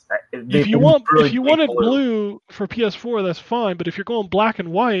 If you wanted blue for PS4, that's fine. But if you're going black and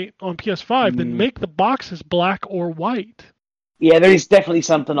white on PS5, then make the boxes black or white. Yeah, there is definitely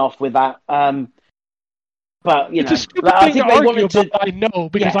something off with that. But it's a stupid thing to argue about. I know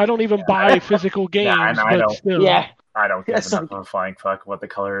because I don't even buy physical games. I but don't. still, I don't give enough of a flying fuck what the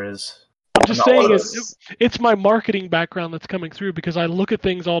color is. I'm just saying it's my marketing background that's coming through because I look at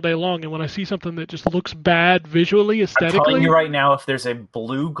things all day long, and when I see something that just looks bad visually, aesthetically, I'm telling you right now, if there's a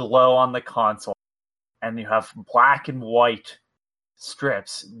blue glow on the console and you have black and white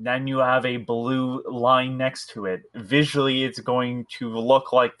strips, then you have a blue line next to it. Visually, it's going to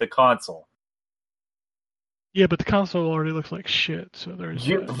look like the console. Yeah, but the console already looks like shit, so there's...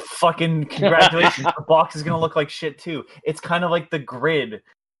 Fucking congratulations. The box is going to look like shit, too. It's kind of like the grid.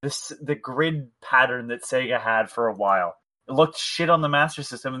 The grid pattern that Sega had for a while. It looked shit on the Master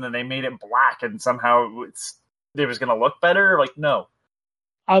System, and then they made it black, and somehow it was going to look better? Like, no.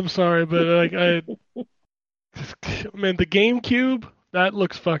 I'm sorry, but man, the GameCube, that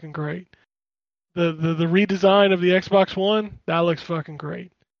looks fucking great. The redesign of the Xbox One, that looks fucking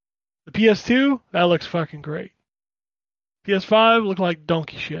great. The PS2, that looks fucking great. PS5 looked like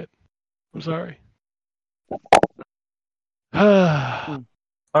donkey shit. I'm sorry.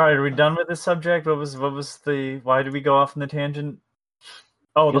 All right, are we done with this subject? Why did we go off on the tangent?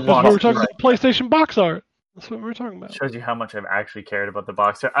 Oh, the box. We were talking about PlayStation box art. That's what we were talking about. Shows you how much I've actually cared about the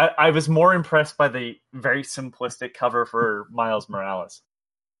box art. I was more impressed by the very simplistic cover for Miles Morales.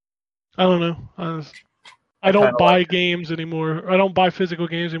 I don't know. I don't buy games anymore. I don't buy physical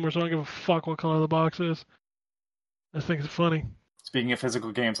games anymore, so I don't give a fuck what color the box is. I just think it's funny. Speaking of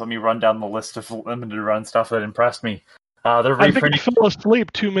physical games, let me run down the list of limited run stuff that impressed me. I think I fell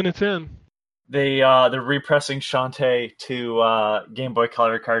asleep 2 minutes in. They're repressing Shantae to Game Boy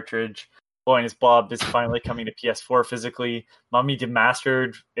Color cartridge. Boy and His Blob is finally coming to PS4 physically. Mummy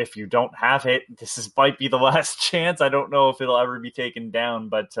Demastered, if you don't have it, might be the last chance. I don't know if it'll ever be taken down,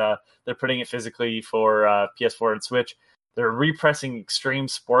 but they're putting it physically for PS4 and Switch. They're repressing Extreme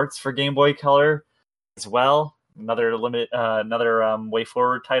Sports for Game Boy Color as well. Another Way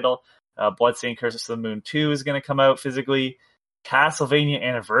Forward title. Bloodstained Curses of the Moon 2 is going to come out physically. Castlevania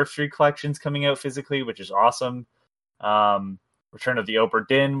Anniversary Collection's coming out physically, which is awesome. Return of the Obra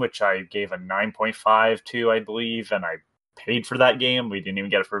Dinn, which I gave a 9.5 to, I believe, and I paid for that game. We didn't even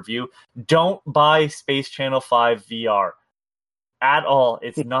get it for review. Don't buy Space Channel 5 VR at all.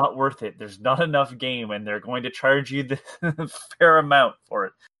 It's not worth it. There's not enough game, and they're going to charge you the fair amount for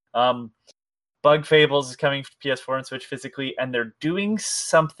it. Bug Fables is coming to PS4 and Switch physically, and they're doing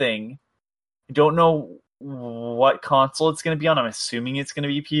something. I don't know what console it's going to be on. I'm assuming it's going to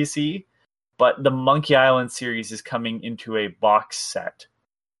be PC. But the Monkey Island series is coming into a box set.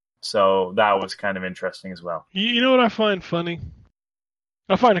 So that was kind of interesting as well. You know what I find funny?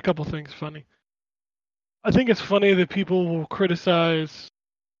 I find a couple things funny. I think it's funny that people will criticize,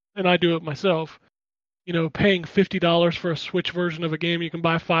 and I do it myself, paying $50 for a Switch version of a game you can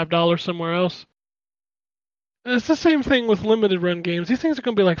buy $5 somewhere else. And it's the same thing with limited run games. These things are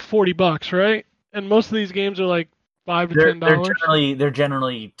going to be like $40, right? And most of these games are like $5 to $10. They're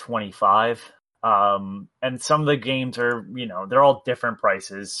generally $25. And some of the games are, they're all different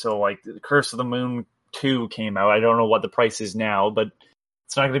prices. So like Curse of the Moon 2 came out. I don't know what the price is now, but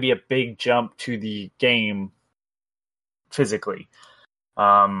it's not going to be a big jump to the game physically.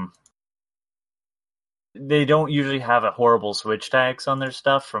 They don't usually have a horrible Switch tax on their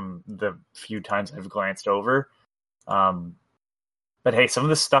stuff from the few times I've glanced over. But hey, some of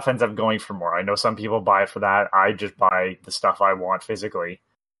this stuff ends up going for more. I know some people buy for that. I just buy the stuff I want physically.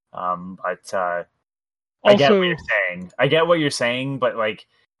 But I get what you're saying. But like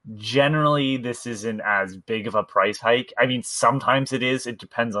generally this isn't as big of a price hike. I mean, sometimes it is. It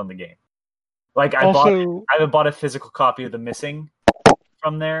depends on the game. Like I bought a physical copy of The Missing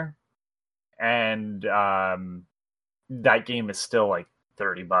from there, and that game is still like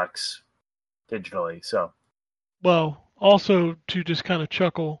 $30 digitally. So, well, also to just kind of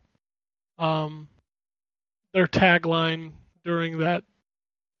chuckle, their tagline during that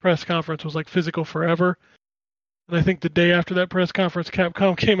press conference was like "physical forever," and I think the day after that press conference,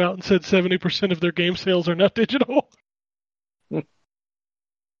 Capcom came out and said 70% of their game sales are not digital.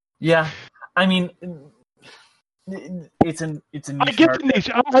 Yeah, I mean, it's a niche. I get the niche.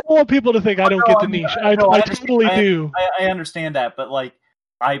 I don't want people to think I don't get the niche. I totally do. I understand that, but like,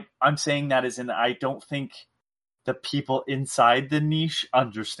 I'm saying that as in I don't think the people inside the niche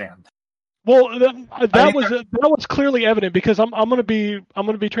understand. Well, that was clearly evident because I'm gonna be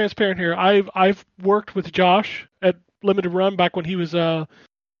transparent here. I've worked with Josh at Limited Run back when he was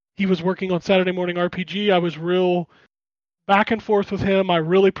working on Saturday Morning RPG. I was real back and forth with him. I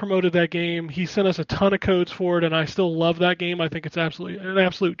really promoted that game. He sent us a ton of codes for it, and I still love that game. I think it's absolutely an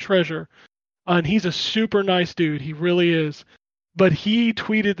absolute treasure. And he's a super nice dude. He really is. But he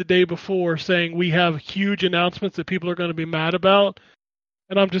tweeted the day before saying we have huge announcements that people are going to be mad about.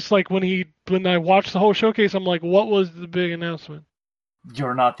 And I'm just like, when I watched the whole showcase, I'm like, what was the big announcement?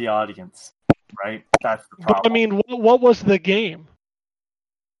 You're not the audience, right? That's the But, problem. I mean, what was the game?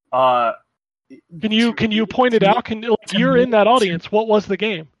 Can you point it out? You're in that audience. What was the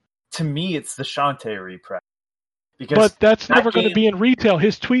game? To me, it's the Shantae repress. Because But that's that never going to game- be in retail.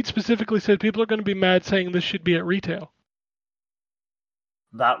 His tweet specifically said people are going to be mad saying this should be at retail.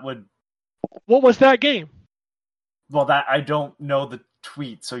 that would What was that game? Well, that I don't know the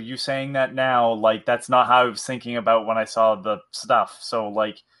tweet, so you saying that now, like, that's not how I was thinking about when I saw the stuff. So,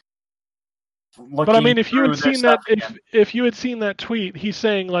 like, But I mean, if you through had their seen that, stuff again- if you had seen that tweet, he's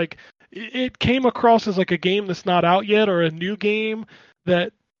saying like it came across as like a game that's not out yet or a new game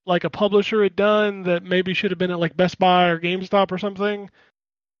that like a publisher had done that maybe should have been at like Best Buy or GameStop or something.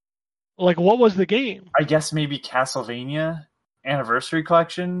 Like, what was the game? I guess maybe Castlevania Anniversary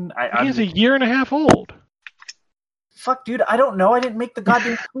Collection. He's a year and a half old. Fuck, dude, I don't know. I didn't make the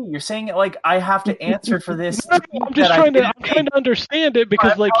goddamn tweet. You're saying it like I have to answer for this. I'm just that I trying to didn't I'm trying make. to understand it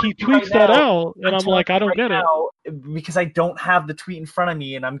because I'm like he telling you tweets right that now- out and I'm like, I don't get it. it. Because I don't have the tweet in front of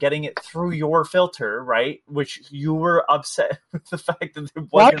me and I'm getting it through your filter, right? Which you were upset with the fact that it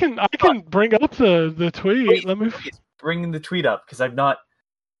Well, wasn't. I can bring up the tweet. Please, Let me. please bring the tweet up because I've not.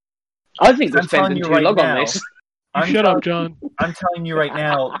 I think we're I'm telling spending you too right long now. on this. You shut up, John. I'm telling you right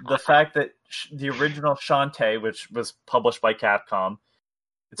now, the fact that the original Shantae, which was published by Capcom,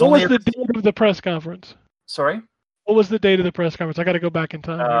 it's What only was the date of the press conference? sorry, What was the date of the press conference? I got to go back in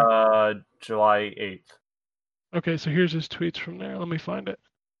time. Here. July 8th. Okay, so here's his tweets from there. Let me find it.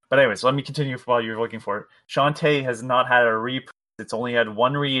 But anyways, let me continue while you're looking for it. Shantae has not had a reprint. It's only had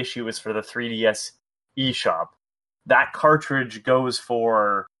one reissue. It's for the 3DS eShop. That cartridge goes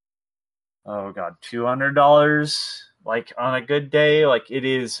for, oh god, $200. Like on a good day, like it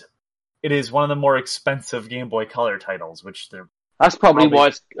is one of the more expensive Game Boy Color titles, which they're That's probably Probably.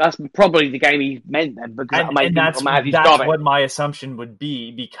 why. That's probably the game he meant then, because that made people mad. He's got it. what my assumption would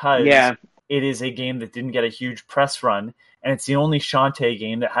be because Yeah. it is a game that didn't get a huge press run, and it's the only Shantae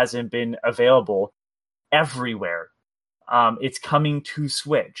game that hasn't been available everywhere. It's coming to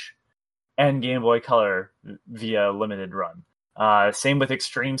Switch and Game Boy Color via limited run. Same with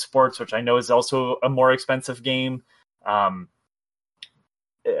Extreme Sports, which I know is also a more expensive game.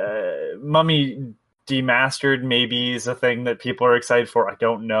 Mummy Demastered maybe is a thing that people are excited for. I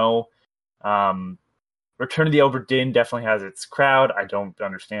don't know. Return of the Obra Dinn definitely has its crowd. I don't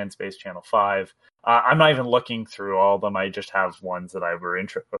understand Space Channel 5. I'm not even looking through all of them. I just have ones that I were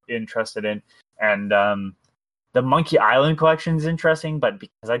interested in. And the Monkey Island collection is interesting, but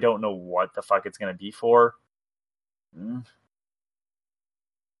because I don't know what the fuck it's going to be for.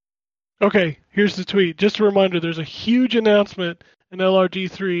 Okay, here's the tweet. Just a reminder, there's a huge announcement in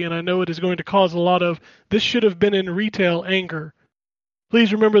LRG3, and I know it is going to cause a lot of this should have been in retail anger.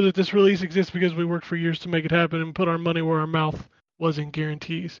 Please remember that this release exists because we worked for years to make it happen and put our money where our mouth was in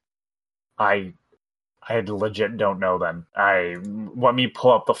guarantees. I legit don't know then. Let me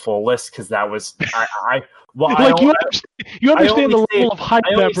pull up the full list because that was You understand the only level of hype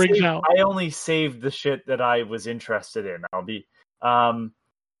that brings out. I only saved the shit that I was interested in. I'll be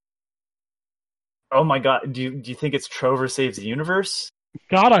oh my god, do you think it's Trover Saves the Universe?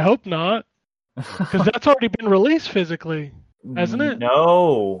 God, I hope not, because that's already been released physically, hasn't it?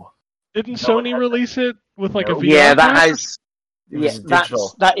 No. Didn't No, it Sony hasn't. release it with like a No. VR? Yeah, that pack? has. It Yeah, was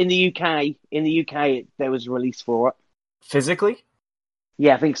digital. that in the UK. In the UK, there was a release for it. Physically?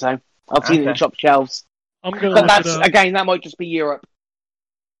 Yeah, I think so. I've seen it in Okay. shop shelves. I'm gonna But look that's it up. again, that might just be Europe.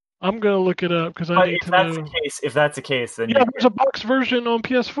 I'm gonna look it up because I But need if to that's know. the case, then Yeah, there's a box version on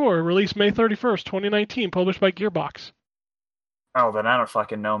PS4, released May 31st, 2019, published by Gearbox. oh, then I don't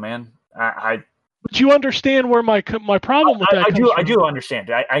fucking know, man. I But you understand where my problem with that I comes do from. I do understand.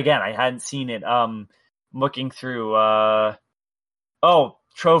 I hadn't seen it. Looking through. Oh,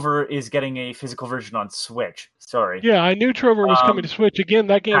 Trover is getting a physical version on Switch. Sorry. Yeah, I knew Trover was coming to Switch. Again,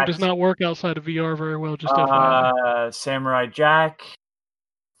 that game does that's- not work outside of VR very well, just FYI. Samurai Jack.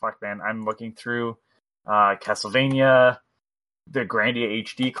 Fuck, man. I'm looking through. Castlevania. The Grandia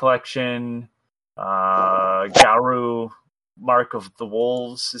HD collection. Garu. Mark of the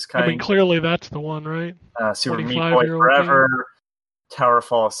Wolves is I coming. mean, clearly that's the one, right? Super Meat Boy 45-year-old Forever.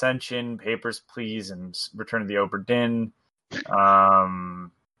 Towerfall Ascension. Papers, Please, and Return of the Obra Dinn.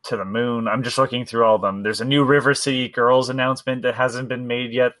 To the Moon. I'm just looking through all of them. There's a new River City Girls announcement that hasn't been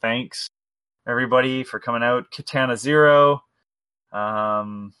made yet. Thanks. everybody, for coming out. Katana Zero.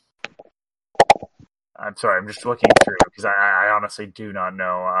 I'm sorry, I'm just looking through because I honestly do not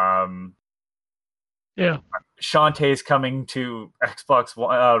know. Yeah. Shantae's coming to Xbox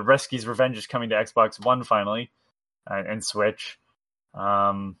One. Rescue's Revenge is coming to Xbox One finally, and Switch.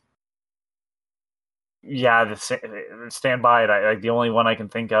 Yeah, stand by it. The only one I can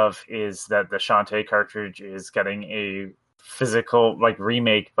think of is that the Shantae cartridge is getting a physical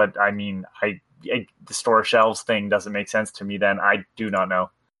remake, but I mean, the store shelves thing doesn't make sense to me. Then I do not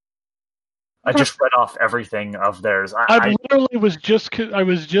know. I just read off everything of theirs. I literally was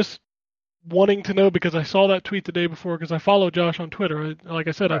just wanting to know because I saw that tweet the day before because I follow Josh on Twitter. Like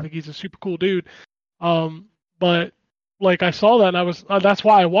I said, I think he's a super cool dude. But like I saw that and I was that's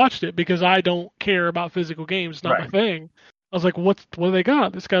why I watched it because I don't care about physical games. It's not my thing. I was like, what do they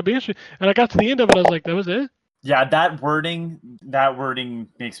got? This gotta be interesting. And I got to the end of it. I was like, that was it. Yeah, that wording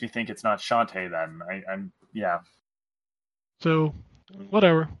makes me think it's not Shantae. Then I'm yeah. So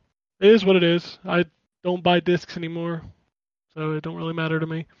whatever. It is what it is. I don't buy discs anymore, so it don't really matter to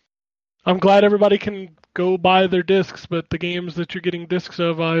me. I'm glad everybody can go buy their discs, but the games that you're getting discs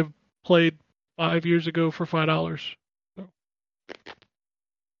of, I've played 5 years ago for $5. So.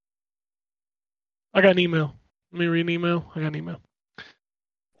 I got an email. Let me read an email. I got an email.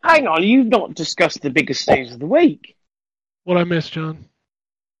 Hang on, you've not discussed the biggest news of the week. What I missed, John?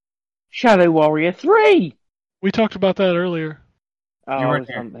 Shadow Warrior 3! We talked about that earlier. Oh, You I weren't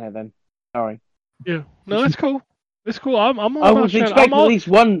wasn't there then. Sorry. Yeah. No, that's cool. It's cool. I'm all I about was Shadow. expecting at least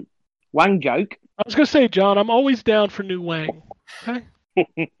one Wang joke. I was going to say, John, I'm always down for new Wang. Okay?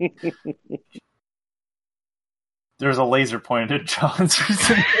 There's a laser pointed at John's.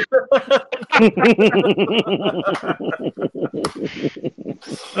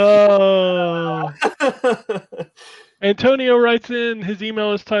 Oh. Antonio writes in, his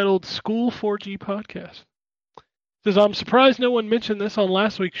email is titled School 4G Podcast. Says, I'm surprised no one mentioned this on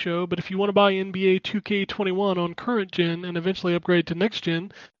last week's show, but if you want to buy NBA 2K21 on current gen and eventually upgrade to next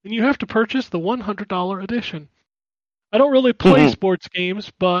gen, then you have to purchase the $100 edition. I don't really play sports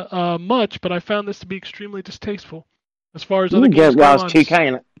games but I found this to be extremely distasteful. As far as other games go on. 2K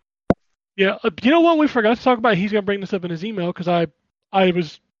in it. Yeah, you know what we forgot to talk about? He's going to bring this up in his email because I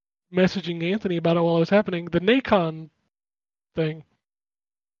was messaging Anthony about it while it was happening. The Nacon thing.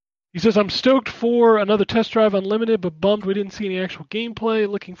 He says, I'm stoked for another Test Drive Unlimited, but bummed we didn't see any actual gameplay.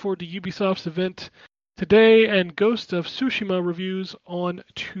 Looking forward to Ubisoft's event today and Ghost of Tsushima reviews on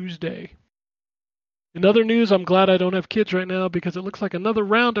Tuesday. In other news, I'm glad I don't have kids right now because it looks like another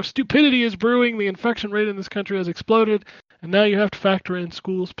round of stupidity is brewing. The infection rate in this country has exploded, and now you have to factor in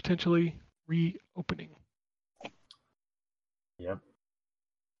schools potentially reopening. Yep.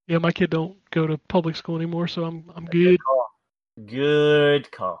 Yeah, my kid don't go to public school anymore, so I'm good. Good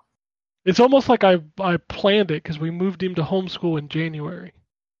call. It's almost like I planned it because we moved him to homeschool in January.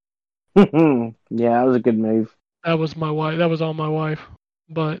 Yeah, that was a good move. That was my wife. That was all my wife.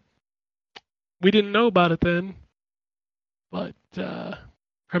 But we didn't know about it then. But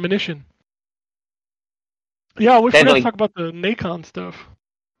premonition. Yeah, we forgot to Deadly. talk about the Nacon stuff.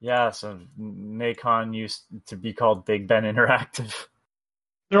 Yeah, so Nacon used to be called Big Ben Interactive.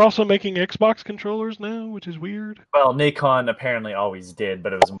 They're also making Xbox controllers now, which is weird. Well, Nacon apparently always did,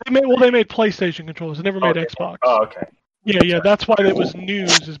 but it was... They made PlayStation controllers. They never made Xbox. Oh, okay. Yeah, that's why it was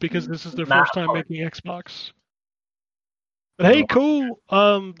news, is because this is their first time making Xbox. But hey, cool.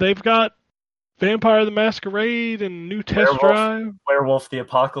 They've got Vampire the Masquerade and new Test Drive. Werewolf the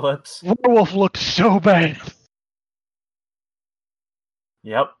Apocalypse. Werewolf looked so bad.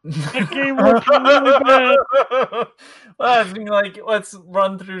 Yep. That game looked really bad. Well, I mean, let's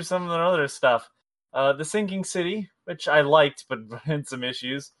run through some of the other stuff. The Sinking City, which I liked, but had some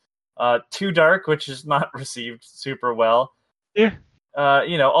issues. Too Dark, which is not received super well. Yeah.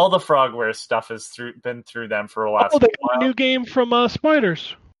 All the Frogware stuff has been through them for a while. Oh, they got a new game from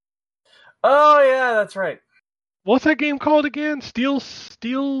Spiders. Oh, yeah, that's right. What's that game called again? Steel's...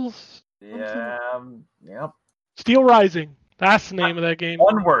 Yeah, yep. Steel Rising. That's the name of that game.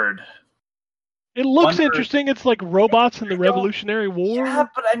 One word. It looks One interesting. It's like robots in the Revolutionary War. Yeah,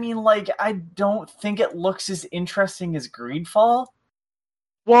 but I mean, I don't think it looks as interesting as Greedfall.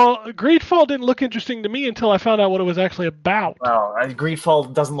 Well, Greedfall didn't look interesting to me until I found out what it was actually about. Well,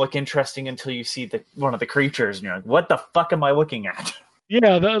 Greedfall doesn't look interesting until you see one of the creatures, and you're like, what the fuck am I looking at?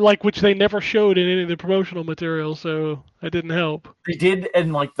 Yeah, which they never showed in any of the promotional material, so that didn't help. They did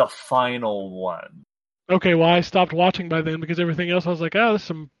in, the final one. Okay, well, I stopped watching by then because everything else I was like, this is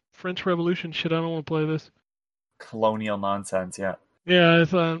some French Revolution shit. I don't want to play this. Colonial nonsense, yeah. Yeah, I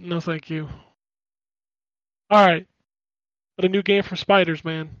thought, no thank you. Alright. But a new game for Spiders,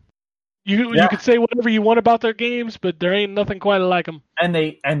 man. You Yeah. could say whatever you want about their games, but there ain't nothing quite like them. And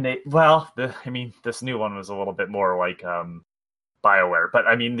this new one was a little bit more like BioWare, but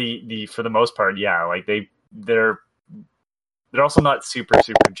I mean the for the most part, yeah, like they're also not super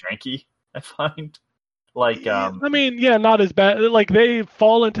janky, I find. Like I mean, yeah, not as bad. Like they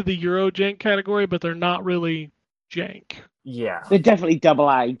fall into the Euro jank category, but they're not really jank. yeah. They're definitely double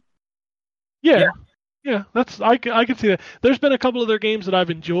A. Yeah. I can see that. There's been a couple of their games that I've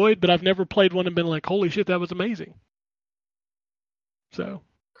enjoyed, but I've never played one and been like, holy shit, that was amazing. So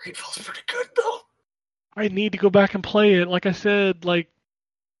Grateful's pretty good though. I need to go back and play it. Like I said, like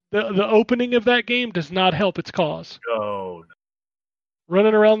the opening of that game does not help its cause. Oh,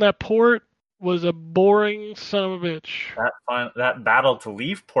 Running around that port was a boring son of a bitch. that battle to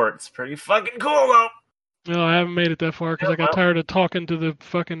leave port's pretty fucking cool though. No, I haven't made it that far because Yeah, I got tired of talking to the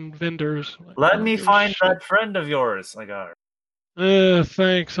fucking vendors. Like, Let I don't me give a find shit. that friend of yours. I got her.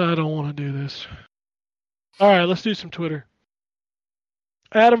 Thanks. I don't want to do this. All right, let's do some Twitter.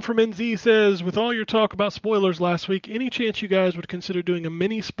 Adam from NZ says, with all your talk about spoilers last week, any chance you guys would consider doing a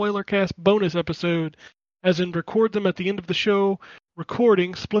mini spoiler cast bonus episode, as in record them at the end of the show,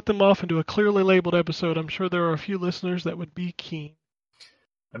 recording, split them off into a clearly labeled episode? I'm sure there are a few listeners that would be keen.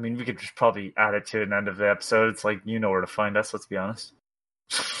 I mean, we could just probably add it to an end of the episode. It's like, you know where to find us, let's be honest.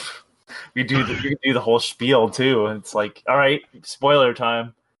 You could do the whole spiel too, and it's like, all right, spoiler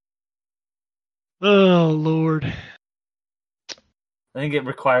time. Oh, Lord. I think it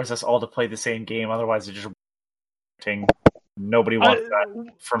requires us all to play the same game, otherwise it just nobody wants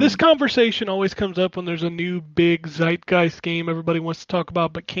that. This conversation always comes up when there's a new big zeitgeist game everybody wants to talk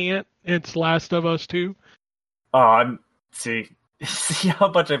about but can't. It's Last of Us 2. See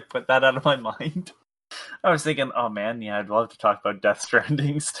how much I put that out of my mind. I was thinking, oh man, yeah, I'd love to talk about Death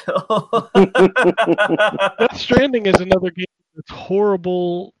Stranding still. Death Stranding is another game that's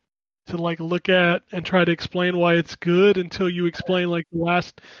horrible to like look at and try to explain why it's good until you explain like the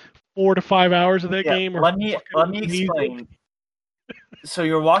last 4 to 5 hours of that Yeah, game. let me explain. So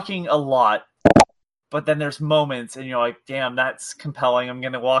you're walking a lot, but then there's moments and you're like, damn, that's compelling. I'm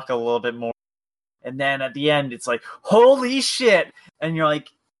going to walk a little bit more. And then at the end, it's like, holy shit. And you're like,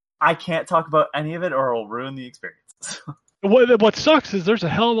 I can't talk about any of it or it'll ruin the experience. What sucks is there's a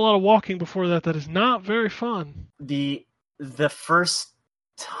hell of a lot of walking before that is not very fun. The first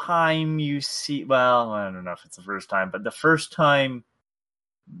time you see, well, I don't know if it's the first time, but the first time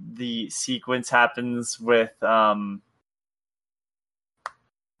the sequence happens with,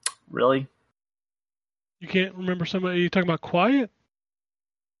 really? You can't remember somebody, you talking about Quiet?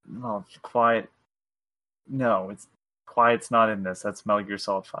 No, Quiet. No, Quiet's not in this. That's Metal Gear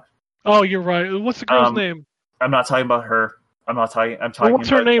Solid 5. Oh, you're right. What's the girl's name? I'm not talking about her. I'm talking What's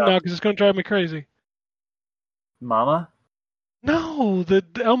her about, name now? Because it's going to drive me crazy. Mama? No, the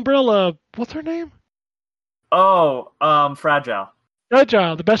Umbrella. What's her name? Oh, Fragile.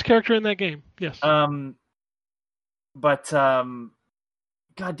 Fragile, the best character in that game. Yes. God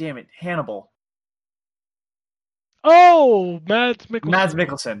damn it, Hannibal. Oh, Mads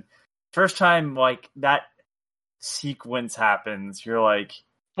Mikkelsen. First time like that sequence happens, you're like,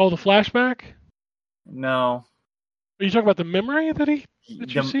 oh, the flashback? no. Are you talking about the memory that you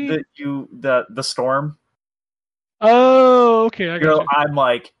see? The storm. Oh, okay, I got you. I'm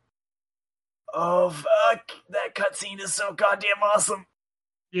like, oh fuck, that cutscene is so goddamn awesome.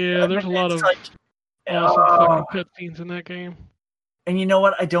 Yeah, there's a lot of like, awesome fucking cutscenes in that game. And you know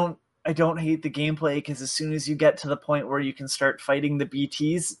what? I don't hate the gameplay because as soon as you get to the point where you can start fighting the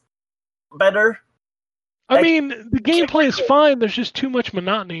BTs better. I mean, the gameplay is fine. There's just too much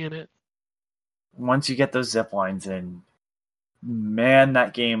monotony in it. Once you get those zip lines in, man,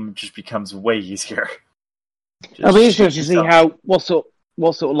 that game just becomes way easier. I'll be interested to see what sort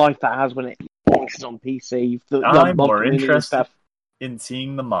of life that has when it launches on PC. I'm more interested in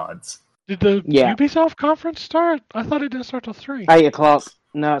seeing the mods. Did the Ubisoft conference start? I thought it didn't start till 3. 8:00.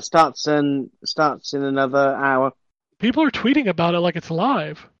 No, it starts in another hour. People are tweeting about it like it's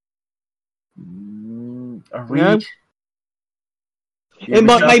live. Are we? No.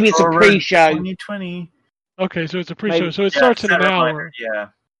 Maybe it's a pre-show. 2020. Okay, so it's a pre-show. So it starts in an hour. Yeah.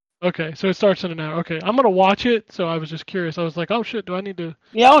 Okay, so it starts in an hour. Okay, I'm gonna watch it. So I was just curious. I was like, oh shit, do I need to?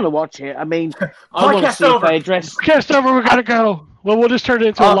 Yeah, I want to watch it. I mean, I want to see if they address. Podcast over. We gotta go. Well, we'll just turn it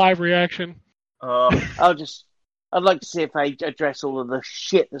into a live reaction. I'd like to see if they address all of the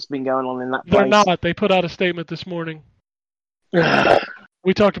shit that's been going on in that place. They're not. They put out a statement this morning.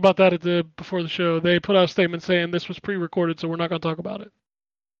 We talked about that before the show. They put out a statement saying this was pre-recorded, so we're not going to talk about it.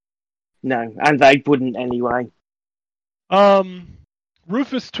 No, and they wouldn't anyway.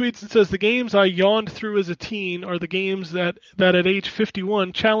 Rufus tweets and says, the games I yawned through as a teen are the games that at age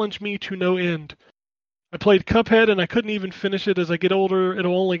 51 challenge me to no end. I played Cuphead and I couldn't even finish it. As I get older,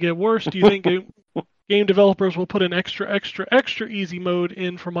 it'll only get worse. Do you think game developers will put an extra easy mode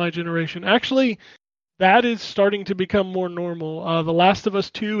in for my generation? Actually, that is starting to become more normal. The Last of Us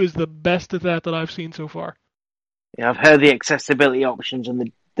 2 is the best at that I've seen so far. Yeah, I've heard the accessibility options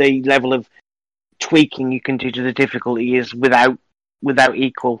and the level of tweaking you can do to the difficulty is without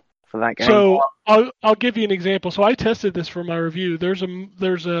equal for that game. So I'll give you an example. So I tested this for my review. There's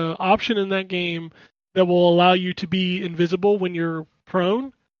a option in that game that will allow you to be invisible when you're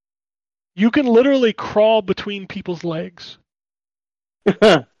prone. You can literally crawl between people's legs,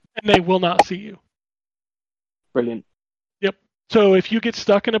 and they will not see you. Brilliant. Yep. So if you get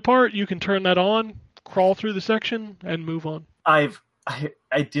stuck in a part, you can turn that on, crawl through the section, and move on. I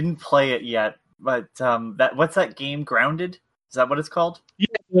didn't play it yet, but what's that game? Grounded? Is that what it's called? Yeah,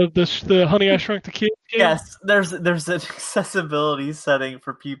 the Honey I Shrunk the Kids game. Yes, there's an accessibility setting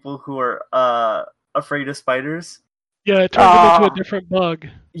for people who are afraid of spiders. Yeah, it turns them into a different bug.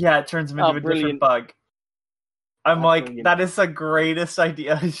 Yeah, it turns them into a different bug. I'm like, brilliant. that is the greatest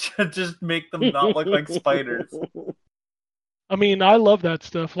idea. You should just make them not look like spiders. I mean, I love that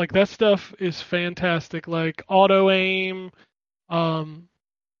stuff. Like, that stuff is fantastic. Like, auto-aim,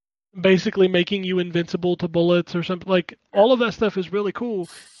 basically making you invincible to bullets or something. Like, all of that stuff is really cool.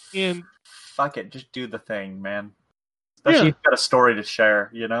 And fuck it, just do the thing, man. Especially if you've got a story to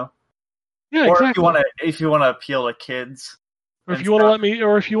share, you know? Yeah, or exactly. if you want to appeal to kids. Or if you want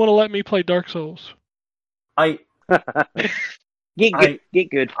to let me play Dark Souls. Get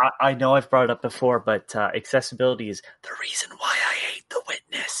good. I know I've brought it up before, but accessibility is the reason why I hate The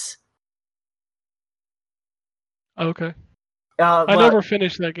Witness. Okay. I never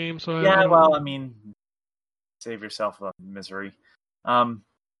finished that game, so I mean, save yourself a misery. I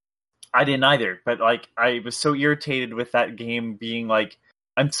didn't either, but like I was so irritated with that game being like,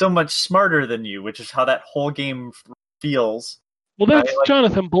 I'm so much smarter than you, which is how that whole game feels. Well, that's like,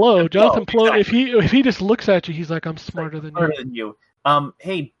 Jonathan Blow. Jonathan Blow, exactly. if he just looks at you, he's like, I'm smarter than you.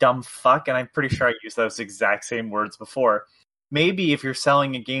 Hey, dumb fuck, and I'm pretty sure I used those exact same words before. Maybe if you're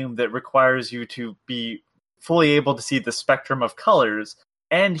selling a game that requires you to be fully able to see the spectrum of colors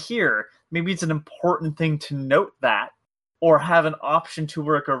and hear, maybe it's an important thing to note that, or have an option to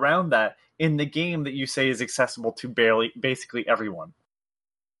work around that in the game that you say is accessible to basically everyone.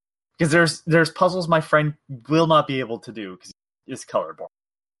 Because there's puzzles my friend will not be able to do because he's colorblind.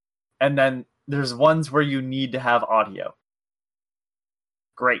 And then there's ones where you need to have audio.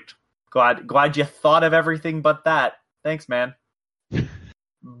 Great. Glad you thought of everything but that. Thanks, man.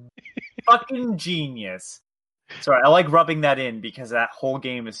 Fucking genius. Sorry, I like rubbing that in because that whole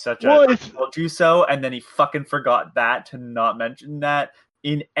game is such I told you so, and then he fucking forgot that to not mention that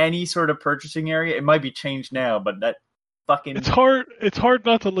in any sort of purchasing area. It might be changed now, but that fucking... It's hard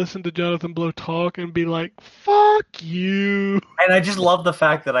not to listen to Jonathan Blow talk and be like, fuck you. And I just love the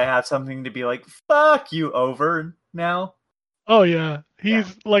fact that I have something to be like, fuck you over now. Oh, yeah.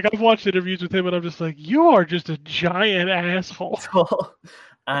 He's like, I've watched interviews with him and I'm just like, you are just a giant asshole.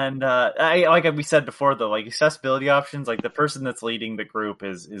 And like we said before, though, like accessibility options, like the person that's leading the group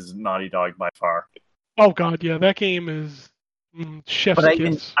is Naughty Dog by far. Oh God, yeah, that game is chef's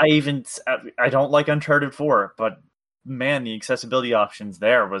kiss. I don't like Uncharted 4, but man, the accessibility options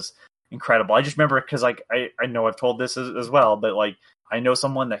there was incredible. I just remember because like I know I've told this as well, but like I know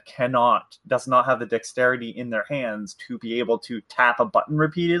someone that does not have the dexterity in their hands to be able to tap a button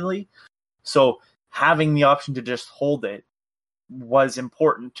repeatedly. So having the option to just hold it was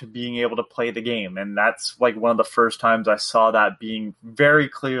important to being able to play the game. And that's like one of the first times I saw that being very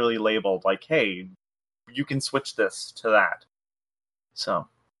clearly labeled like, hey, you can switch this to that. So.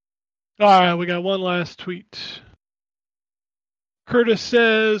 All right, we got one last tweet. Curtis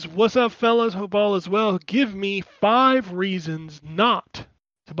says, what's up, fellas? Hope all is well. Give me 5 reasons not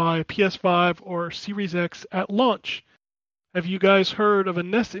to buy a PS5 or Series X at launch. Have you guys heard of a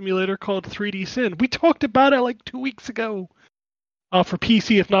NES emulator called 3D Sin? We talked about it like 2 weeks ago. For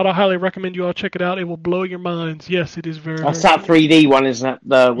PC, if not, I highly recommend you all check it out. It will blow your minds. Yes, it is very. That's that 3D one, isn't it?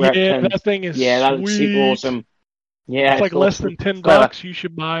 That thing is. Yeah, that looks super awesome. Yeah, it's like less than $10. You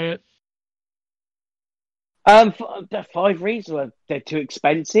should buy it. 5 reasons. They're too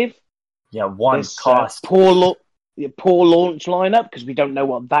expensive. Yeah, one cost. Poor launch lineup because we don't know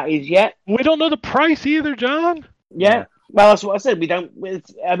what that is yet. We don't know the price either, John. Yeah. Well, that's what I said. We don't.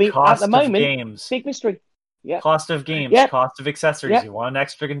 I mean, cost at the moment, games. big mystery. Yeah. Cost of games, Yeah. cost of accessories. Yeah. You want an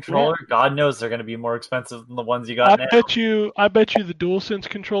extra controller? God knows they're going to be more expensive than the ones you got I now. bet you the DualSense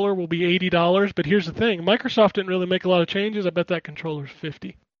controller will be $80. But here's the thing: Microsoft didn't really make a lot of changes. I bet that controller's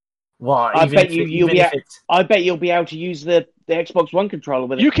 $50. Well, I even bet if you it- you'll even be if a- it's I bet you'll be able to use the Xbox One controller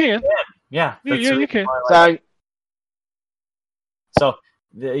with it. You can. yeah, Yeah, that's yeah, the you reason can. why I like So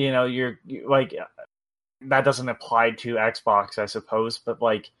you're like that doesn't apply to Xbox, I suppose, but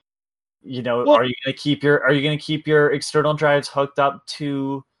like Well- are you going to keep your external drives hooked up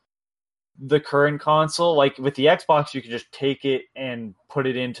to the current console? Like with the Xbox, you can just take it and put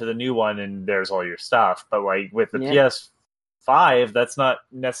it into the new one, and there's all your stuff. But like with the Yeah. PS5, that's not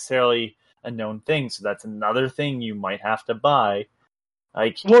necessarily a known thing, so that's another thing you might have to buy.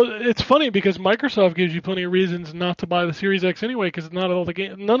 Like, Well, it's funny because Microsoft gives you plenty of reasons not to buy the Series X anyway, because none of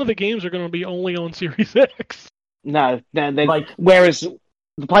the games are going to be only on Series X. no. Like- Whereas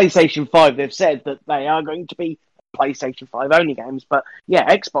the PlayStation 5, they've said that they are going to be PlayStation 5 only games, but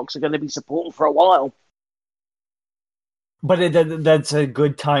yeah, Xbox are going to be supporting for a while. but that's a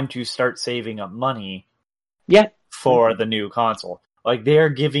good time to start saving up money Yeah. for the new console. Like they're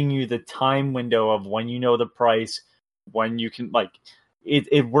giving you the time window of when you know the price, when you can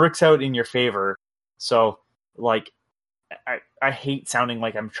it works out in your favor. So like I hate sounding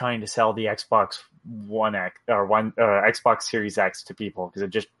like I'm trying to sell the Xbox One X or Xbox Series X to people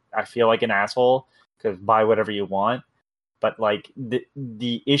because I feel like an asshole because buy whatever you want. But like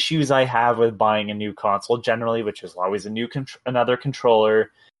the issues I have with buying a new console generally, which is always another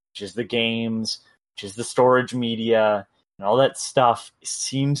controller, which is the games, which is the storage media, and all that stuff,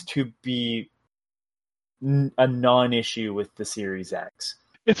 seems to be a non-issue with the Series X.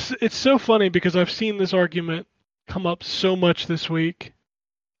 It's so funny because I've seen this argument come up so much this week,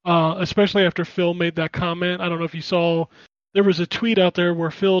 especially after Phil made that comment. I don't know if you saw, there was a tweet out there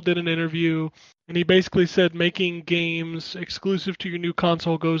where Phil did an interview, and he basically said making games exclusive to your new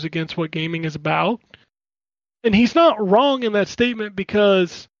console goes against what gaming is about. And he's not wrong in that statement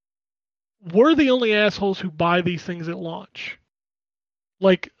because we're the only assholes who buy these things at launch.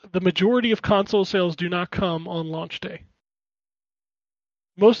 Like, the majority of console sales do not come on launch day.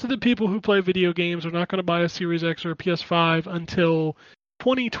 Most of the people who play video games are not going to buy a Series X or a PS5 until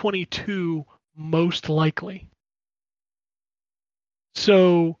 2022, most likely.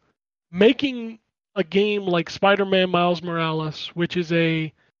 So, making a game like Spider-Man Miles Morales, which is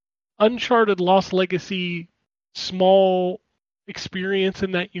a Uncharted Lost Legacy small experience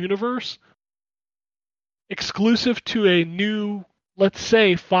in that universe, exclusive to a new, let's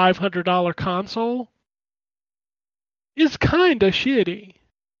say, $500 console, is kind of shitty.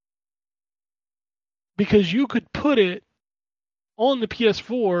 Because you could put it on the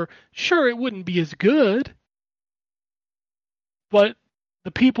PS4, sure, it wouldn't be as good, but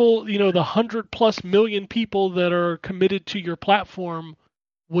the people, the 100+ million people that are committed to your platform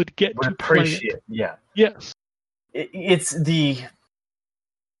would get to play Appreciate it. Yeah. Yes. It's the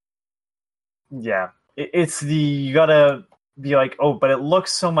you gotta be like, oh, but it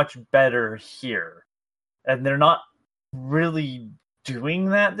looks so much better here, and they're not really doing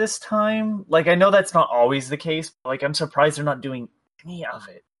that this time. Like, I know that's not always the case, but like I'm surprised they're not doing any of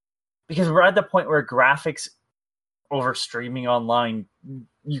it, because we're at the point where graphics over streaming online,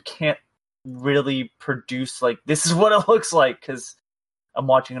 you can't really produce like this is what it looks like because I'm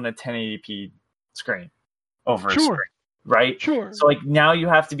watching on a 1080p screen over a screen, right? Sure. So like now you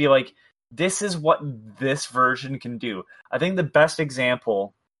have to be like, this is what this version can do. I think the best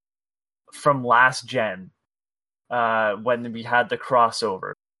example from last gen, when we had the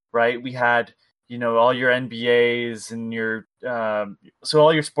crossover, right? We had, all your NBAs and your so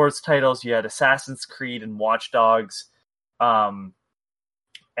all your sports titles. You had Assassin's Creed and Watch Dogs, and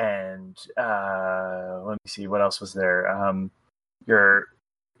let me see what else was there. Your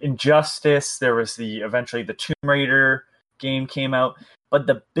Injustice. There was eventually the Tomb Raider game came out. But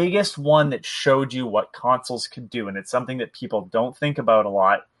the biggest one that showed you what consoles could do, and it's something that people don't think about a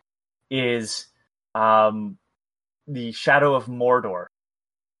lot, is the Shadow of Mordor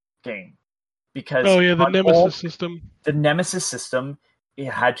game. Because the Nemesis system. The Nemesis system, it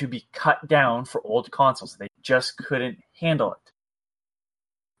had to be cut down for old consoles. They just couldn't handle it.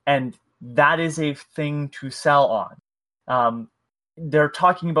 And that is a thing to sell on. They're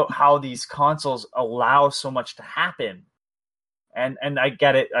talking about how these consoles allow so much to happen. And I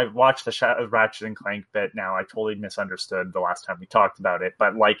get it. I've watched the Ratchet and Clank bit now. I totally misunderstood the last time we talked about it.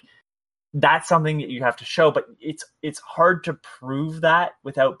 But like, that's something that you have to show. But it's hard to prove that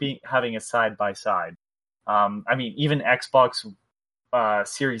without having a side by side. I mean, even Xbox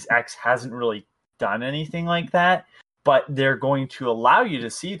Series X hasn't really done anything like that. but they're going to allow you to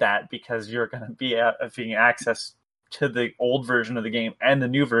see that because you're going to be having access to the old version of the game and the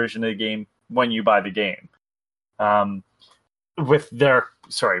new version of the game when you buy the game. With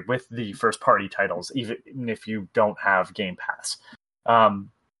the first party titles, even if you don't have Game Pass.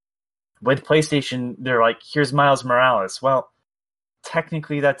 With PlayStation, they're like, here's Miles Morales. Well,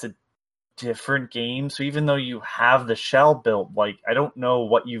 technically that's a different game. So even though you have the shell built, like, I don't know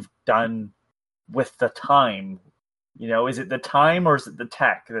what you've done with the time. You know, is it the time or is it the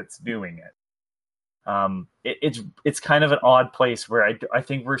tech that's doing it? It's kind of an odd place where I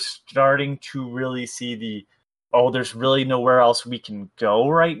think we're starting to really see there's really nowhere else we can go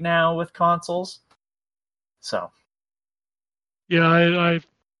right now with consoles. So, Yeah,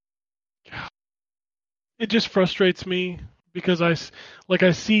 it just frustrates me because I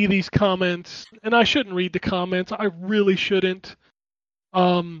see these comments, and I shouldn't read the comments. I really shouldn't.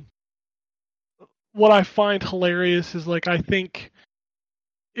 What I find hilarious is, like, I think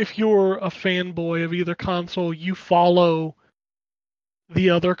if you're a fanboy of either console, you follow the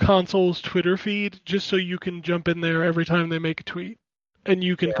other console's Twitter feed just so you can jump in there every time they make a tweet and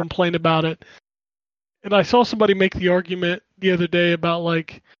you can complain about it. And I saw somebody make the argument the other day about,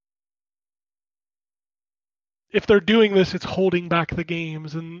 like, if they're doing this, it's holding back the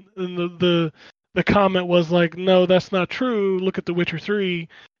games. And the comment was like, no, that's not true. Look at The Witcher 3.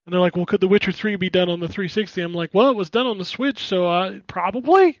 And they're like, well, could The Witcher 3 be done on the 360? I'm like, well, it was done on the Switch, so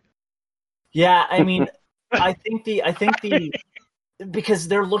probably. Yeah, I mean, I think the because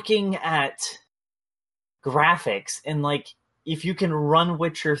they're looking at graphics, and, like, if you can run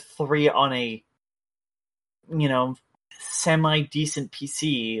Witcher 3 on a, you know, semi-decent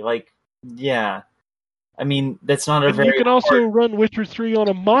PC, like, yeah. I mean, that's not a very you can also run Witcher 3 on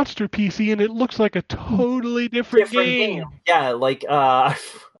a monster PC, and it looks like a totally different game. Yeah, like,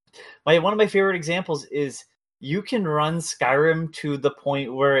 one of my favorite examples is you can run Skyrim to the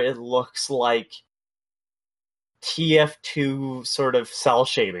point where it looks like TF2 sort of cell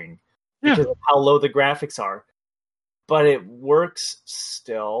shading because of how low the graphics are. But it works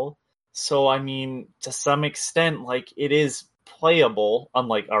still. So, I mean, to some extent, like, it is playable,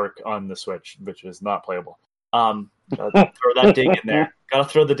 unlike Ark on the Switch, which is not playable. Gotta throw that dig in there. Gotta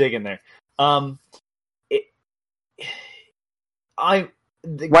throw the dig in there.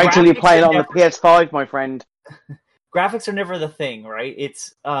 Wait till you play it on the PS5, my friend. Graphics are never the thing, right?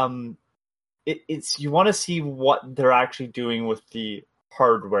 It's you want to see what they're actually doing with the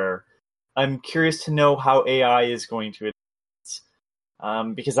hardware. I'm curious to know how AI is going to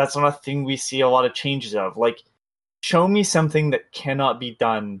advance, because that's not a thing we see a lot of changes of. Like, show me something that cannot be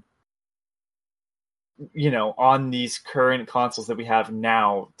done, you know, on these current consoles that we have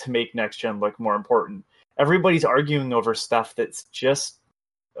now to make next gen look more important. Everybody's arguing over stuff that's just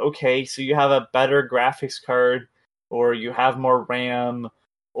okay. So you have a better graphics card, or you have more RAM,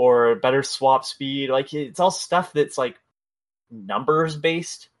 or better swap speed. Like, it's all stuff that's, like, numbers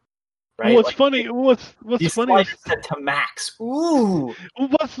based, right? What's like, funny? What's funny is set to max. Ooh.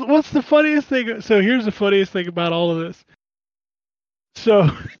 What's the funniest thing? So here's the funniest thing about all of this. So,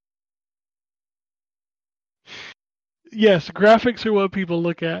 yes, graphics are what people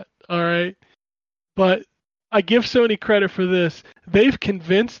look at. All right, but I give Sony credit for this. They've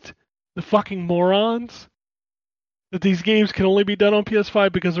convinced the fucking morons that these games can only be done on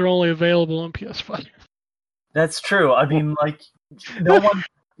PS5 because they're only available on PS5. That's true. I mean, like, no one.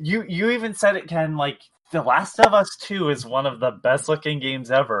 You even said it, Ken. Like, The Last of Us 2 is one of the best looking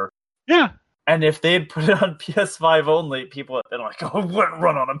games ever. Yeah. And if they had put it on PS5 only, people would have been like, "Oh, it wouldn't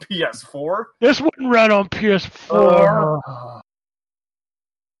run on a PS4." This wouldn't run on PS4.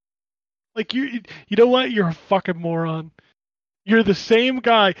 Like, you know what? You're a fucking moron. You're the same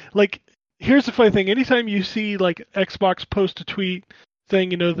guy. Like, here's the funny thing. Anytime you see, like, Xbox post a tweet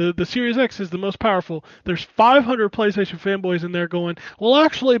saying, you know, the Series X is the most powerful, there's 500 PlayStation fanboys in there going, well,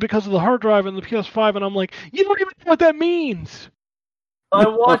 actually, because of the hard drive and the PS5, and I'm like, you don't even know what that means. I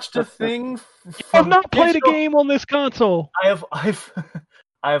watched a thing. I've not played a game on this console. I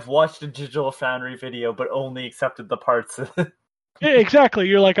have watched a Digital Foundry video, but only accepted the parts. Yeah, exactly.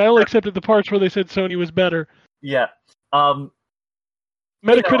 You're like, I only accepted the parts where they said Sony was better. Yeah.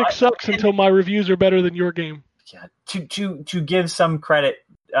 Metacritic sucks until my reviews are better than your game. Yeah. To give some credit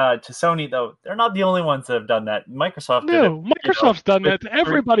to Sony, though, they're not the only ones that have done that. Microsoft did it. Microsoft's done that.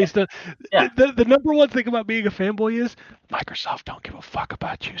 Everybody's done. Yeah. The number one thing about being a fanboy is Microsoft don't give a fuck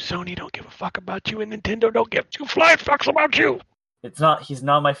about you, Sony don't give a fuck about you, and Nintendo don't give two flying fucks about you. He's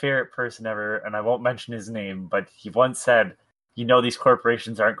not my favorite person ever, and I won't mention his name, but he once said, "You know, these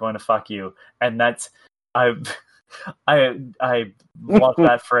corporations aren't going to fuck you," and that's I love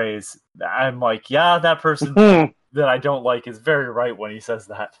that phrase. I'm like, yeah, that person that I don't like is very right when he says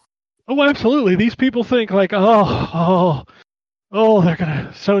that. Oh, absolutely. These people think like, they're gonna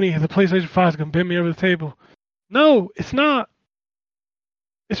the PlayStation 5 is gonna bend me over the table. No, it's not.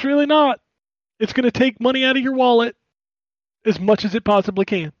 It's really not. It's gonna take money out of your wallet as much as it possibly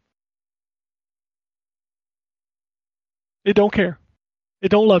can. It don't care. It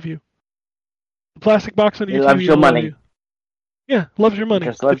don't love you. The plastic box under It your loves TV your don't love money. you. Yeah, loves your money.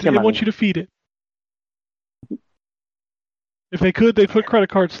 Just loves your It money. wants you to feed it. If they could, they'd put credit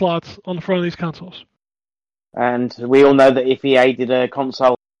card slots on the front of these consoles. And we all know that if EA did a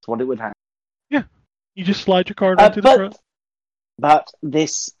console, that's what it would have. Yeah. You just slide your card right to the front. But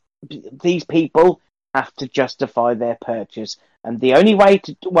these people have to justify their purchase. And the only way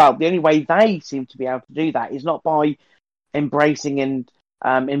they seem to be able to do that is not by embracing and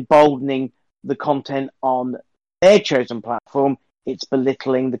emboldening the content on their chosen platform. It's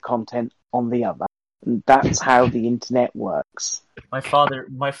belittling the content on the other. And that's how the internet works. My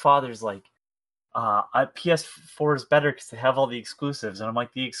father's like, PS4 is better because they have all the exclusives. And I'm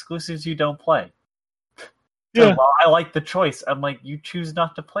like, the exclusives you don't play. So, Yeah. well, I like the choice. I'm like, you choose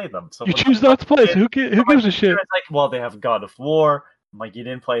not to play them. So You choose not to play. So who gives a shit? It's like, well, they have God of War. I'm like, you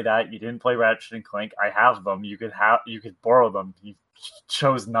didn't play that. You didn't play Ratchet and Clank. I have them. You could borrow them. You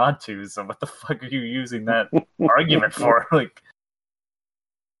chose not to. So what the fuck are you using that argument for? Like,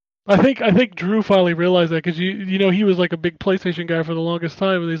 I think Drew finally realized that because you know he was like a big PlayStation guy for the longest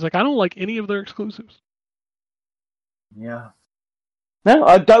time, and he's like, I don't like any of their exclusives. yeah.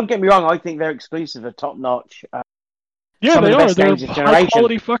 No, don't get me wrong. I think their exclusives are top notch. Yeah, Some of they the are. best They're games of high generation.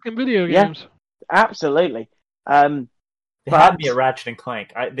 quality fucking video Yeah. games. Absolutely. They had me at Ratchet and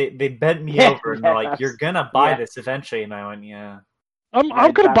Clank. They bent me over and they're like, yes. "You're gonna buy Yeah. this eventually," and I went, "Yeah." I'm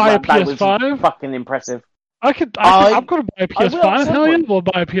gonna buy a that was PS5. fucking impressive. I'm gonna buy a I will PS5. Hell yeah, someone. we'll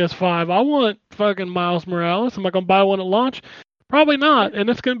buy a PS5. I want fucking Miles Morales. Am I gonna buy one at launch? Probably not. And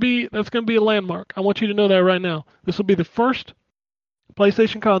that's gonna be a landmark. I want you to know that right now. This will be the first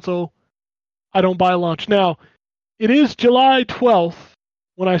PlayStation console I don't buy at launch. Now, it is July 12th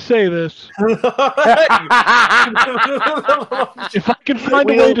when I say this. If I can find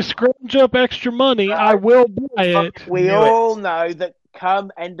a way to scrounge up extra money, I will buy it. We Knew all know that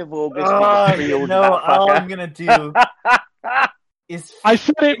come end of August, we Oh, can you pre-order know, that all fucker. I'm gonna do is I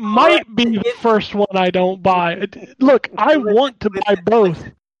said it might be the first one I don't buy. Look, I want to buy both.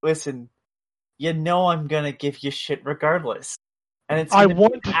 Listen, you know I'm gonna give you shit regardless, and it's I gonna be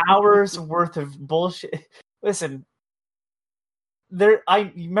want- hours worth of bullshit. Listen,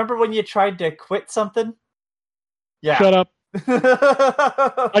 I remember when you tried to quit something. Yeah. Shut up.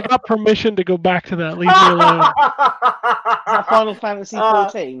 I got permission to go back to that. Leave me alone. That Final Fantasy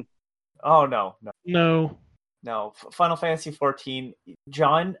 14. Oh no. No. Final Fantasy 14,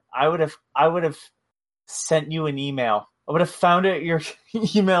 John. I would have sent you an email. I would have found out your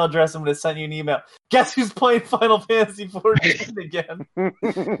email address and would have sent you an email. Guess who's playing Final Fantasy 14 again?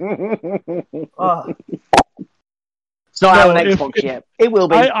 Oh. It's not out on if- Xbox yet. It will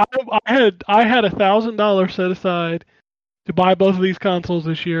be. I had $1,000 set aside to buy both of these consoles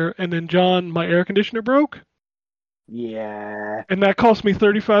this year, and then John, my air conditioner broke, Yeah. and that cost me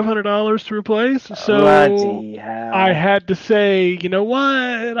 $3,500 to replace. So Bloody hell. I had to say, you know what?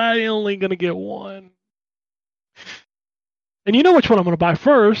 I only gonna get one. And you know which one I'm gonna buy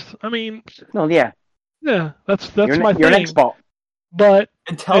first. I mean, Oh, yeah. yeah, that's You're my an thing. Xbox. But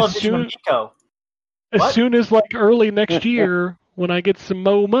Intellivision soon- Amico. as What? soon as like early next year, when I get some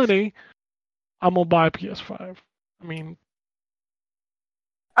more money, I'm gonna buy a PS5. I mean,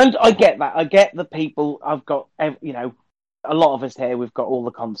 And I get that. I get the people. I've got, a lot of us here, we've got all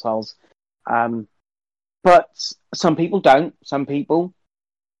the consoles. But some people don't. Some people,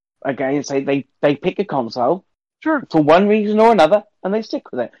 again, say they pick a console sure. for one reason or another and they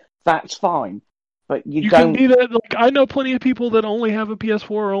stick with it. That's fine. But you can don't. be that. Like I know plenty of people that only have a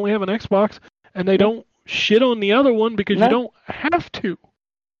PS4 or only have an Xbox, and they don't shit on the other one because No. you don't have to.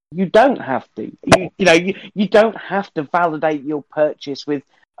 You don't have to. You don't have to validate your purchase with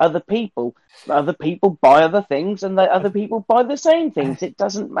other people. Other people buy other things, and other people buy the same things. It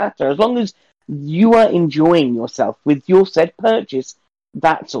doesn't matter as long as you are enjoying yourself with your said purchase.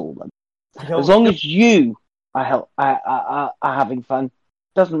 That's all. As long as you are having fun,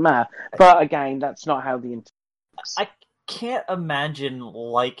 doesn't matter. But again, that's not how the internet works. I can't imagine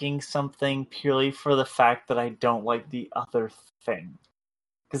liking something purely for the fact that I don't like the other thing.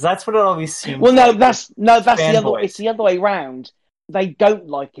 Because that's what it always seems Well, no, like. that's the other. fanboys. It's the other way round. They don't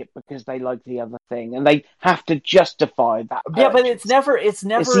like it because they like the other thing, and they have to justify that. Yeah, but purchase. it's never. It's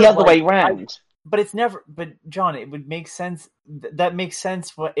the other way like, round. But it's never. But John, it would make sense. That makes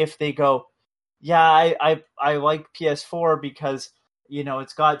sense if they go, yeah, I like PS4 because, you know,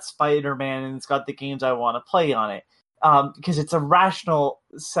 it's got Spider-Man and it's got the games I want to play on it. Because it's a rational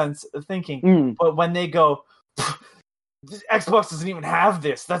sense of thinking. But when they go, Xbox doesn't even have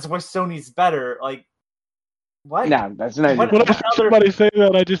this, that's why Sony's better. Like, what? No, that's no. What- When I what see other- somebody say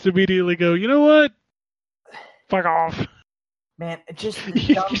that, I just immediately go, you know what? Fuck off. Man, just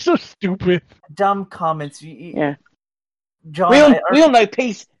You're so stupid. dumb comments. Yeah. John, We all know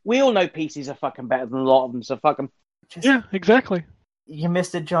PCs are fucking better than a lot of them. So fuck them. Yeah, exactly. You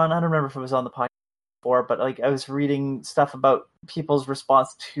missed it, John. I don't remember if it was on the podcast before, but like I was reading stuff about people's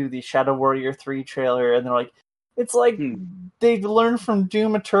response to the Shadow Warrior 3 trailer, and they're like, it's like they've learned from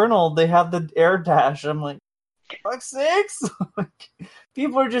Doom Eternal. They have the air dash. I'm like, fuck sakes.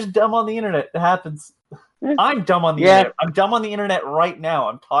 People are just dumb on the internet. It happens. I'm dumb on the internet. I'm dumb on the internet right now.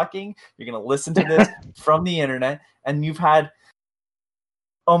 I'm talking. You're going to listen to this from the internet, and you've had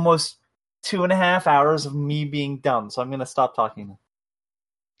almost 2.5 hours of me being dumb, so I'm going to stop talking.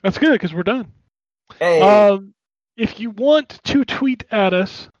 That's good, because we're done. Hey. If you want to tweet at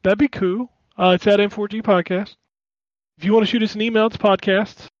us, that'd be cool. It's at N4G Podcast. If you want to shoot us an email, it's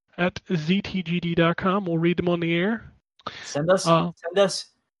podcast@ztgd.com. We'll read them on the air. Send us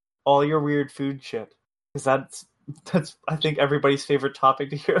all your weird food shit, because that's I think everybody's favorite topic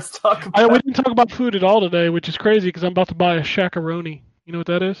to hear us talk about. We didn't talk about food at all today, which is crazy because I'm about to buy a shakaroni. You know what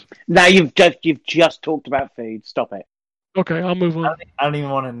that is? No, you've just talked about food. Stop it. Okay, I'll move on. I don't even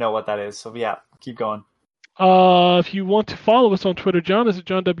want to know what that is. So yeah, keep going. If you want to follow us on Twitter, John is at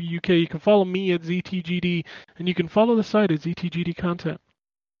JohnWUK. You can follow me at ZTGD, and you can follow the site at ZTGD Content.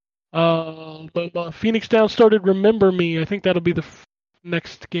 Phoenix Down started Remember Me. I think that'll be the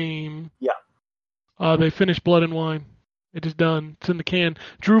next game. Yeah. They finished Blood and Wine. It is done. It's in the can.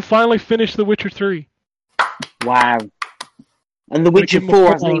 Drew finally finished The Witcher 3. Wow. And The Witcher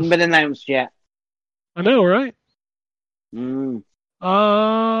 4 hasn't even been announced yet. I know, right? Mm.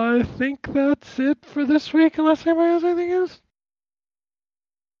 I think that's it for this week, unless anybody has anything else.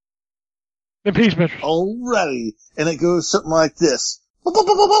 And peace, Metro. Alrighty. And it goes something like this.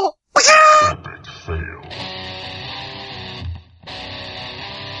 Epic fail.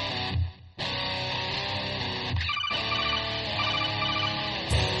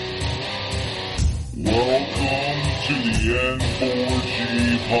 Welcome to the N4G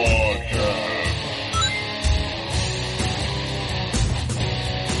Podcast.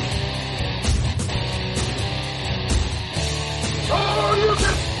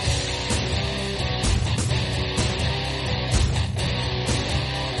 $0.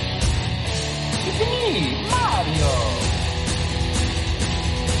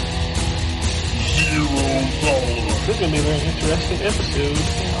 This is going to be a very interesting episode.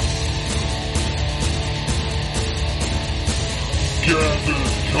 Gather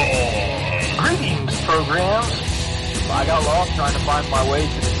time. Greetings, programs. I got lost trying to find my way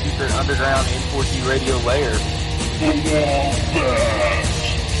to the secret underground N4G Radio lair. The Wombat.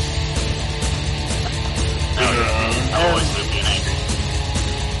 And I always live being angry.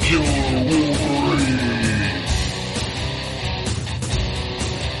 Killer Wolverine.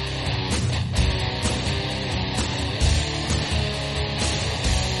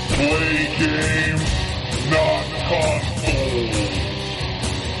 Play games, not consoles.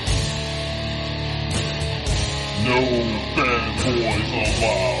 No fanboys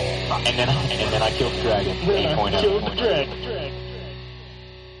allowed. And then I killed the dragon. 8.0. Killed the dragon.